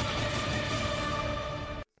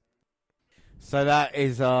 So that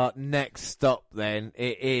is our next stop then.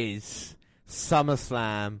 It is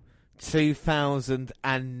SummerSlam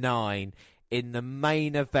 2009. In the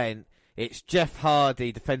main event, it's Jeff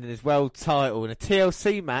Hardy defending his world title in a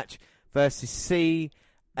TLC match versus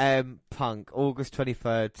CM Punk, August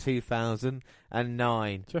 23rd,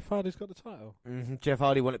 2009. Jeff Hardy's got the title. Jeff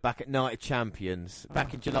Hardy won it back at Night of Champions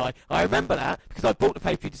back in July. I remember that because I bought the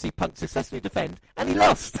pay-per-view to see Punk successfully defend, and he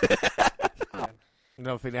lost.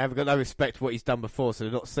 I think they haven't got no respect for what he's done before, so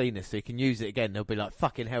they're not seen this, so you can use it again. They'll be like,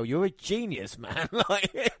 fucking hell, you're a genius, man.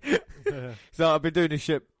 So I've been doing this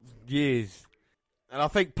shit years. And I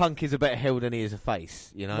think Punk is a better heel than he is a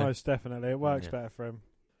face, Most definitely. It works better for him.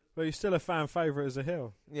 But he's still a fan favourite as a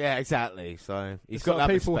heel. Yeah, exactly. So he's got that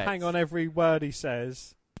people respect. hang on every word he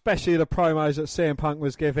says, especially the promos that CM Punk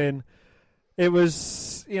was giving. It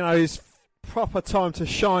was, his proper time to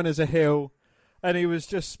shine as a heel. And he was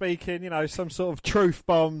just speaking, some sort of truth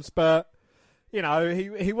bombs, but,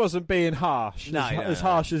 he wasn't being harsh. As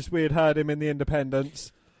harsh as we had heard him in the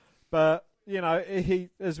Independents. But, he,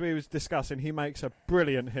 as we was discussing, he makes a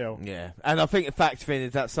brilliant heel. Yeah, and I think the fact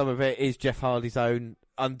is that some of it is Jeff Hardy's own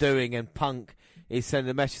undoing, and Punk is sending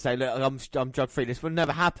a message saying, look, I'm drug-free. This will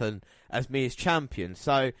never happen as me as champion.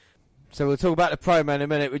 So we'll talk about the promo in a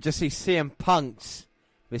minute. We'll just see CM Punk's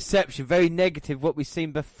reception, very negative, what we've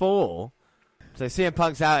seen before. So CM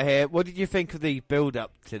Punk's out here. What did you think of the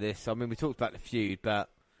build-up to this? I mean, we talked about the feud, but...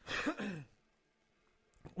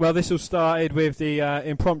 Well, this all started with the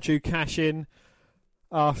impromptu cash-in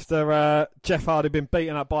after Jeff Hardy had been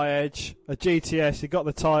beaten up by Edge. A GTS, he got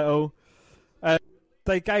the title.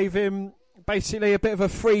 They gave him basically a bit of a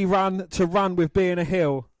free run to run with being a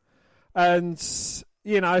heel. And,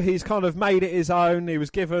 he's kind of made it his own. He was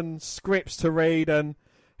given scripts to read, and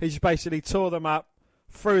he just basically tore them up,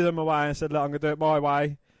 threw them away and said, look, I'm going to do it my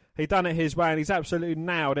way. He done it his way, and he's absolutely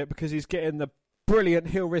nailed it because he's getting the brilliant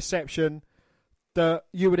heel reception that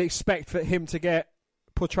you would expect for him to get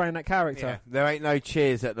portraying that character. Yeah, there ain't no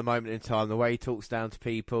cheers at the moment in time. The way he talks down to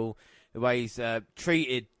people, the way he's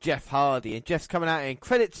treated Jeff Hardy. And Jeff's coming out here, and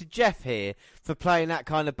credit to Jeff here for playing that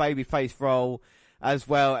kind of babyface role as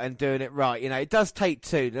well and doing it right. It does take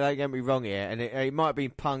two, don't get me wrong here, and it might have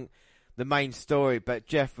been Punk the main story, but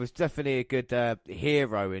Jeff was definitely a good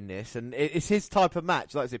hero in this, and it's his type of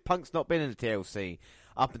match. Like I said, Punk's not been in the TLC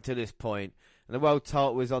up until this point, and the world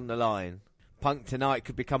title was on the line. Punk tonight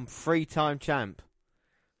could become 3-time champ.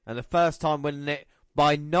 And the first time winning it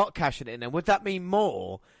by not cashing it in. And would that mean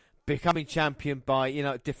more becoming champion by,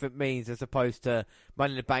 different means as opposed to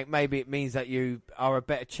Money in the Bank? Maybe it means that you are a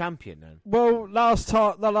better champion then. Well,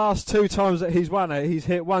 the last 2 times that he's won it, he's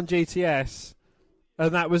hit 1 GTS,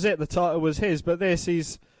 and that was it. The title was his. But this,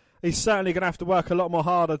 he's certainly going to have to work a lot more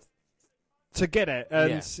harder to get it.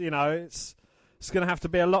 And, it's going to have to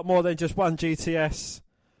be a lot more than just 1 GTS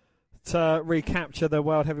to recapture the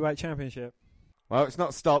World Heavyweight Championship. Well, it's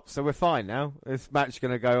not stopped, so we're fine now. This match is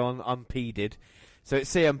going to go on unimpeded. So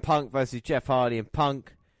it's CM Punk versus Jeff Hardy, and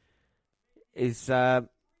Punk is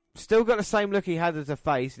still got the same look he had as a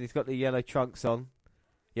face, and he's got the yellow trunks on,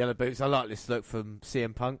 yellow boots. I like this look from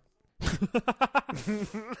CM Punk.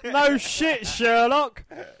 No shit, Sherlock.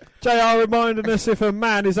 JR reminding us if a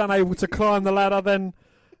man is unable to climb the ladder, then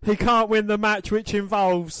he can't win the match, which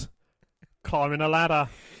involves climbing a ladder.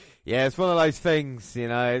 Yeah, it's one of those things,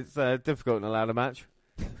 it's difficult in a ladder match.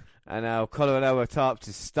 And now collar and elbow tie up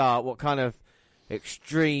to start. What kind of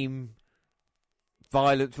extreme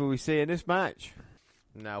violence will we see in this match?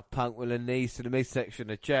 Now Punk with a knees to the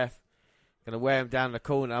midsection of Jeff. Going to wear him down the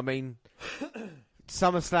corner. I mean,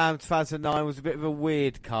 SummerSlam 2009 was a bit of a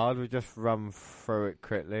weird card. We'll just run through it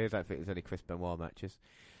quickly. I don't think there's any Chris Benoit matches.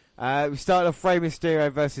 We started off Rey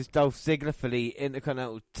Mysterio versus Dolph Ziggler for the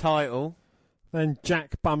Intercontinental title. Then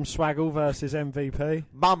Jack Bumswaggle versus MVP.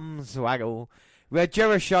 Bumswaggle. We had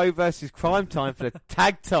Jericho versus Crime Time for the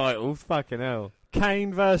tag titles. Fucking hell.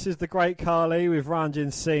 Kane versus the Great Khali with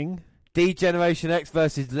Ranjin Singh. D-Generation X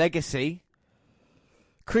versus Legacy.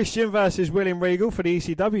 Christian versus William Regal for the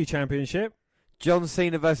ECW Championship. John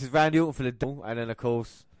Cena versus Randy Orton for the double. And then, of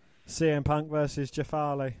course, CM Punk versus Jeff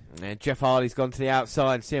Hardy. And then Jeff Hardy's gone to the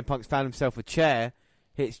outside, and CM Punk's found himself a chair.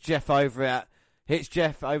 Hits Jeff over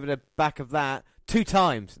the back of that 2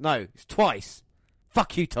 times. No, it's twice.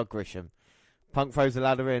 Fuck you, Todd Grisham. Punk throws the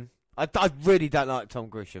ladder in. I really don't like Tom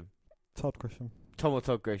Grisham. Todd Grisham. Tom or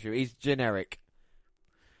Todd Grisham. He's generic.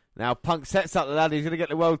 Now Punk sets up the ladder. He's going to get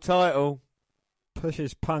the world title.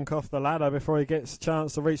 Pushes Punk off the ladder before he gets a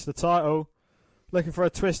chance to reach the title. Looking for a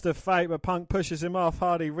twist of fate, but Punk pushes him off.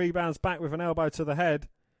 Hardy rebounds back with an elbow to the head.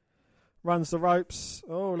 Runs the ropes.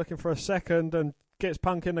 Oh, looking for a second, and gets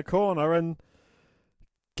Punk in the corner and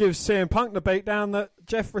gives CM Punk the beatdown that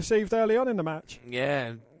Jeff received early on in the match.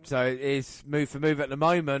 Yeah, so it is move for move at the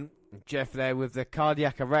moment. Jeff there with the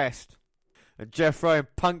cardiac arrest. And Jeff throwing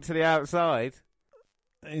Punk to the outside.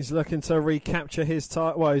 He's looking to recapture his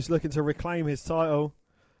title. Well, he's looking to reclaim his title.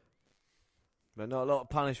 But not a lot of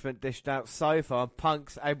punishment dished out so far.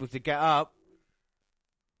 Punk's able to get up.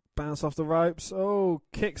 Bounce off the ropes. Oh,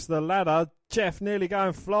 kicks the ladder. Jeff nearly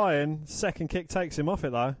going flying. Second kick takes him off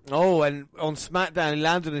it, though. Oh, and on SmackDown, he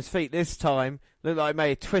landed on his feet this time. Looked like he may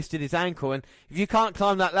have twisted his ankle. And if you can't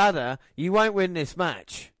climb that ladder, you won't win this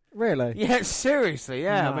match. Really? Yeah, seriously,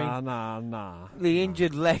 yeah. Nah. The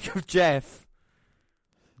injured leg of Jeff.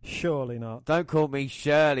 Surely not. Don't call me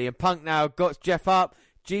Shirley. And Punk now got Jeff up.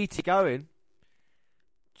 GT going.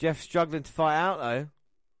 Jeff struggling to fight out, though.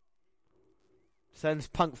 Sends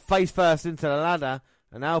Punk face first into the ladder,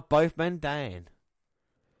 and now both men down.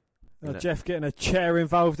 Jeff getting a chair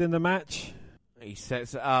involved in the match. He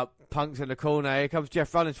sets it up. Punk's in the corner. Here comes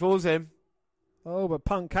Jeff running towards him. Oh, but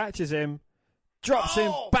Punk catches him. Drops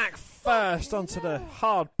him back first onto the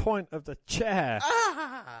hard point of the chair.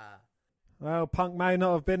 Well, Punk may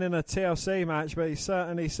not have been in a TLC match, but he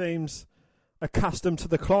certainly seems accustomed to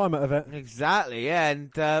the climate of it. Exactly, yeah.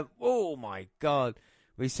 And, oh, my God.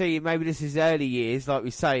 We see maybe this is early years, like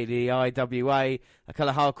we say, the IWA, a kind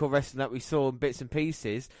of hardcore wrestling that we saw in bits and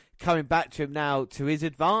pieces, coming back to him now to his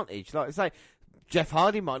advantage. Like I say, Jeff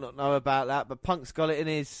Hardy might not know about that, but Punk's got it in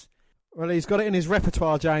his... Well, he's got it in his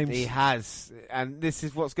repertoire, James. He has. And this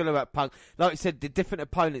is what's good about Punk. Like I said, the different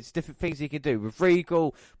opponents, different things he can do. With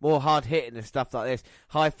Regal, more hard-hitting and stuff like this.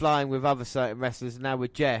 High-flying with other certain wrestlers. And now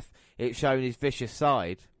with Jeff, it's showing his vicious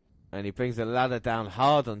side. And he brings the ladder down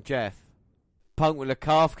hard on Jeff. Punk with a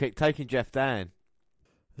calf kick, taking Jeff down.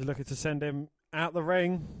 He's looking to send him out the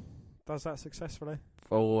ring. Does that successfully.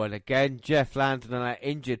 Oh, and again, Jeff landed on that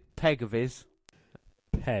injured peg of his.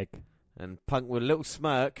 Peg. And Punk with a little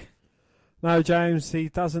smirk. No, James, he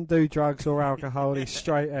doesn't do drugs or alcohol. He's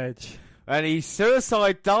straight edge. And he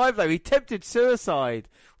suicide dive, though. He attempted suicide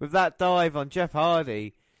with that dive on Jeff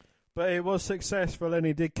Hardy. But it was successful, and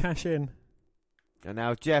he did cash in. And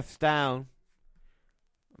now Jeff's down.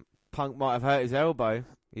 Punk might have hurt his elbow.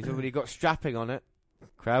 He's already got strapping on it.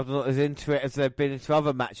 Crowd not as into it as they've been into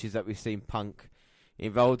other matches that we've seen Punk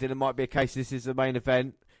involved in. It might be a case this is the main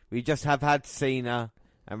event. We just have had Cena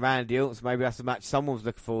and Randy Orton, so maybe that's a match someone's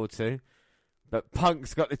looking forward to. But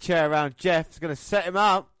Punk's got the chair around Jeff. He's going to set him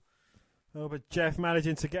up. Oh, but Jeff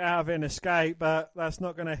managing to get out of it and escape, but that's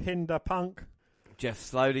not going to hinder Punk. Jeff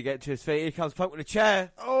slowly gets to his feet. Here comes Punk with a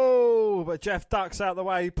chair. Oh, but Jeff ducks out the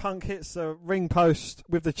way. Punk hits the ring post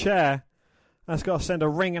with the chair. That's got to send a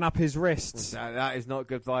ringing up his wrists. Now, that is not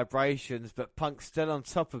good vibrations, but Punk's still on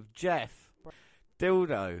top of Jeff.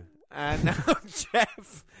 Dildo. And now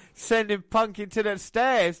Jeff sending Punk into the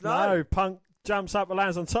stairs. No, Punk jumps up and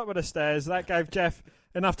lands on top of the stairs. That gave Jeff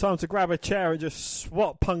enough time to grab a chair and just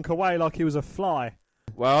swat Punk away like he was a fly.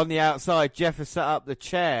 Well, on the outside, Jeff has set up the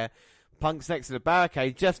chair. Punk's next to the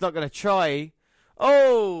barricade. Jeff's not going to try.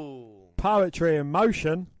 Oh! Poetry in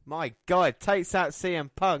motion. My God, takes out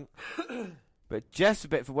CM Punk. But Jeff's a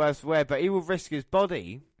bit for worse for wear, but he will risk his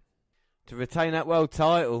body to retain that world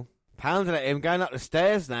title. Pounding at him, going up the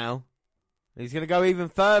stairs now. He's going to go even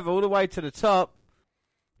further, all the way to the top.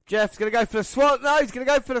 Jeff's going to go for the swat. No, he's going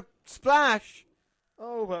to go for the splash.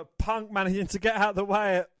 Oh, but Punk managing to get out of the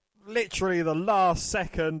way at literally the last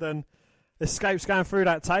second and escapes going through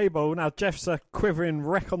that table. Now Jeff's a quivering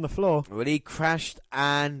wreck on the floor. Well, he crashed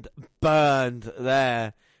and burned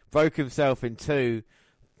there. Broke himself in two.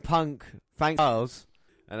 Punk, thank Charles.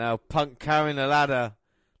 And now Punk carrying a ladder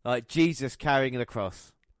like Jesus carrying the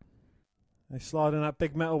cross. They're sliding that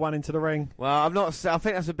big metal one into the ring. Well, I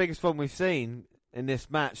think that's the biggest one we've seen in this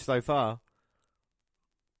match so far.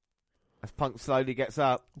 As Punk slowly gets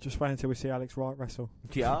up. Just wait until we see Alex Wright wrestle.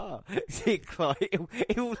 Yeah.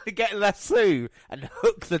 He'll get lasso and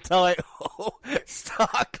hook the title.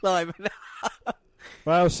 Start climbing up.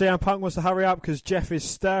 Well, CM Punk wants to hurry up because Jeff is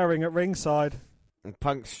stirring at ringside. And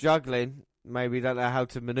Punk's struggling. Maybe don't know how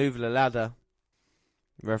to manoeuvre the ladder.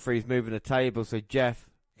 The referee's moving the table so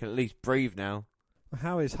Jeff can at least breathe now.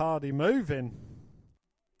 How is Hardy moving?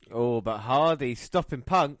 Oh, but Hardy's stopping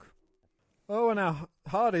Punk. Oh, and now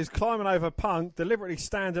Hardy's climbing over Punk, deliberately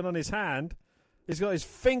standing on his hand. He's got his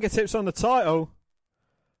fingertips on the title.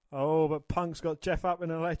 Oh, but Punk's got Jeff up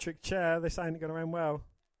in an electric chair. This ain't going to end well.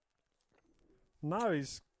 No,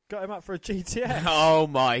 he's got him up for a GTS. Oh,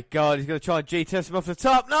 my God. He's going to try and GTS him off the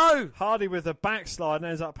top. No! Hardy with the backslide and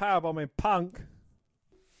ends up powerbombing Punk.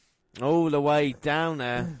 All the way down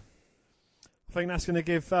there. I think that's going to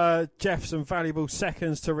give Jeff some valuable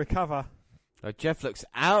seconds to recover. Jeff looks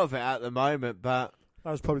out of it at the moment, but...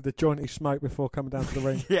 That was probably the joint he smoked before coming down to the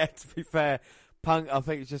ring. Yeah, to be fair. Punk, I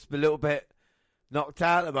think, is just a little bit knocked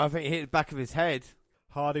out, but I think he hit the back of his head.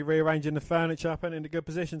 Hardy rearranging the furniture, putting in a good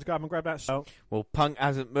position to go up and grab that shot. Well, Punk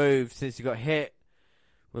hasn't moved since he got hit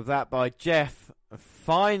with that by Jeff. And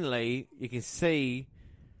finally, you can see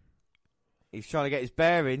he's trying to get his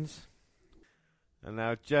bearings. And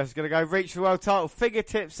now Jeff's going to go reach for the world title.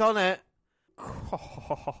 Fingertips on it.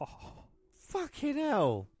 Fucking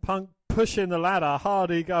hell. Punk pushing the ladder.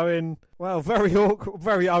 Hardy going, well, very awkward,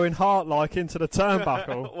 very Owen Hart-like into the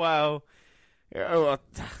turnbuckle. Well,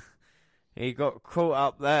 he got caught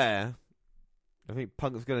up there. I think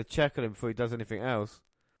Punk's going to check on him before he does anything else.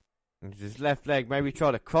 And his left leg maybe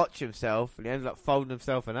tried to crotch himself, and he ended up folding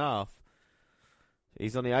himself in half.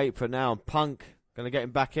 He's on the apron now, and Punk going to get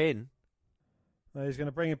him back in. He's going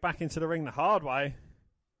to bring him back into the ring the hard way.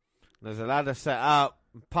 There's a ladder set up.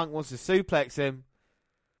 Punk wants to suplex him.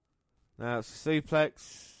 Now it's a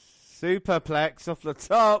superplex off the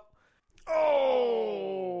top.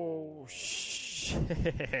 Oh,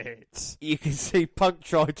 shit. You can see Punk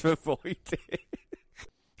try to avoid it.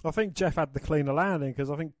 I think Jeff had the cleaner landing because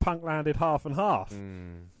I think Punk landed half and half.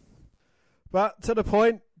 But to the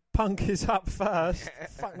point, Punk is up first.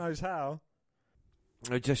 Fuck knows how.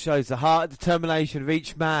 It just shows the heart and determination of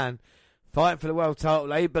each man fighting for the world title.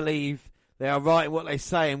 They believe they are right in what they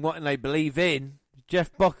say and what they believe in.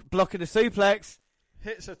 Jeff blocking the suplex.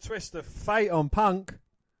 Hits a twist of fate on Punk.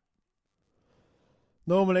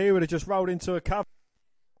 Normally he would have just rolled into a cover.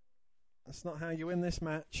 That's not how you win this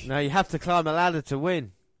match. No, you have to climb a ladder to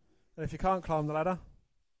win. And if you can't climb the ladder,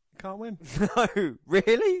 you can't win. No,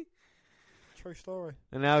 really? True story.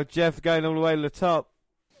 And now Jeff going all the way to the top.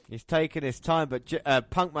 He's taking his time, but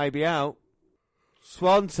Punk may be out.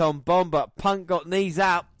 Swanton bomb, but Punk got knees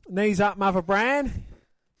up. Knees up, Mother Brand.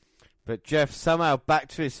 But Jeff somehow back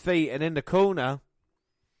to his feet and in the corner.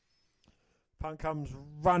 Punk comes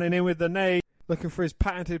running in with the knee, looking for his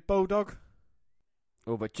patented bulldog.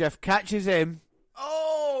 Oh, but Jeff catches him.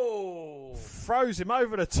 Oh! Throws him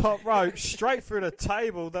over the top rope, straight through the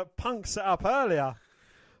table that Punk set up earlier.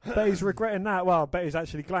 Bet he's regretting that. Well, I bet he's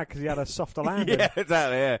actually glad because he had a softer landing. Yeah,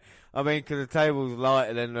 exactly, yeah. I mean, because the table's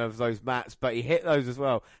lighter than those mats, but he hit those as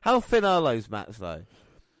well. How thin are those mats, though?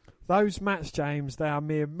 Those mats, James, they are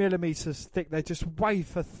mere millimetres thick. They're just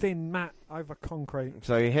wafer thin mat over concrete.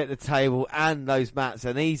 So he hit the table and those mats,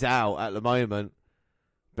 and he's out at the moment.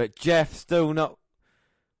 But Jeff still not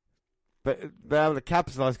able to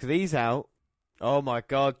capitalise because he's out. Oh my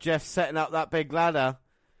God, Jeff's setting up that big ladder.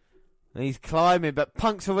 And he's climbing, but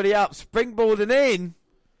Punk's already up, springboarding in.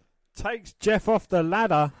 Takes Jeff off the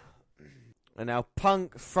ladder. And now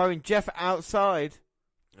Punk throwing Jeff outside.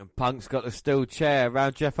 And Punk's got the steel chair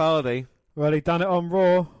around Jeff Hardy. Well, he done it on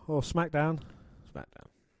Raw or SmackDown. SmackDown.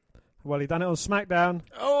 Well, he done it on SmackDown.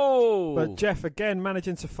 Oh! But Jeff again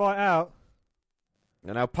managing to fight out.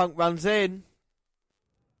 And now Punk runs in.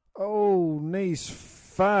 Oh, knees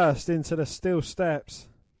first into the steel steps.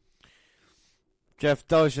 Jeff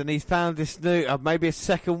dodged and he's found this new, maybe a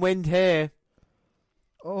second wind here.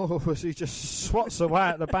 Oh, as he just swats away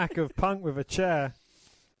at the back of Punk with a chair.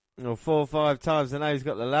 4 or 5 times, and now he's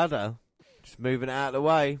got the ladder. Just moving it out of the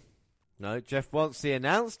way. No, Jeff wants the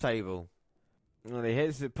announce table. And he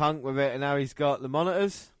hits the Punk with it, and now he's got the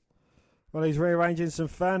monitors. Well, he's rearranging some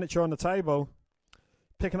furniture on the table.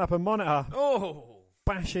 Picking up a monitor. Oh!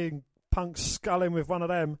 Bashing Punk's skull in with one of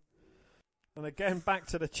them. And again, back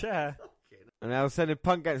to the chair. And now sending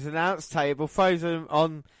Punk gets an announce table, throws him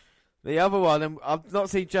on the other one. And I've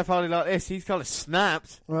not seen Jeff Hardy like this. He's kind of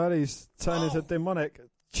snapped. Well, he's turned into demonic.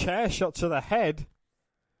 Chair shot to the head.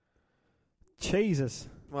 Jesus.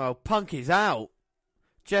 Well, Punk is out.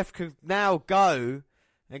 Jeff could now go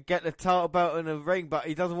and get the title belt in the ring, but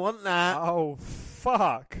he doesn't want that. Oh,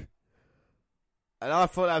 fuck. And I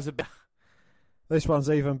thought that was a bit... This one's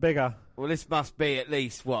even bigger. Well, this must be at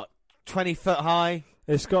least, 20 foot high?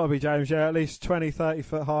 It's got to be, James, yeah, at least 20, 30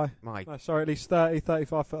 foot high. At least 30,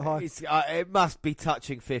 35 foot high. It must be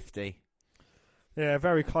touching 50. Yeah,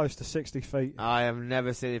 very close to 60 feet. I have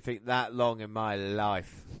never seen anything that long in my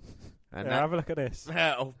life. And have a look at this.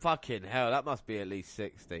 Oh, fucking hell, that must be at least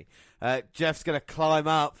 60. Jeff's going to climb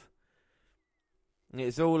up.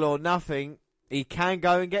 It's all or nothing. He can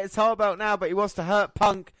go and get his title belt now, but he wants to hurt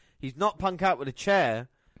Punk. He's knocked Punk out with a chair.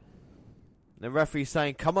 The referee's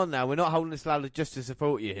saying, come on now, we're not holding this ladder just to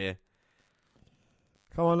support you here.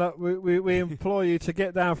 Come on, look, we implore you to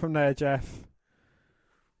get down from there, Jeff.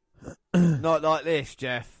 Not like this,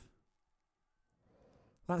 Jeff.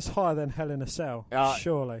 That's higher than Hell in a Cell,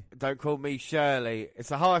 surely. Don't call me Shirley. It's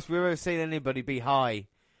the highest we've ever seen anybody be high.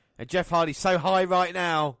 And Jeff Hardy's so high right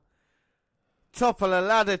now. Top of the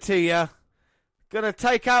ladder to you. Gonna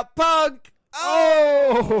take out Punk.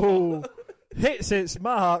 Oh! Hits its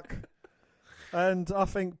mark. And I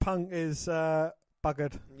think Punk is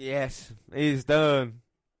buggered. Yes, he's done.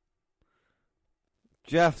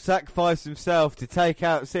 Jeff sacrificed himself to take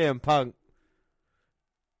out CM Punk.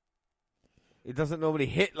 He doesn't normally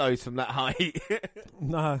hit loads from that height.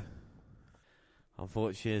 No.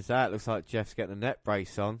 Unfortunately, as that looks like Jeff's getting a neck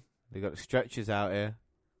brace on. They've got the stretchers out here.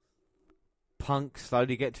 Punk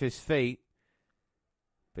slowly get to his feet.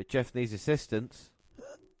 But Jeff needs assistance.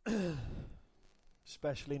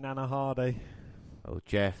 Especially Nana Hardy. Oh,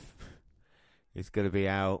 Jeff is going to be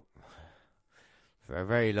out for a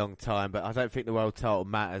very long time, but I don't think the world title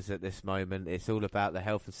matters at this moment. It's all about the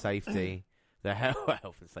health and safety. The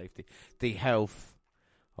health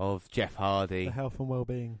of Jeff Hardy. The health and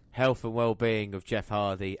well-being. Health and well-being of Jeff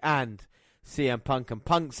Hardy. And CM Punk. And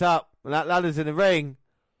Punk's up. And that ladder's in the ring.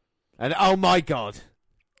 And oh my God.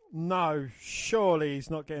 No, surely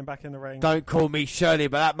he's not getting back in the ring. Don't call me Shirley,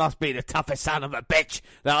 but that must be the toughest son of a bitch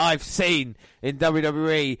that I've seen in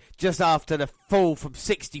WWE. Just after the fall from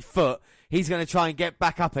 60 foot, he's going to try and get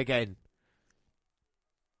back up again.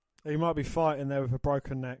 He might be fighting there with a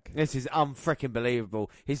broken neck. This is unfreaking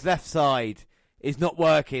believable. His left side is not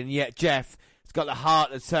working, yet Jeff has got the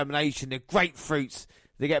heart, the determination, the grapefruits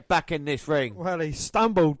to get back in this ring. Well, he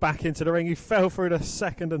stumbled back into the ring. He fell through the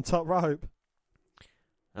second and top rope.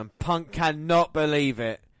 And Punk cannot believe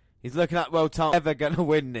it. He's looking at world title, ever going to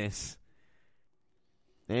win this.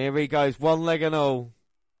 Here he goes, one leg and all.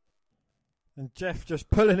 And Jeff just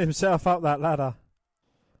pulling himself up that ladder.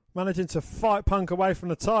 Managing to fight Punk away from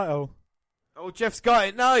the title. Oh, Jeff's got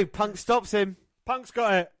it. No, Punk stops him. Punk's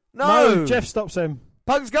got it. No, Jeff stops him.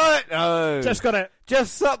 Punk's got it. No. Jeff's got it.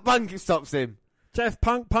 Punk stops him. Jeff,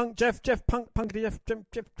 Punk, Jeff, Punk, Jeff,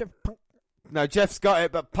 Punk. No, Jeff's got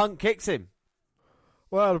it, but Punk kicks him.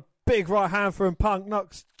 Well, big right hand from Punk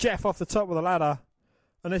knocks Jeff off the top of the ladder.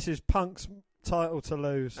 And this is Punk's title to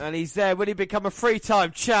lose. And he's there. Will he become a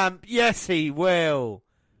 3-time champ? Yes, he will.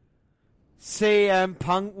 CM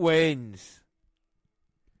Punk wins.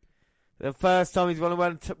 The first time he's won a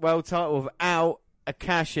world title without a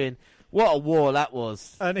cash-in. What a war that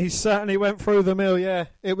was. And he certainly went through the mill, yeah.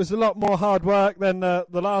 It was a lot more hard work than the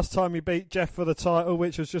last time he beat Jeff for the title,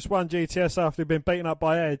 which was just one GTS after he'd been beaten up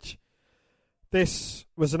by Edge. This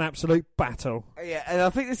was an absolute battle. Yeah, and I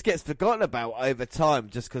think this gets forgotten about over time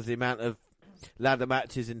just because the amount of ladder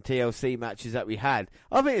matches and TLC matches that we had.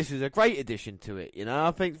 I think this was a great addition to it, you know.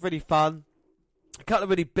 I think it's really fun. A couple of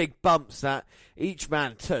really big bumps that each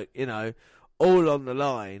man took, you know, all on the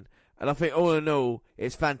line. And I think all in all,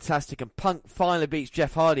 it's fantastic. And Punk finally beats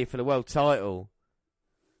Jeff Hardy for the world title.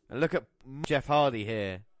 And look at Jeff Hardy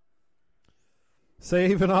here. See,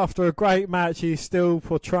 even after a great match, he's still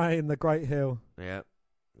portraying the Great Heel. Yeah.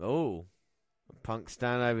 Oh. Punk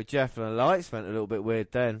stand over Jeff and the lights went a little bit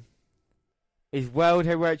weird then. He's World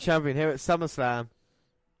Heavyweight Champion here at SummerSlam.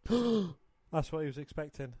 That's what he was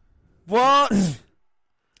expecting. What?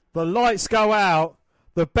 The lights go out.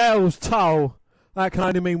 The bells toll. That can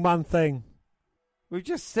only mean one thing. We've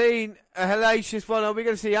just seen a hellacious one. Are we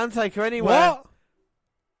going to see Undertaker anywhere? What?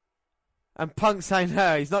 And Punk saying,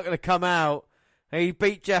 no, he's not going to come out. And he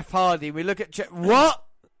beat Jeff Hardy. We look at Jeff. What?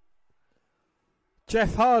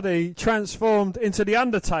 Jeff Hardy transformed into the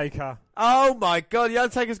Undertaker. Oh my God, the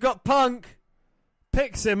Undertaker's got Punk.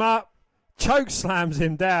 Picks him up, choke slams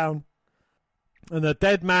him down. And the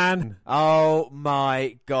dead man. Oh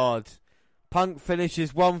my God. Punk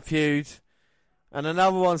finishes one feud. And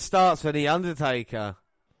another one starts for the Undertaker.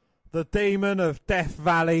 The demon of Death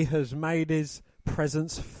Valley has made his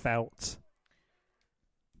presence felt.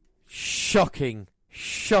 Shocking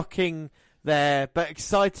there, but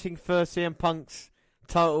exciting for CM Punk's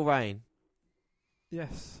title reign.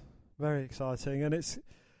 Yes, very exciting, and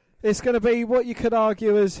it's going to be what you could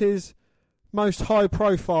argue as his most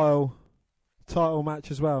high-profile title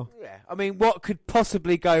match as well. Yeah, I mean, what could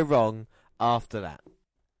possibly go wrong after that?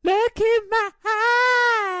 Look in my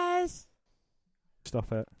eyes.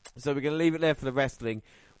 Stop it. So we're going to leave it there for the wrestling.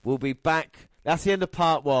 We'll be back. That's the end of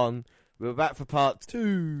part 1. We're back for part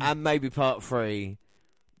 2 and maybe part 3.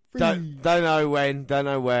 Don't know when, don't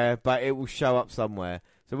know where, but it will show up somewhere.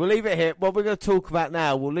 So we'll leave it here. What we're going to talk about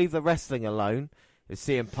now, we'll leave the wrestling alone. As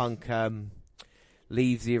CM Punk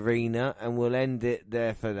leaves the arena, and we'll end it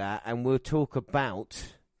there for that. And we'll talk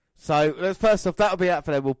about... So, first off, that'll be out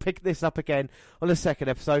for them. We'll pick this up again on the second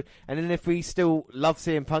episode. And then if we still love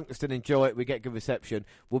CM Punk and still enjoy it, we get good reception,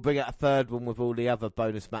 we'll bring out a third one with all the other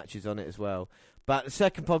bonus matches on it as well. But the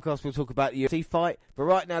second podcast, we'll talk about the UFC fight. But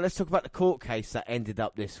right now, let's talk about the court case that ended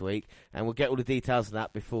up this week. And we'll get all the details of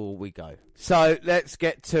that before we go. So, let's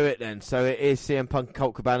get to it then. So, it is CM Punk and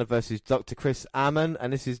Colt Cabana versus Dr. Chris Amann.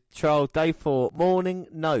 And this is trial day 4, morning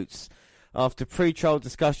notes. After pre-trial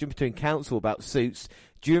discussion between counsel about suits,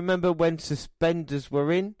 do you remember when suspenders were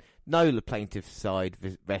in? No, the plaintiff's side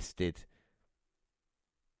rested.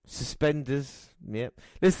 Suspenders, yep.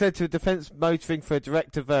 This led to a defence motoring for a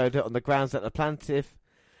director verdict on the grounds that the plaintiff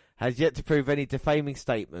has yet to prove any defaming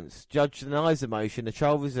statements. Judge denies the motion. The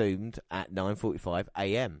trial resumed at 9:45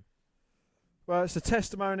 a.m. Well, it's a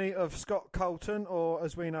testimony of Scott Colton, or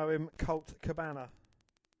as we know him, Colt Cabana.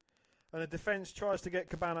 And the defence tries to get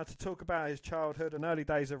Cabana to talk about his childhood and early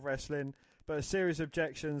days of wrestling, but a series of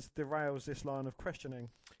objections derails this line of questioning.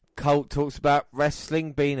 Colt talks about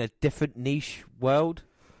wrestling being a different niche world.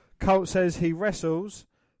 Colt says he wrestles,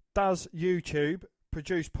 does YouTube,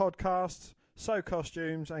 produce podcasts, sew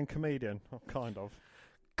costumes, and comedian. Oh, kind of.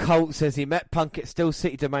 Colt says he met Punk at Steel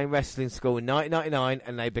City Domain Wrestling School in 1999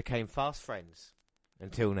 and they became fast friends.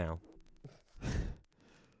 Until now.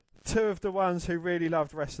 Two of the ones who really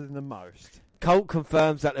loved wrestling the most. Colt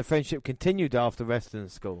confirms that the friendship continued after wrestling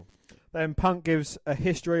school. Then Punk gives a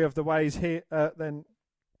history of the ways he... then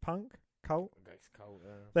Punk? Colt?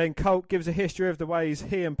 Then Colt gives a history of the ways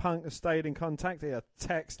he and Punk have stayed in contact via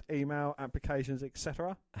text, email, applications,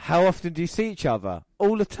 etc. How often do you see each other?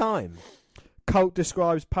 All the time. Colt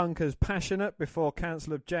describes Punk as passionate before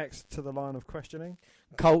counsel objects to the line of questioning.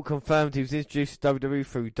 Colt confirmed he was introduced to WWE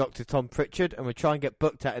through Dr. Tom Pritchard and would try and get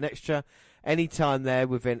booked at an extra any time there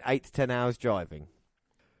within 8 to 10 hours driving.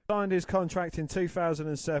 Signed his contract in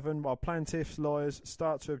 2007 while plaintiff's lawyers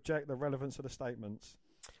start to object the relevance of the statements.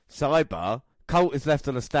 Sidebar. Colt is left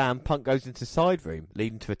on the stand. Punk goes into side room,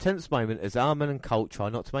 leading to a tense moment as Amann and Colt try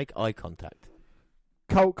not to make eye contact.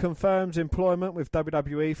 Colt confirms employment with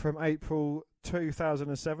WWE from April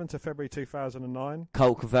 2007 to February 2009.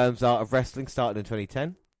 Colt confirms Art of Wrestling started in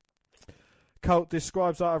 2010. Colt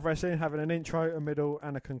describes Art of Wrestling having an intro, a middle,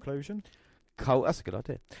 and a conclusion. Colt, that's a good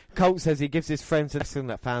idea. Colt says he gives his friends a lesson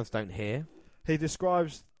that fans don't hear. He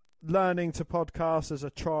describes learning to podcast as a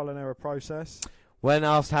trial and error process. When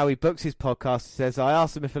asked how he books his podcast, he says, I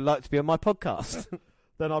asked him if he'd like to be on my podcast.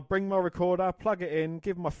 Then I'd bring my recorder, plug it in,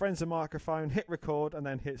 give my friends a microphone, hit record, and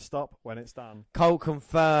then hit stop when it's done. Colt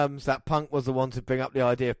confirms that Punk was the one to bring up the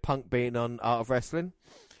idea of Punk being on Art of Wrestling.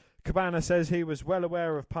 Cabana says he was well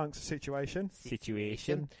aware of Punk's situation.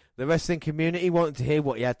 The wrestling community wanted to hear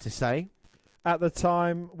what he had to say. At the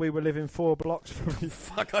time, we were living 4 blocks from...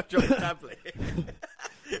 Fuck, I dropped a tablet.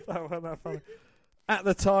 That wasn't that funny. At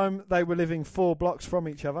the time, they were living 4 blocks from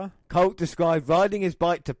each other. Colt described riding his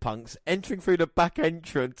bike to Punk's, entering through the back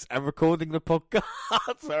entrance and recording the podcast.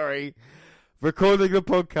 Recording the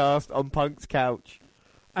podcast on Punk's couch.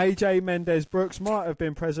 AJ Mendez Brooks might have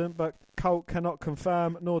been present, but Colt cannot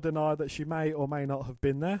confirm nor deny that she may or may not have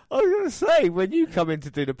been there. I was going to say, when you come in to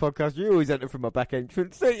do the podcast, you always enter from a back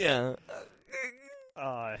entrance, don't you?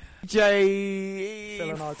 Aye.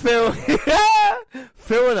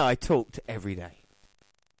 Phil and I talked every day.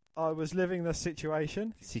 I was living the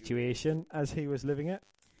situation as he was living it.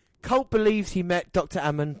 Colt believes he met Dr.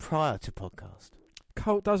 Ammon prior to podcast.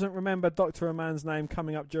 Colt doesn't remember Dr. Aman's name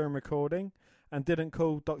coming up during recording and didn't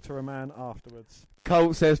call Dr. Aman afterwards.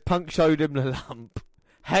 Colt says Punk showed him the lump.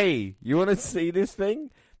 Hey, you want to see this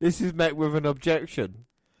thing? This is met with an objection.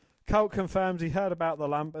 Colt confirms he heard about the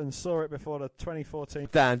lump and saw it before the 2014...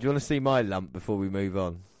 Dan, do you want to see my lump before we move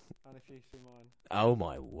on? And if you see mine... Oh,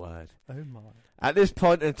 my word. Oh, my. At this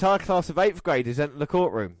point, an entire class of 8th graders entered the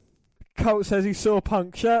courtroom. Colt says he saw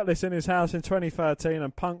Punk shirtless in his house in 2013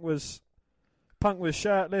 and Punk was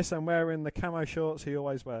shirtless and wearing the camo shorts he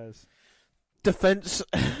always wears. Defence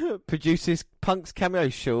produces Punk's camo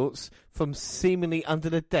shorts from seemingly under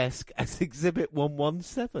the desk as Exhibit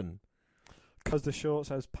 117. Because the shorts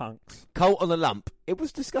has Punk's. Colt on the lump. It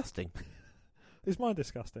was disgusting. Is mine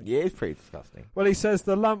disgusting? Yeah, it's pretty disgusting. Well, he says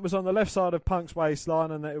the lump was on the left side of Punk's waistline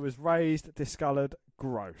and that it was raised, discoloured,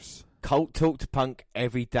 gross. Colt talked to Punk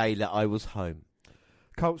every day that I was home.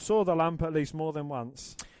 Colt saw the lump at least more than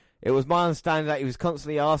once. It was my understanding that he was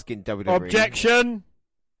constantly asking WWE. Objection!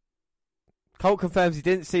 Colt confirms he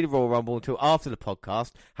didn't see the Royal Rumble until after the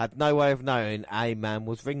podcast, had no way of knowing a man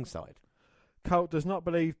was ringside. Colt does not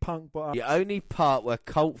believe Punk brought up... The only part where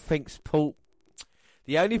Colt thinks Punk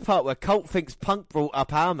brought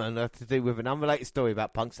up Arman had to do with an unrelated story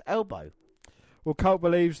about Punk's elbow. Well, Colt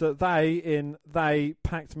believes that they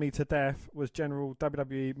packed me to death was General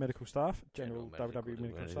WWE medical staff. General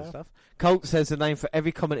WWE medical staff. Colt says the name for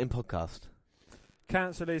every comment in podcast.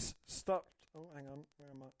 Cancel is stopped. Oh, hang on. Where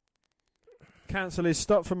am I? Cancel is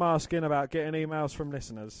stopped from asking about getting emails from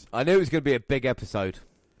listeners. I knew it was going to be a big episode.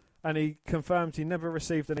 And he confirms he never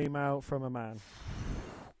received an email from a man.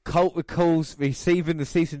 Colt recalls receiving the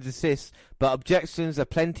cease and desist, but objections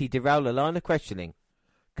aplenty derail the line of questioning.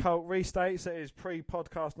 Colt restates that his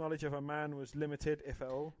pre-podcast knowledge of a man was limited, if at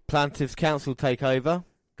all. Plaintiff's counsel take over.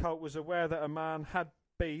 Colt was aware that a man had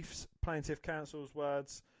beefs, plaintiff counsel's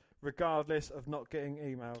words, regardless of not getting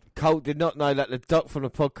emailed. Colt did not know that the doc from the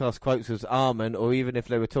podcast quotes was Arman, or even if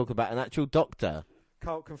they were talking about an actual doctor.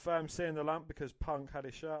 Colt confirmed seeing the lump because Punk had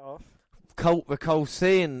his shirt off. Colt recalls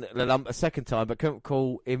seeing the lump a second time, but couldn't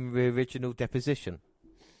recall in the original deposition.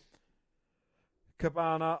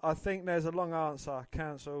 Cabana, I think there's a long answer.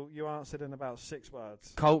 Counsel, you answered in about 6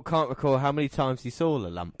 words. Colt can't recall how many times he saw the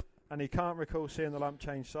lump. And he can't recall seeing the lump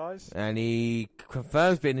change size. And he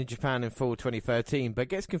confirms being in Japan in fall 2013, but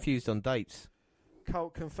gets confused on dates.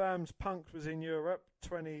 Colt confirms Punk was in Europe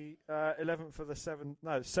 17th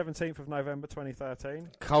of November 2013.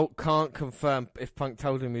 Colt can't confirm if Punk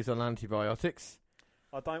told him he was on antibiotics.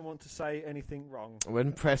 I don't want to say anything wrong.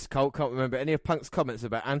 When pressed, Colt can't remember any of Punk's comments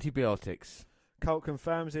about antibiotics. Colt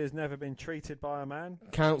confirms he has never been treated by a man.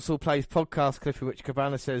 Counsel plays podcast clip in which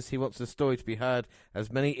Cabana says he wants the story to be heard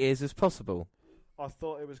as many ears as possible. I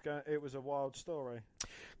thought it was a wild story.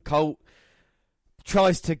 Colt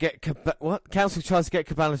tries to get Counsel tries to get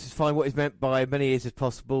Cabana to find what is meant by many ears as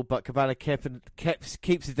possible, but Cabana keeps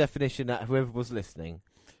the definition that whoever was listening.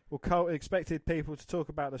 Well, Colt expected people to talk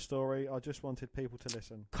about the story. I just wanted people to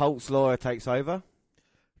listen. Colt's lawyer takes over.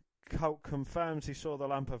 Colt confirms he saw the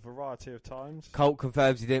lump a variety of times. Colt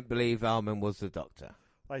confirms he didn't believe Arman was the doctor.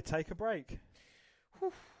 They take a break.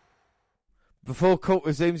 Before court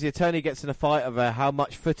resumes, the attorney gets in a fight over how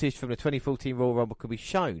much footage from the 2014 Royal Rumble could be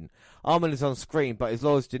shown. Arman is on screen, but his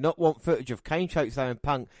lawyers do not want footage of Kane chokeslamming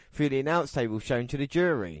Punk through the announce table shown to the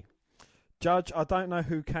jury. Judge, I don't know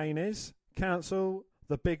who Kane is. Counsel,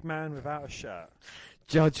 the big man without a shirt.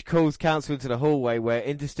 Judge calls counsel into the hallway where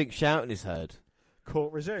indistinct shouting is heard.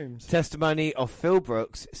 Court resumes. Testimony of Phil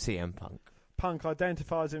Brooks, CM Punk. Punk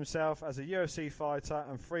identifies himself as a UFC fighter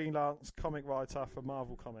and freelance comic writer for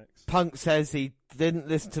Marvel Comics. Punk says he didn't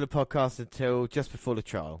listen to the podcast until just before the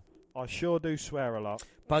trial. I sure do swear a lot.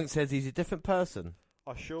 Punk says he's a different person.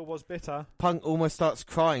 I sure was bitter. Punk almost starts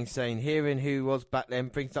crying, saying hearing who he was back then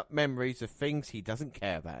brings up memories of things he doesn't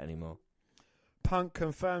care about anymore. Punk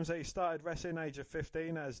confirms that he started wrestling age of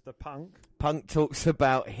 15 as the Punk. Punk talks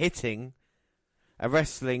about hitting a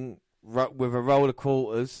wrestling with a roll of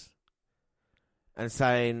quarters and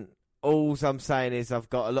saying, all I'm saying is I've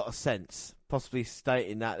got a lot of sense, possibly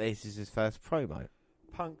stating that this is his first promo.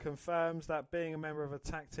 Punk confirms that being a member of a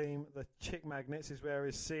tag team, the Chick Magnets, is where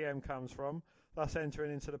his CM comes from, thus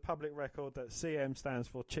entering into the public record that CM stands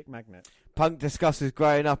for Chick Magnet. Punk discusses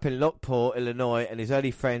growing up in Lockport, Illinois, and his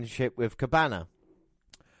early friendship with Cabana.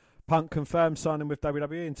 Punk confirmed signing with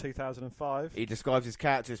WWE in 2005. He describes his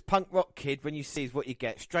character as punk rock kid. When you see what you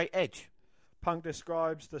get, straight edge. Punk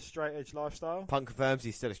describes the straight edge lifestyle. Punk confirms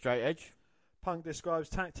he's still a straight edge. Punk describes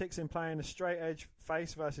tactics in playing a straight edge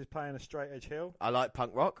face versus playing a straight edge heel. I like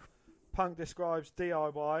punk rock. Punk describes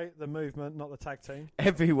DIY, the movement, not the tag team.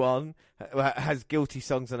 Everyone has guilty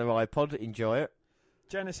songs on their iPod. Enjoy it.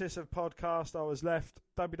 Genesis of podcast, I was left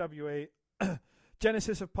WWE.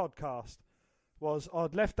 Genesis of podcast was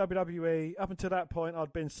I'd left WWE. Up until that point,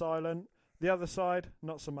 I'd been silent. The other side,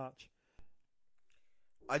 not so much.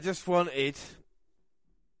 I just wanted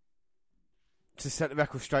to set the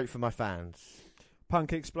record straight for my fans.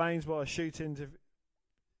 Punk explains what a shoot interview,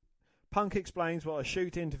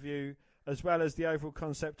 as well as the overall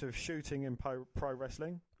concept of shooting in pro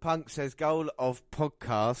wrestling. Punk says goal of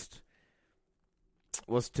podcast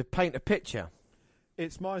was to paint a picture.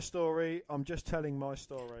 It's my story. I'm just telling my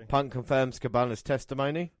story. Punk confirms Cabana's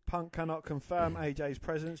testimony. Punk cannot confirm AJ's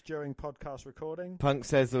presence during podcast recording. Punk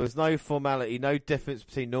says there was no formality, no difference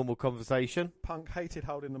between normal conversation. Punk hated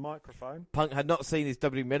holding the microphone. Punk had not seen his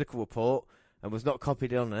W medical report and was not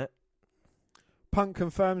copied on it. Punk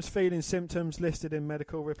confirms feeling symptoms listed in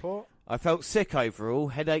medical report. I felt sick overall,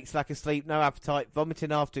 headaches, lack of sleep, no appetite,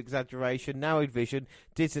 vomiting after exaggeration, narrowed vision,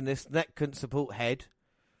 dizziness, neck couldn't support head.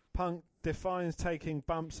 Punk defines taking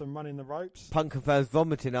bumps and running the ropes. Punk confirms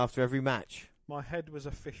vomiting after every match. My head was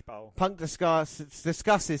a fishbowl. Punk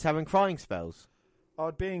discusses having crying spells.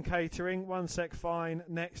 I'd be in catering, 1 sec fine,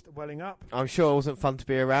 next welling up. I'm sure it wasn't fun to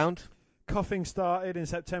be around. Coughing started in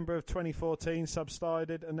September of 2014,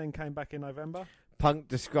 subsided and then came back in November. Punk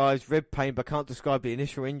describes rib pain but can't describe the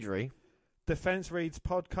initial injury. Defence reads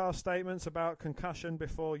podcast statements about concussion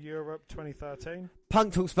before Europe 2013.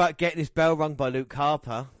 Punk talks about getting his bell rung by Luke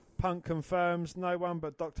Harper. Punk confirms no one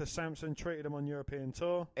but Dr. Sampson treated him on European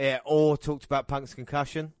tour. Yeah, or talked about Punk's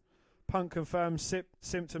concussion. Punk confirms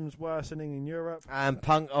symptoms worsening in Europe. And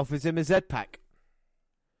Punk offers him a Z-Pack.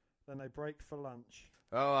 Then they break for lunch.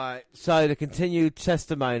 Alright, so the continued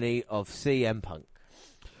testimony of CM Punk.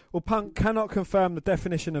 Well, Punk cannot confirm the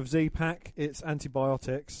definition of Z-Pack. It's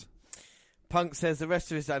antibiotics. Punk says the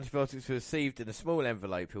rest of his antibiotics were received in a small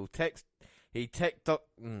envelope. He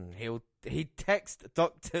text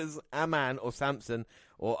doctors Aman or Sampson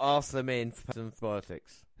or ask them in for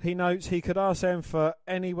antibiotics. He notes he could ask them for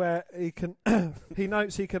anywhere he can. He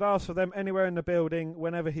notes he could ask for them anywhere in the building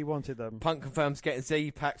whenever he wanted them. Punk confirms getting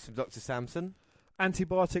Z-Packs from Dr. Sampson.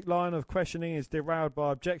 Antibiotic line of questioning is derailed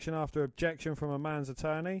by objection after objection from a man's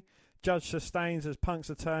attorney. Judge sustains as Punk's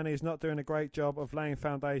attorney is not doing a great job of laying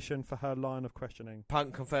foundation for her line of questioning.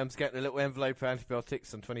 Punk confirms getting a little envelope for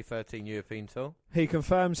antibiotics on 2013 European tour. He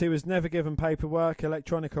confirms he was never given paperwork,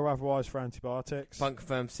 electronic or otherwise, for antibiotics. Punk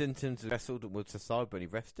confirms symptoms wrestled and was aside when he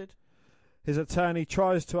rested. His attorney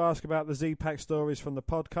tries to ask about the Z-Pack stories from the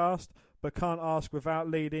podcast, but can't ask without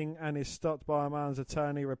leading and is stopped by a man's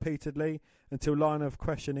attorney repeatedly until line of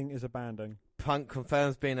questioning is abandoned. Punk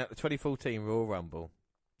confirms being at the 2014 Royal Rumble.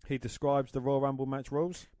 He describes the Royal Rumble match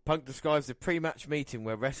rules. Punk describes the pre-match meeting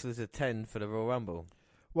where wrestlers attend for the Royal Rumble.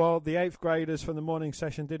 While the 8th graders from the morning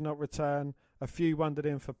session did not return, a few wandered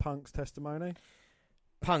in for Punk's testimony.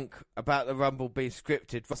 Punk, about the Rumble being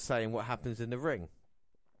scripted, for saying what happens in the ring.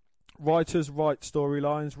 Writers write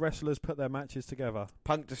storylines, wrestlers put their matches together.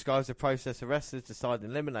 Punk describes the process of wrestlers deciding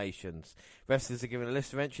eliminations. Wrestlers are given a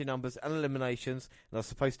list of entry numbers and eliminations and are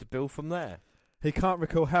supposed to build from there. He can't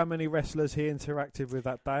recall how many wrestlers he interacted with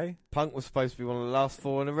that day. Punk was supposed to be one of the last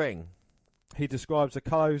 4 in the ring. He describes a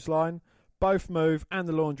clothesline, both move and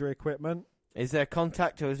the laundry equipment. Is there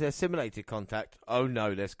contact or is there simulated contact? Oh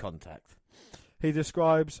no, there's contact. He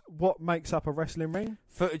describes what makes up a wrestling ring.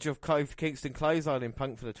 Footage of Kofi Kingston clotheslining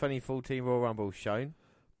Punk for the 2014 Royal Rumble shown.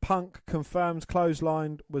 Punk confirms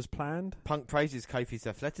clothesline was planned. Punk praises Kofi's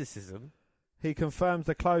athleticism. He confirms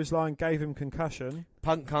the clothesline gave him concussion.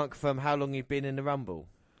 Punk can't confirm how long he'd been in the Rumble.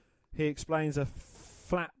 He explains a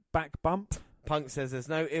flat back bump. Punk says there's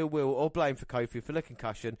no ill will or blame for Kofi for the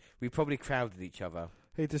concussion. We probably crowded each other.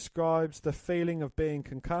 He describes the feeling of being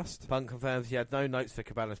concussed. Punk confirms he had no notes for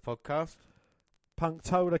Cabana's podcast. Punk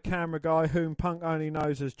told a camera guy whom Punk only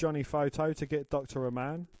knows as Johnny Photo to get Dr.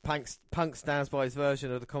 Roman. Punk stands by his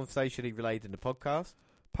version of the conversation he relayed in the podcast.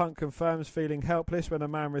 Punk confirms feeling helpless when a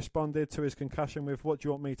man responded to his concussion with, "What do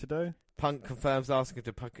you want me to do?" Punk confirms asking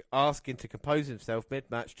to compose himself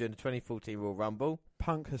mid-match during the 2014 Royal Rumble.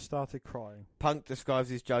 Punk has started crying. Punk describes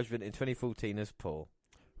his judgment in 2014 as poor.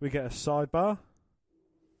 We get a sidebar.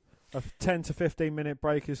 A 10 to 15 minute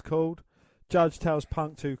break is called. Judge tells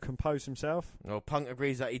Punk to compose himself. Well, Punk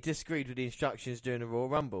agrees that he disagreed with the instructions during the Royal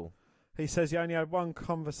Rumble. He says he only had one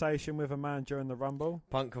conversation with a man during the Rumble.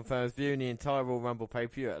 Punk confirms viewing the entire Royal Rumble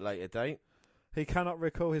pay-per-view at a later date. He cannot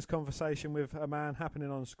recall his conversation with a man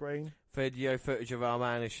happening on screen. Video footage of our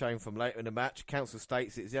man is shown from later in the match. Council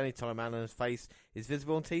states it's the only time Alan's face is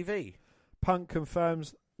visible on TV. Punk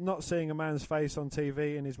confirms not seeing a man's face on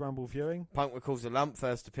TV in his Rumble viewing. Punk recalls the lump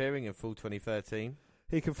first appearing in full 2013.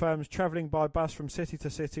 He confirms travelling by bus from city to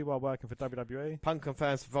city while working for WWE. Punk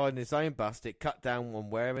confirms providing his own bus, it cut down on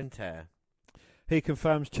wear and tear. He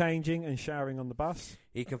confirms changing and showering on the bus.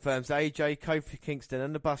 He confirms AJ, Kofi Kingston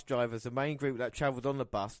and the bus drivers the main group that travelled on the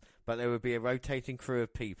bus, but there would be a rotating crew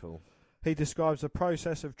of people. He describes the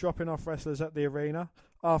process of dropping off wrestlers at the arena,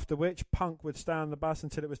 after which Punk would stay on the bus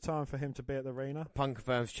until it was time for him to be at the arena. Punk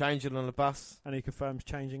confirms changing on the bus. And he confirms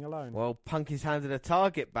changing alone. Well, Punk is handed a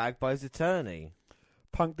target bag by his attorney.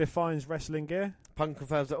 Punk defines wrestling gear. Punk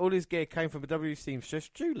confirms that all his gear came from a WWE seamstress,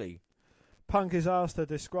 Julie. Punk is asked to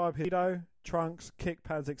describe his Speedo, trunks, kick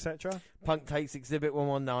pads, etc. Punk takes Exhibit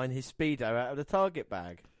 119, his Speedo, out of the target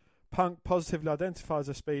bag. Punk positively identifies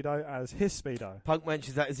a Speedo as his Speedo. Punk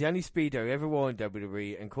mentions that is the only Speedo he ever wore in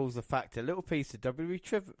WWE and calls the fact a little piece of WWE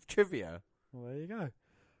trivia. Well, there you go.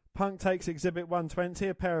 Punk takes Exhibit 120,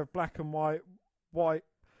 a pair of black and white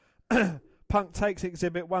Punk takes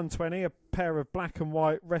Exhibit 120, a pair of black and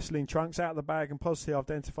white wrestling trunks, out of the bag and positively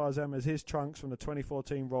identifies them as his trunks from the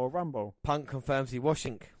 2014 Royal Rumble. Punk confirms he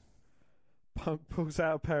washing. Punk pulls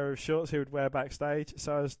out a pair of shorts he would wear backstage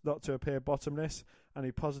so as not to appear bottomless, and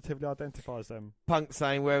he positively identifies them. Punk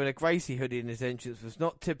saying wearing a Gracie hoodie in his entrance was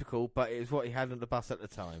not typical, but it was what he had on the bus at the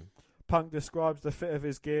time. Punk describes the fit of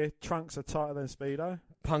his gear. Trunks are tighter than Speedo.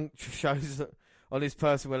 Punk shows on his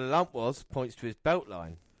person where the lump was, points to his belt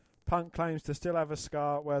line. Punk claims to still have a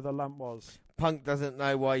scar where the lump was. Punk doesn't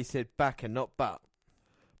know why he said back and not butt.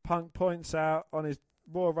 Punk points out on his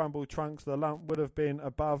Royal Rumble trunks the lump would have been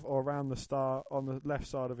above or around the star on the left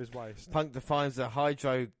side of his waist. Punk defines a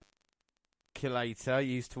hydroculator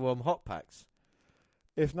used to warm hot packs.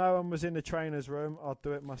 If no one was in the trainer's room, I'd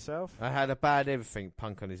do it myself. I had a bad everything,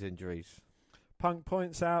 Punk on his injuries. Punk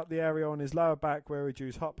points out the area on his lower back where he'd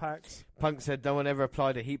use hot packs. Punk said no one ever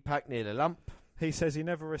applied a heat pack near the lump. He says he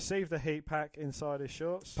never received a heat pack inside his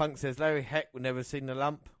shorts. Punk says Larry Heck would never seen the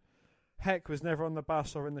lump. Heck was never on the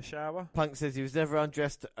bus or in the shower. Punk says he was never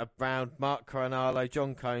undressed around Mark Coronado,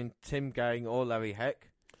 John Cone, Tim Gang or Larry Heck.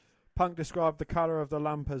 Punk described the colour of the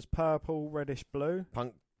lump as purple, reddish blue.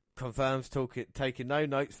 Punk confirms taking no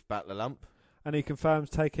notes about the lump. And he confirms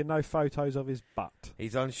taking no photos of his butt.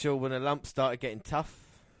 He's unsure when the lump started getting tough.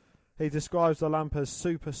 He describes the lump as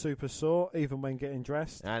super sore, even when getting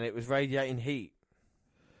dressed. And it was radiating heat.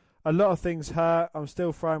 A lot of things hurt. I'm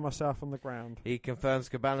still throwing myself on the ground. He confirms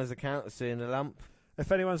Cabana's account of seeing the lump.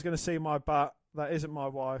 If anyone's going to see my butt, that isn't my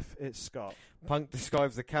wife, it's Scott. Punk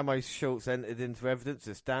describes the camo shorts entered into evidence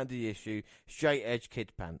as standard issue, straight edge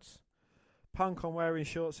kid pants. Punk on wearing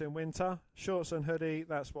shorts in winter. Shorts and hoodie,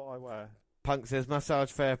 that's what I wear. Punk says massage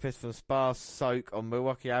therapist from Spa Soak on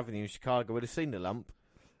Milwaukee Avenue in Chicago would have seen the lump.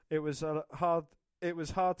 It was hard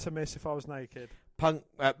to miss if I was naked. Punk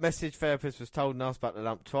message therapist was told and asked about the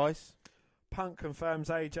lump twice. Punk confirms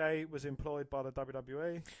AJ was employed by the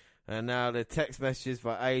WWE. And now the text messages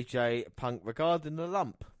by AJ Punk regarding the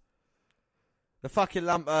lump. The fucking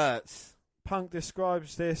lump hurts. Punk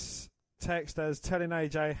describes this text as telling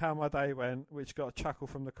AJ how my day went, which got a chuckle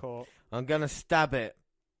from the court. I'm going to stab it.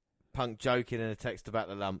 Punk joking in a text about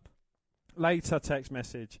the lump. Later text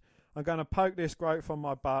message. I'm going to poke this growth on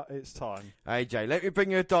my butt. It's time. AJ, let me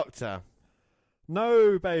bring you a doctor.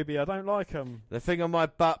 No, baby, I don't like them. The thing on my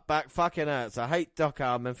butt back fucking hurts. I hate Doc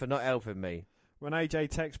Harmon for not helping me. When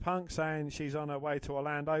AJ texts Punk saying she's on her way to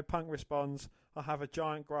Orlando, Punk responds, I have a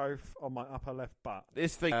giant growth on my upper left butt.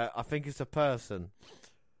 This thing, I think it's a person.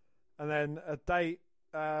 And then a date,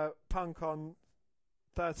 Punk on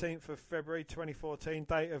 13th of February 2014,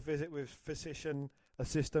 date of visit with physician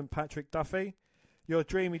assistant Patrick Duffy. Your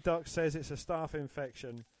dreamy doc says it's a staph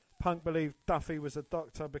infection. Punk believed Duffy was a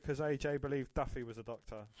doctor because AJ believed Duffy was a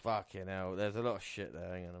doctor. Fucking hell, there's a lot of shit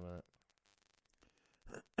there. Hang on a minute.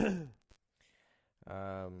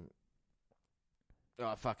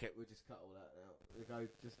 Oh, fuck it. We'll just cut all that out. We'll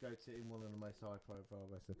just go to in one of the most high-profile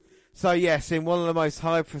wrestlers. So, yes, in one of the most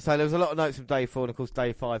high-profile... There was a lot of notes from Day 4, and, of course,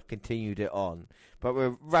 Day 5 continued it on. But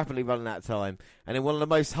we're rapidly running out of time. And in one of the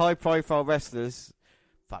most high-profile wrestlers...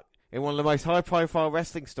 In one of the most high-profile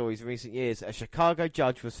wrestling stories in recent years, a Chicago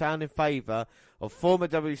judge was found in favour of former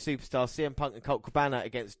WWE superstar CM Punk and Colt Cabana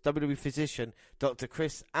against WWE physician Dr.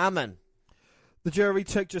 Chris Amann. The jury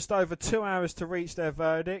took just over 2 hours to reach their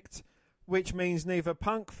verdict, which means neither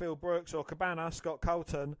Punk, Phil Brooks, or Cabana, Scott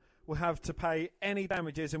Colton, will have to pay any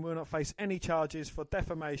damages and will not face any charges for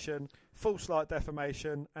defamation, false light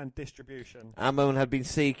defamation, and distribution. Amann had been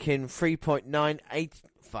seeking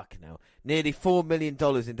nearly $4 million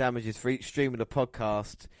in damages for each stream of the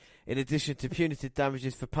podcast, in addition to punitive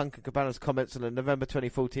damages for Punk and Cabana's comments on the November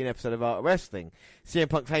 2014 episode of Art of Wrestling. CM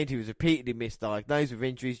Punk claimed he was repeatedly misdiagnosed with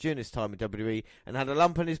injuries during his time in WWE and had a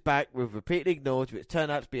lump on his back with repeatedly ignored, which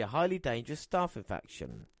turned out to be a highly dangerous staph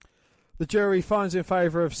infection. The jury finds in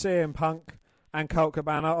favour of CM Punk and Colt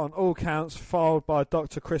Cabana on all counts filed by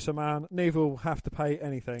Dr. Chris Amann. Neither will have to pay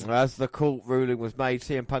anything. As the court ruling was made,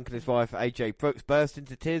 CM Punk and his wife AJ Brooks burst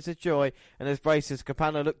into tears of joy, and as braces,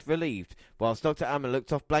 Cabana looked relieved, whilst Dr. Amann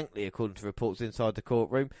looked off blankly, according to reports inside the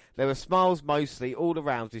courtroom. There were smiles mostly all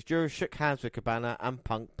around as jurors shook hands with Cabana and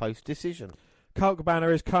Punk post-decision. Colt Cabana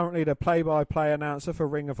is currently the play-by-play announcer for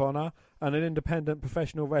Ring of Honor and an independent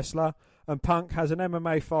professional wrestler, and Punk has an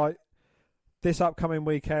MMA fight this upcoming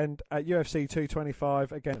weekend at UFC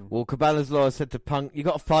 225 again. Well, Cabana's lawyer said to Punk, "You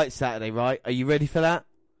got a fight Saturday, right? Are you ready for that?"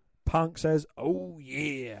 Punk says, "Oh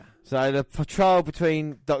yeah." So the trial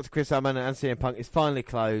between Dr. Chris Amann and CM Punk is finally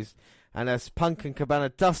closed, and as Punk and Cabana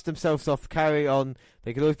dust themselves off, carry on,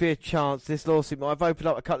 there could always be a chance this lawsuit might have opened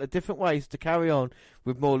up a couple of different ways to carry on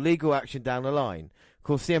with more legal action down the line. Of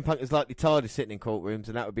course, CM Punk is likely tired of sitting in courtrooms,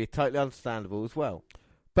 and that would be totally understandable as well.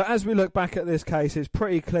 But as we look back at this case, it's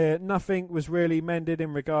pretty clear nothing was really mended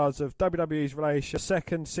in regards of WWE's relation to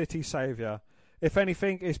Second City Saviour. If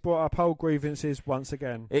anything, it's brought up old grievances once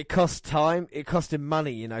again. It costs time, it cost him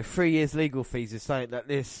money, 3 years legal fees is something like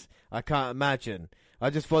this, I can't imagine. I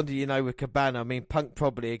just wonder, with Cabana, Punk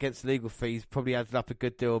probably, against legal fees, probably added up a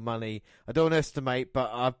good deal of money. I don't want to estimate, but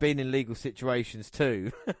I've been in legal situations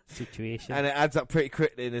too. And it adds up pretty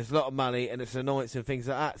quickly, and there's a lot of money, and it's annoyance and things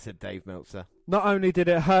like that, said Dave Meltzer. Not only did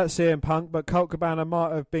it hurt CM Punk, but Colt Cabana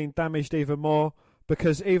might have been damaged even more,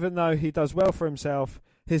 because even though he does well for himself,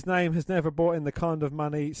 his name has never brought in the kind of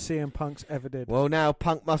money CM Punk's ever did. Well, now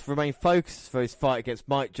Punk must remain focused for his fight against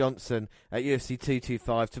Mike Johnson at UFC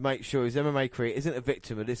 225 to make sure his MMA career isn't a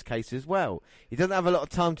victim of this case as well. He doesn't have a lot of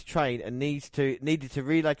time to train and needed to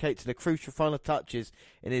relocate to the crucial final touches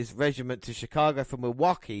in his regiment to Chicago from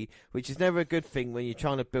Milwaukee, which is never a good thing when you're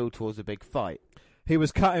trying to build towards a big fight. He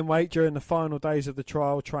was cutting weight during the final days of the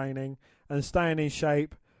trial training and staying in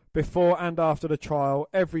shape before and after the trial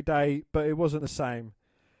every day, but it wasn't the same.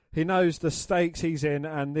 He knows the stakes he's in,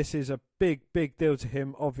 and this is a big, big deal to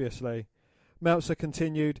him, obviously. Meltzer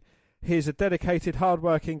continued, "He's a dedicated,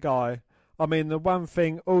 hard-working guy. The one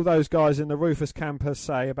thing all those guys in the Rufus campus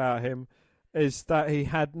say about him is that he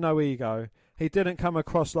had no ego. He didn't come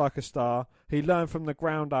across like a star. He learned from the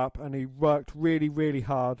ground up, and he worked really, really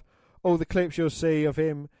hard. All the clips you'll see of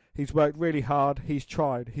him, he's worked really hard. He's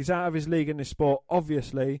tried. He's out of his league in this sport,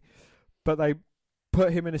 obviously, but they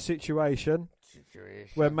put him in a situation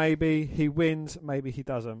where maybe he wins, maybe he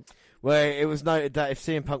doesn't." Where it was noted that if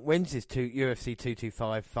CM Punk wins his UFC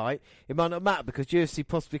 225 fight, it might not matter because UFC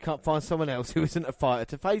possibly can't find someone else who isn't a fighter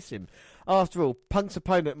to face him. After all, Punk's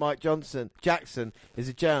opponent, Mike Jackson, is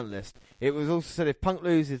a journalist. It was also said if Punk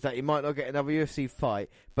loses that he might not get another UFC fight,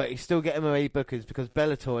 but he still get MMA bookings because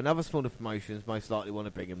Bellator and other smaller promotions most likely want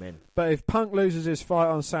to bring him in. But if Punk loses his fight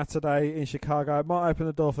on Saturday in Chicago, it might open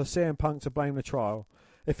the door for CM Punk to blame the trial.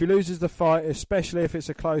 If he loses the fight, especially if it's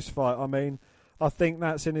a close fight, I think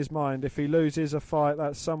that's in his mind. If he loses a fight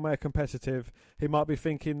that's somewhere competitive, he might be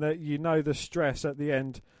thinking that the stress at the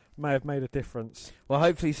end may have made a difference. Well,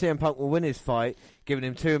 hopefully CM Punk will win his fight, giving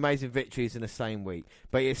him 2 amazing victories in the same week.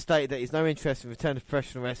 But he has stated that he's no interest in return to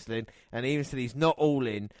professional wrestling, and he even said he's not all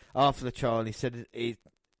in after the trial, and he said it's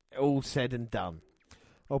all said and done.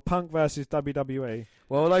 Well, Punk versus WWE.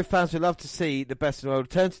 Well, although fans would love to see the best in the world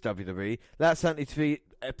return to WWE, that certainly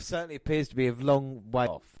appears to be a long way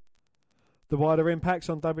off. The wider impacts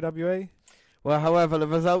on WWE? Well, however, the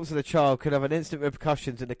results of the trial could have an instant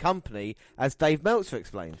repercussions in the company, as Dave Meltzer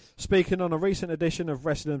explains. Speaking on a recent edition of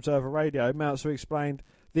Wrestling Observer Radio, Meltzer explained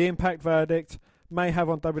the impact verdict may have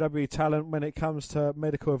on WWE talent when it comes to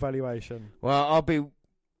medical evaluation. Well, I'll be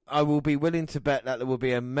I will be willing to bet that there will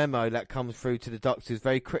be a memo that comes through to the doctors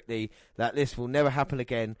very quickly that this will never happen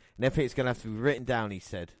again, and everything's going to have to be written down, he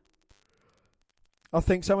said. I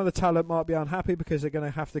think some of the talent might be unhappy because they're going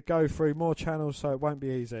to have to go through more channels, so it won't be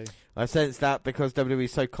easy. I sense that because WWE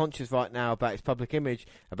is so conscious right now about its public image,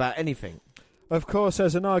 about anything. Of course,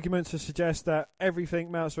 there's an argument to suggest that everything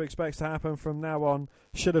Meltzer expects to happen from now on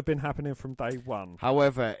should have been happening from day one.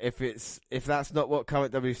 However, if that's not what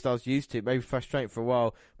current WWE stars used to, it may be frustrating for a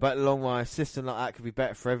while, but in the long run, a system like that could be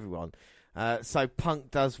better for everyone. So Punk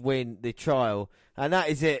does win the trial, and that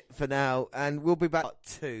is it for now, and we'll be back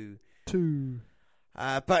to two.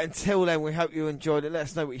 But until then, we hope you enjoyed it. Let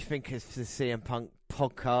us know what you think of the CM Punk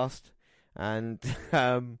podcast. And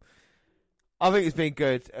I think it's been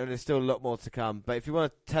good, and there's still a lot more to come. But if you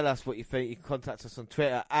want to tell us what you think, you can contact us on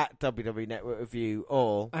Twitter at WWE Network Review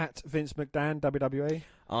or at Vince McDan, WWE.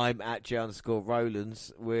 I'm at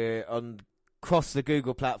J_Rollins. We're on across the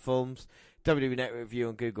Google platforms, WWE Network Review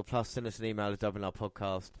on Google+. Send us an email to WNR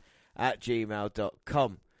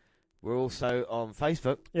podcast@gmail.com. We're also on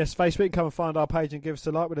Facebook. Yes, Facebook. You can come and find our page and give us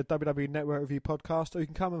a like with the WWE Network Review podcast, or you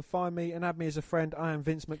can come and find me and add me as a friend. I am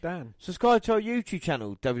Vince McDan. Subscribe to our YouTube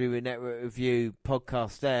channel, WWE Network Review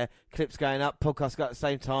podcast there. Clips going up, podcasts go at the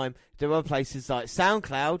same time. There are other places like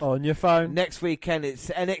SoundCloud. On your phone. Next weekend, it's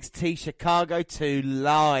NXT Chicago 2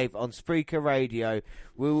 live on Spreaker Radio.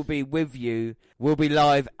 We will be with you. We'll be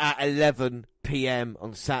live at 11 p.m.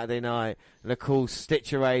 on Saturday night. And of course,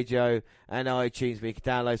 Stitcher Radio and iTunes. We can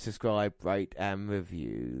download, subscribe, rate, and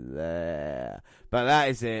review there. But that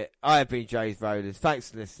is it. I have been James Rollins. Thanks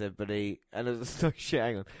for listening, everybody. And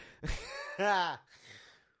hang on.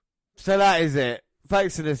 So that is it.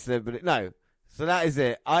 Thanks for listening, everybody. No. So that is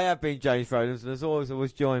it. I have been James Rollins, and as always, I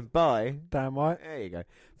was joined by Dan White. There you go.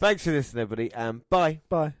 Thanks for listening, everybody, and bye.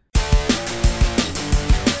 Bye.